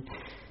อย่างนี้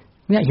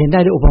เนี่ยเห็นได้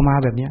ด้วยอุปมา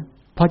แบบนี้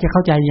พอจะเข้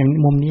าใจอย่าง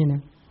มุมนี้น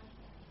ะ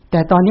แต่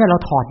ตอนนี้เรา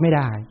ถอดไม่ไ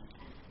ด้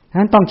ฉะ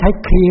นั้นต้องใช้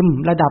ครีม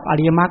ระดับอ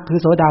ริยมรรคคือ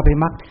โสดาปัตติ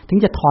มรรคถึง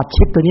จะถอด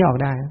ชิปตัวนี้ออก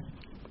ได้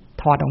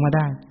ถอดออกมาไ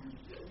ด้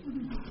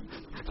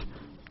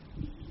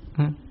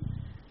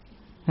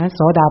นะโส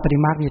ดาปัตติ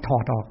มรรคนี่ถอ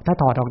ดออกถ้า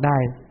ถอดออกได้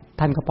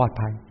ท่านก็ปลอด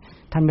ภัย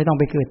ท่านไม่ต้อง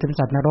ไปเกิดเป็น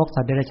สัตว์นรก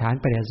สัตว์เดรัจฉาน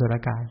เปรตอสุร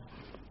กาย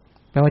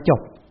แปลว่าจบ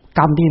ก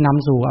รรมที่น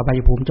ำสู่อบาย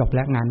ภูมิจบแ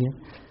ล้วงานนี้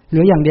เหลื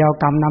ออย่างเดียว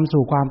กรรมนำ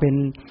สู่ความเ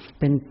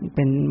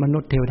ป็นมนุ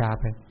ษย์เทวดา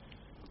ไป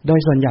โดย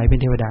ส่วนใหญ่เป็น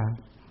เทวดา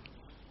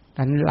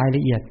อันรายล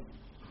ะเอียด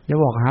เดี๋ยว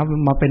บอกหา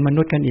มาเป็นม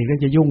นุษย์กันอีกก็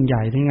จะยุ่งให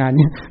ญ่ในงาน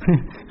นี้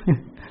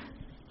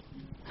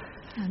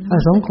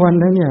สมควร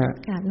แล้วเนี่ย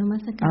กราบนมั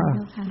สการเ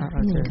จ้าค่ะ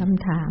หนึ่งค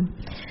ำถาม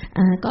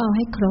ก็เอาใ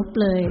ห้ครบ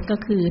เลยก็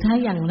คือถ้า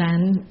อย่างนั้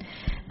น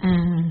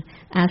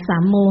สา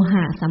มโมห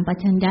ะสัมป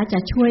ชัญญะจะ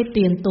ช่วยเต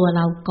รียมตัวเ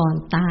ราก่อน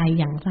ตาย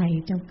อย่างไร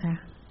เจ้าค่ะ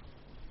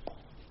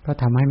ก็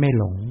ทำให้ไม่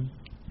หลง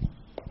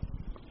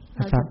เร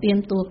าจะเตรียม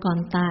ตัวก่อน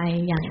ตาย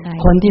อย่างไร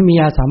คนที่มี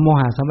อาสัมโม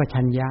หะสัมป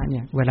ชัญญะเนี่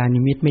ยเวลานิ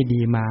มิตไม่ดี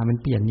มามัน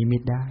เปลี่ยนนิมิ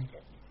ตได้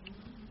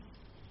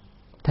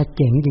ถ้าเ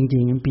จ๋งจริ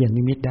งๆมันเปลี่ยน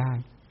นิมิตได้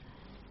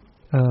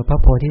พระ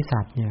โพธิ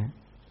สัตว์เนี่ย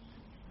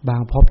บา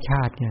งภพช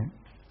าติเนี่ย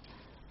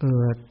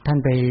ท่าน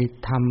ไป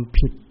ทำ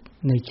ผิด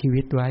ในชี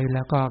วิตไว้แ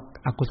ล้วก็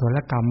อกุศล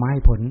กรรมมาให้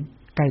ผล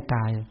ใกล้ต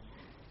าย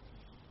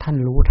ท่าน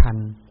รู้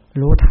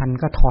ทัน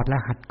ก็ถอดร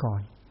หัสก่อ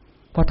น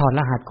พอถอด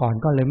รหัสก่อน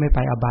ก็เลยไม่ไป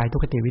อบายทุ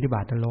กขติวินิบ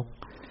าตนรก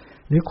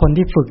หรือคน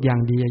ที่ฝึกอย่า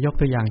งดียก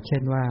ตัวอย่างเช่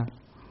นว่า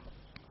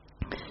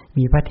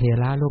มีพระเถ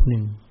ระรูปห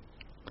นึ่ง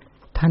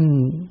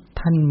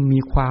ท่านมี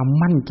ความ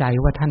มั่นใจ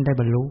ว่าท่านได้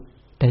บรรลุ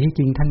แต่ที่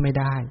จริงท่านไม่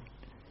ได้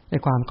ใน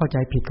ความเข้าใจ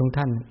ผิดของ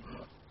ท่า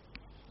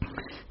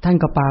น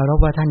ก็ปรารภ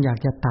ว่าท่านอยาก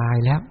จะตาย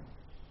แล้ว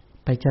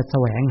ไปจะแส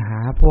วงหา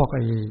พวกไ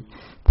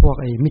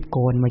อ้มิดโก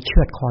นมาเชื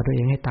อดคอตัวเอ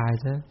งให้ตาย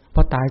ซะพ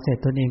อตายเสร็จ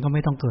ตนเองก็ไ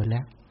ม่ต้องเกิดแ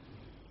ล้ว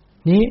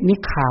นี่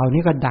ข่าว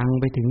นี้ก็ดัง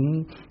ไปถึง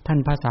ท่าน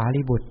พระสา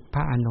รีบุตรพ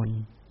ระอานน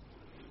ท์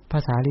พระ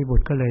สารีบุ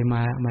ตรก็เลย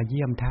มาเ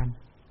ยี่ยมท่าน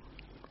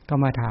ก็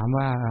มาถาม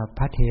ว่าพ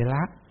ระเถร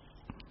ะ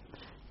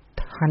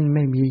ท่านไ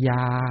ม่มีย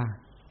า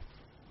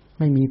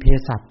ไม่มีเภ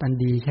สัชอัน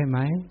ดีใช่ไหม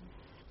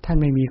ท่าน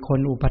ไม่มีคน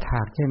อุปถ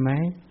ากใช่ไหม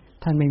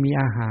ท่านไม่มี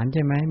อาหารใ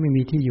ช่ไหมไม่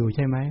มีที่อยู่ใ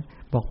ช่ไหม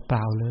บอกเป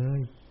ล่าเล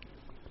ย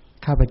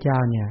ข้าพเจ้า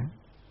เนี่ย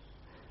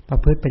ประ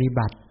พฤติปฏิ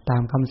บัติตา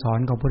มคำสอน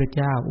ของพระพุทธ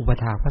เจ้าอุป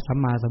ถากพระสัม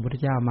มาสัมพุทธ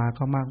เจ้ามา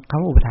ก็มาค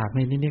ำว่าอุปถากใน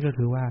ที่นี้ก็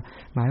คือว่า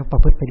หมายว่าปร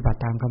ะพฤติปฏิบัติ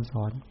ตามคำส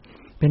อน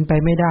เป็นไป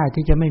ไม่ได้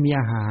ที่จะไม่มี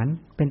อาหาร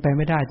เป็นไปไ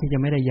ม่ได้ที่จะ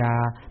ไม่ได้ยา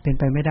เป็น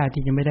ไปไม่ได้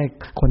ที่จะไม่ได้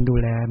คนดู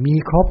แลมี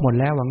ครบหมด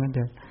แล้วว่างั้นเถ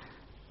อะ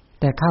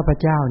แต่ข้าพ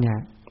เจ้าเนี่ย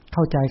เ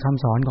ข้าใจค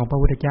ำสอนของพระ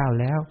พุทธเจ้า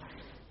แล้ว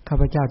ข้า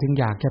พเจ้าจึง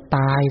อยากจะต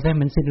ายซะ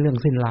มันสิ้นเรื่อง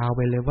สิ้นราวไ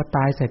ปเลยว่าต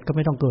ายเสร็จก็ไ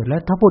ม่ต้องเกิดแล้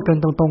วถ้าพูดกัน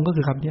ตรงๆก็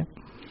คือคำนี้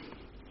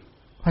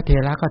พระเถ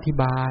ระก็อธิ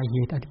บายเห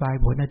ตุอธิบาย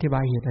ผลอธิบา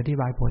ยเหตุอธิ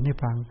บายผลให้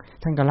ฟัง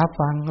ท่านก็รับ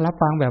ฟั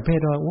งแบบเพศ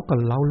ว่าโอ้ก็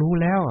เรารู้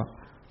แล้ว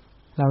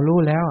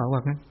ว่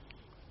างั้น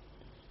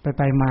ไ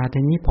ปมาที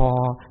นี้พอ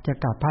จะ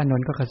กลับพระน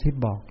นท์ก็กระซิบ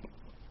บอก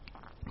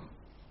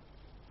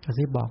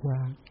ว่า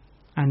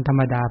อันธรร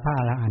มดาพระ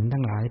อรหันต์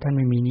ทั้งหลายท่านไ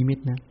ม่มีนิมิต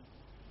นะ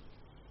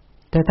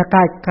แต่ถ้า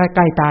ใก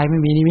ล้ตายไม่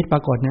มีนิมิตปร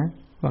ากฏนะ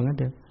ว่างั้น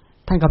เถอะ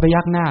ท่านก็ไป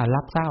ยักหน้า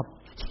รับทราบ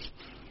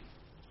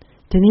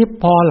ทีนี้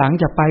พอหลัง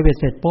จากไป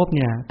เสร็จปุ๊บเ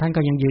นี่ยท่าน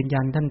ก็ยังยืน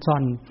ยันท่านซ่อ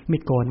นมี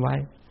ดโกนไว้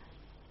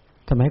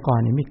สมัยก่อน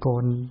เนี่ยมีดโก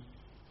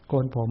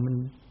นผมมัน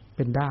เ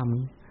ป็นด้าม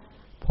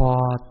พอ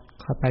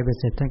เข้าไป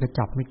เสร็จท่านก็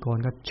จับมีดโกน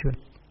ก็เชือด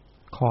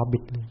คอบิ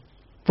ดเลย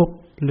ปุ๊บ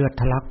เลือด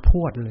ทะลักพร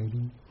วดเลย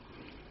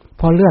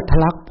พอเลือดทะ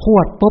ลักพรว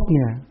ดปุ๊บเ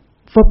นี่ย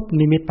ปุ๊บ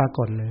นิมิตปราก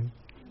ฏเลย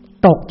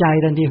ตกใจ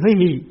ทันทีเฮ้ย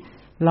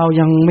เรา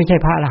ยังไม่ใช่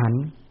พระอรหัน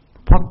ต์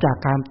เพราะจาก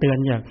การเตือน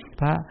อย่าง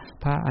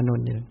พระอานน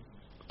ท์เนี่ย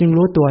จึง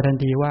รู้ตัวทัน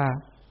ทีว่า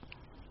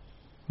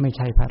ไม่ใ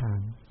ช่พระอรหั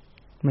นต์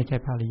ไม่ใช่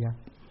พระอริยะ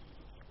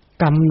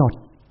กำหนด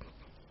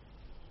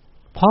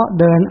เพราะ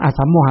เดินอ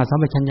สัมโมหะสัม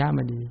ปชัญญะม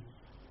าดี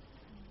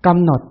ก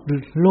ำหนด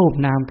รูป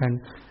นามกัน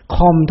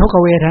ข่มทุกข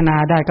เวทนา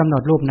ได้กำหน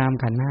ดรูปนาม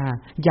ขันธ์ห้า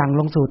อย่างล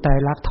งสู่ไตร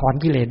ลักษณ์ถอน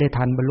กิเลสได้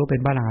ทันบรรลุเป็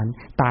นพระอรหันต์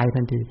ตาย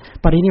ทันที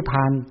ปรินิพพ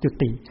านจุ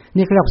ติ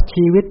นี่เรียก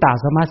ชีวิตตา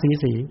สมา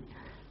สี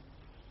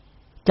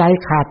ใจ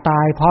ขาดตา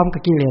ยพร้อมกั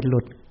บกิเลสหลุ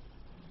ด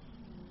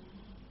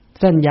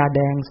เส้นยาแด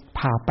ง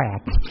ผ่าแปด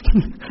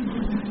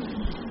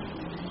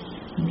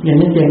อย่าง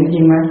นี้เจ๋งจ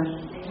ริงไหม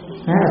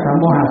สาม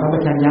โมหะสัมป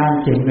ชัญญะ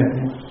เจ๋งแบบ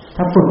นี้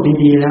ถ้าฝึก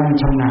ดีๆแล้วมัน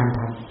ชำนาญ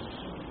ทัน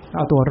เอ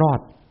าตัวรอ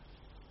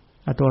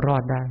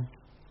ดได้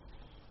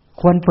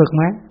ควรฝึกไ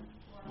หม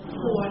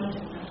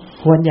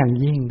ควรอย่าง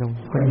ยิ่งตรง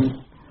ควร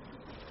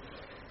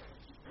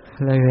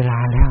เลยเวลา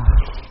แล้ว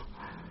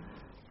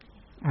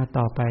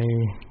ต่อไป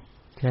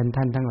เชิญ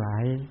ท่านทั้งหลา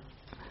ย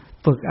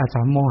ฝึกอ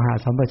สัมโมหะ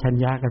สัมปชัญ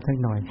ญะกันสัก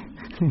หน่อย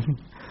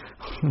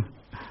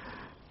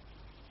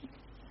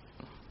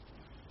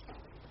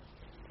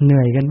เห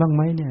นื่อยกันบ้างไห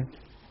มเนี่ย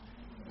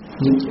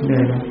เหนื่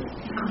อยไหม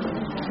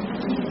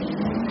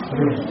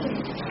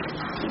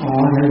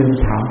ลืม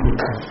ถามผิด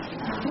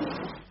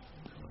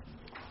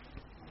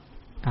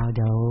เ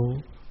ดี๋ยว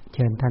เ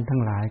ชิญท่านทั้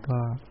งหลายก็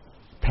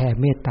แผ่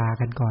เมตตา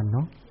กันก่อนเน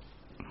าะ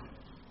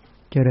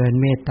เจริญ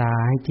เมตตา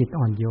ให้จิต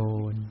อ่อนโย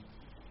น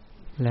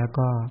แล้ว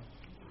ก็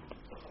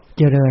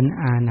เจริญ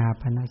อานา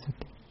ปานส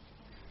ติ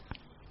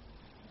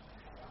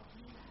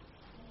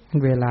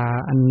เวลา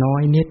อันน้อ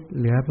ยนิด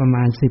เหลือประม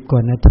าณ10 กว่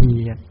านาที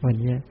วัน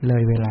นี้เล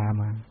ยเวลา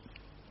มา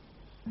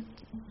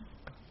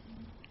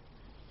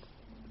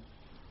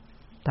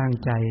ตั้ง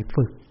ใจ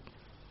ฝึก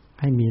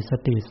ให้มีส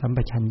ติสัมป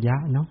ชัญญะ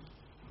เนาะ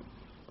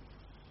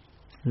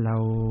เรา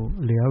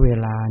เหลือเว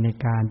ลาใน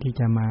การที่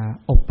จะมา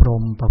อบร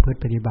มประพฤติ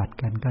ปฏิบัติ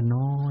กันก็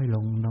น้อยล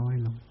ง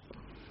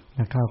แ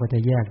ล้วเขาก็จะ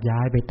แยกย้า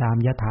ยไปตาม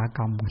ยถาก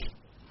รรม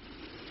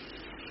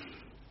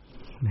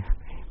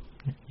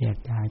แยก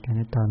ย้ายกันใ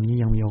นตอนนี้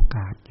ยังมีโอก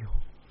าสอยู่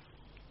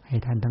ให้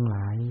ท่านทั้งหล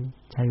าย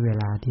ใช้เว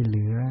ลาที่เห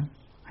ลือ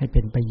ให้เ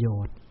ป็นประโย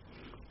ชน์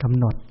กำ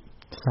หนด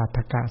สัทธ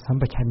กะสัม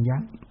ปชัญญะ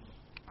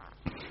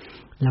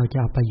เราจะ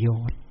เอาประโย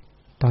ชน์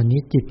ตอนนี้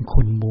จิต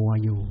ขุ่นมัว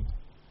อยู่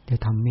จะ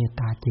ทำเมต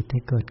ตาจิตใ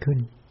ห้เกิดขึ้น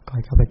ขอใ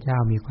ห้ข้าพเจ้า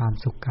มีความ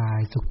สุขกาย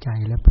สุขใจ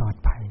และปลอด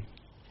ภัย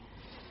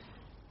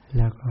แ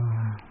ล้วก็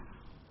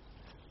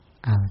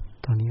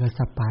ตอนนี้ก็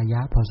สัปปาย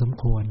ะพอสม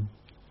ควร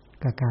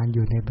กับการอ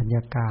ยู่ในบรรย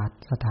ากาศ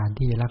สถาน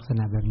ที่ลักษณ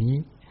ะแบบนี้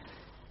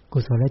กุ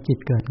ศลจิต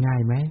เกิดง่า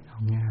ยไหมเอา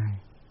ง่าย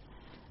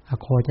อ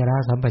โคจร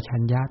สัมปชั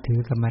ญญะถือ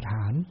กรรมฐ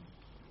าน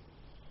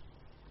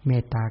เม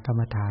ตตากรร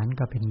มฐาน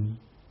ก็เป็น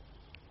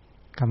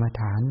กรรม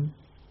ฐาน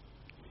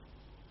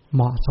เห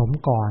มาะสม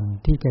ก่อน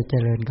ที่จะเจ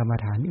ริญกรรม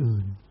ฐาน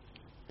อื่น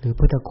หรือ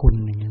พุทธคุณ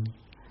อย่างนี้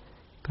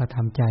ก็ท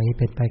ำใจให้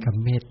เป็นไปกับ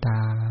เมตตา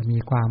มี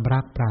ความรั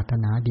กปรารถ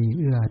นาดี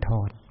เอื้อท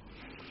อน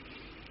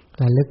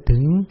ระลึกถึ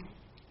ง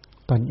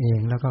ตนเอง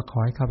แล้วก็ขอ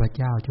ให้ข้าพ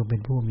เจ้าจงเป็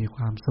นผู้มีค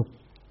วามสุข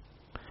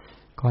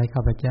ขอให้ข้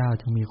าพเจ้า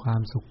จงมีควา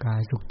มสุขกา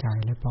ยสุขใจ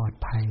และปลอด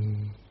ภัย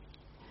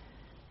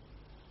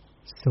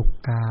สุข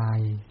กาย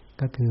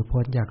ก็คือ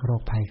พ้นจากโร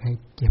คภัยไข้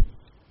เจ็บ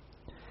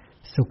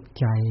สุข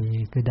ใจ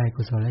คือได้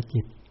กุศล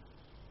จิต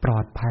ปลอ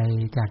ดภัย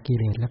จากกิ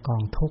เลสและกอ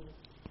งทุกข์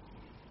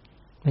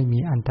ไม่มี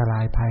อันตรา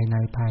ยภายใน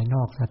ภายน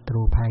อกศัต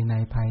รูภายใน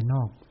ภายน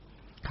อก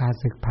ข้า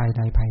ศึกภายใ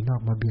นภายนอก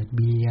มาเบียดเ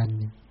บียน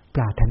ป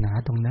รารถนา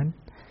ตรงนั้น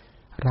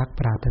รัก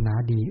ปรารถนา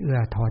ดีเอื้อ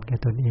ทอนแก่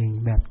ตนเอง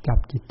แบบจับ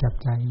จิตจับ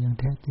ใจอย่าง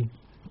แท้จริง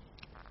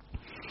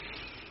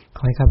ข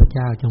อให้ข้าพเ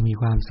จ้าจงมี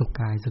ความสุข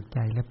กายสุขใจ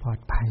และปลอด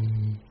ภัย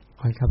ข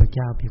อให้ข้าพเ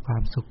จ้ามีควา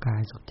มสุขกา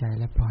ยสุขใจ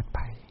และปลอด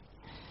ภัย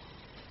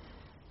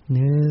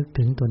นึก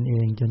ถึงตนเอ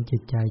งจนจิ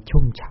ตใจ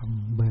ชุ่มฉ่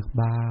ำเบิก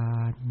บา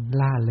น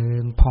ล่าเริ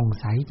งผ่อง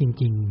ใสจ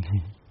ริง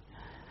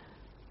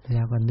ๆแ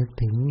ล้วก็นึก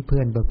ถึงเพื่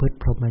อนประพฤติ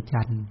พรหมจ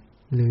รรย์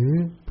หรือ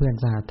เพื่อน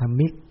สหธรร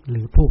มิกห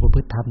รือผู้ประพฤ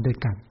ติธรรมด้วย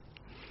กัน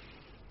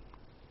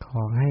ข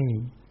อให้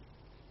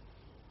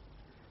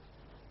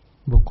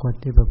บุคคล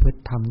ที่ประพฤติ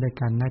ธรรมด้วย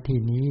กันหน้าที่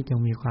นี้จง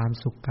มีความ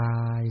สุขกา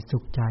ยสุ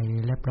ขใจ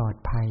และปลอด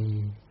ภัย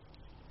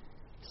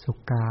สุข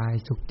กาย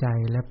สุขใจ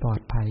และปลอ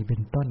ดภัยเป็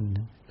นต้น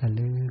ระ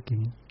ลึกถึ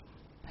ง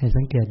ให้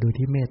สังเกตดู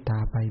ที่เมตตา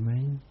ไปไหม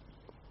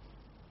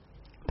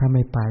ถ้าไ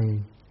ม่ไป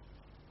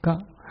ก็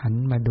หัน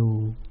มาดู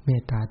เม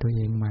ตตาตัวเ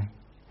องใหม่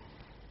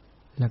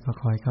แล้วก็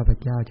ขอให้ข้าพ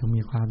เจ้าจง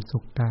มีความสุ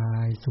ขกา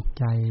ยสุข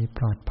ใจป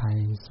ลอดภัย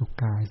สุข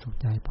กายสุข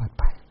ใจปลอด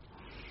ภัย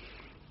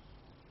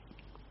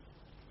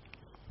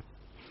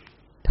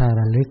ถ้า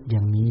ระลึกอย่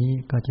างนี้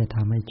ก็จะท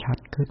ำให้ชัด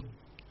ขึ้น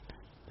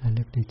ระ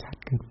ลึกได้ชัด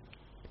ขึ้น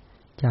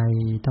ใจ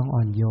ต้องอ่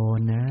อนโยน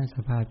นะส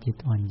ภาพจิต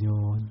อ่อนโย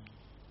น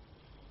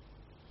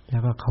แล้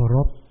วก็เคาร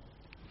พ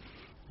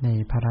ใน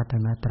พระรัต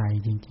นตรัย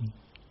จริง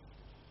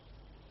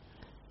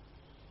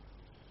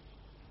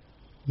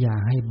ๆอย่า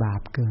ให้บา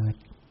ปเกิด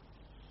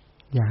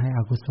อย่าให้อ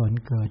กุศล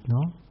เกิดเน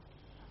าะ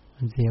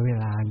มันเสียเว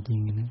ลาจริ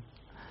งนะ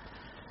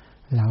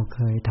เราเค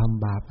ยท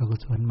ำบาปอกุ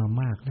ศลมา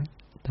มากแล้ว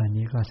ตอน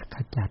นี้ก็ข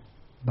จัด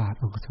บาป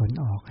อกุศล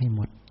ออกให้ห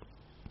มด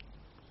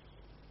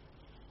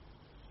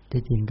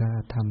ที่จริงก็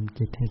ทำ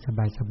จิตให้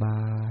สบา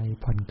ย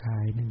ๆผ่อนคลา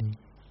ยนั่นเอง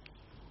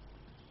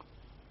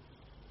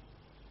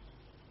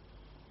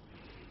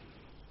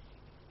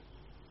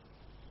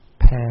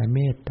แผ่เม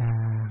ตตา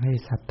ให้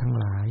สัตว์ทั้ง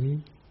หลาย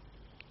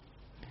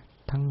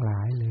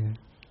เลย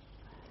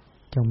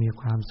จงมี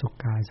ความสุข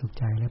กายสุข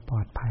ใจและปล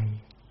อดภัย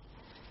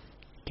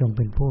จงเ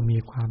ป็นผู้มี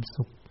ความ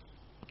สุข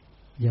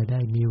อย่าได้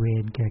มีเว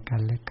รแก่กั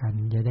นและกัน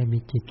อย่าได้มี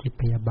จิตคิด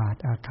พยาบาท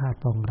อาฆาต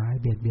ปองร้าย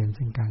เบียดเบียน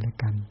ซึ่งกันและ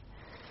กัน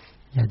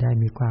อย่าได้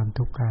มีความ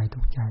ทุกข์กายทุ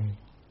กข์ใจ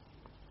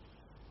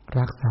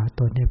รักษา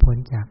ตนให้พ้น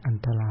จากอัน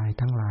ตราย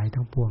ทั้งหลาย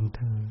ทั้งปวงเธ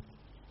อ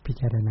พิ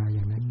จารณาอ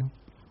ย่างนั้นเนาะ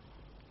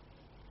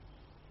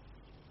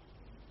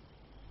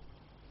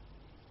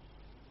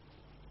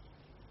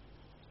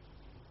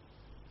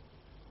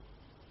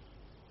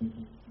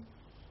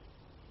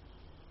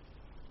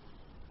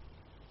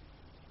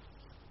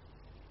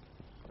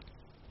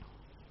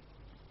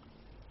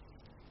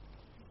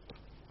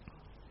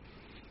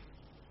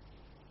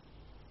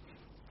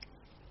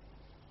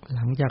ห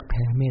ลังจากแ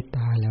ผ่เมตต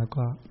าแล้ว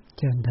ก็เ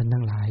ชิญท่าน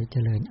ทั้งหลายเจ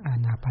ริญอา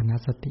นาปาน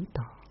สติ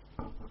ต่อ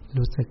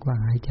รู้สึกว่า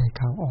หายใจเ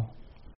ข้าออก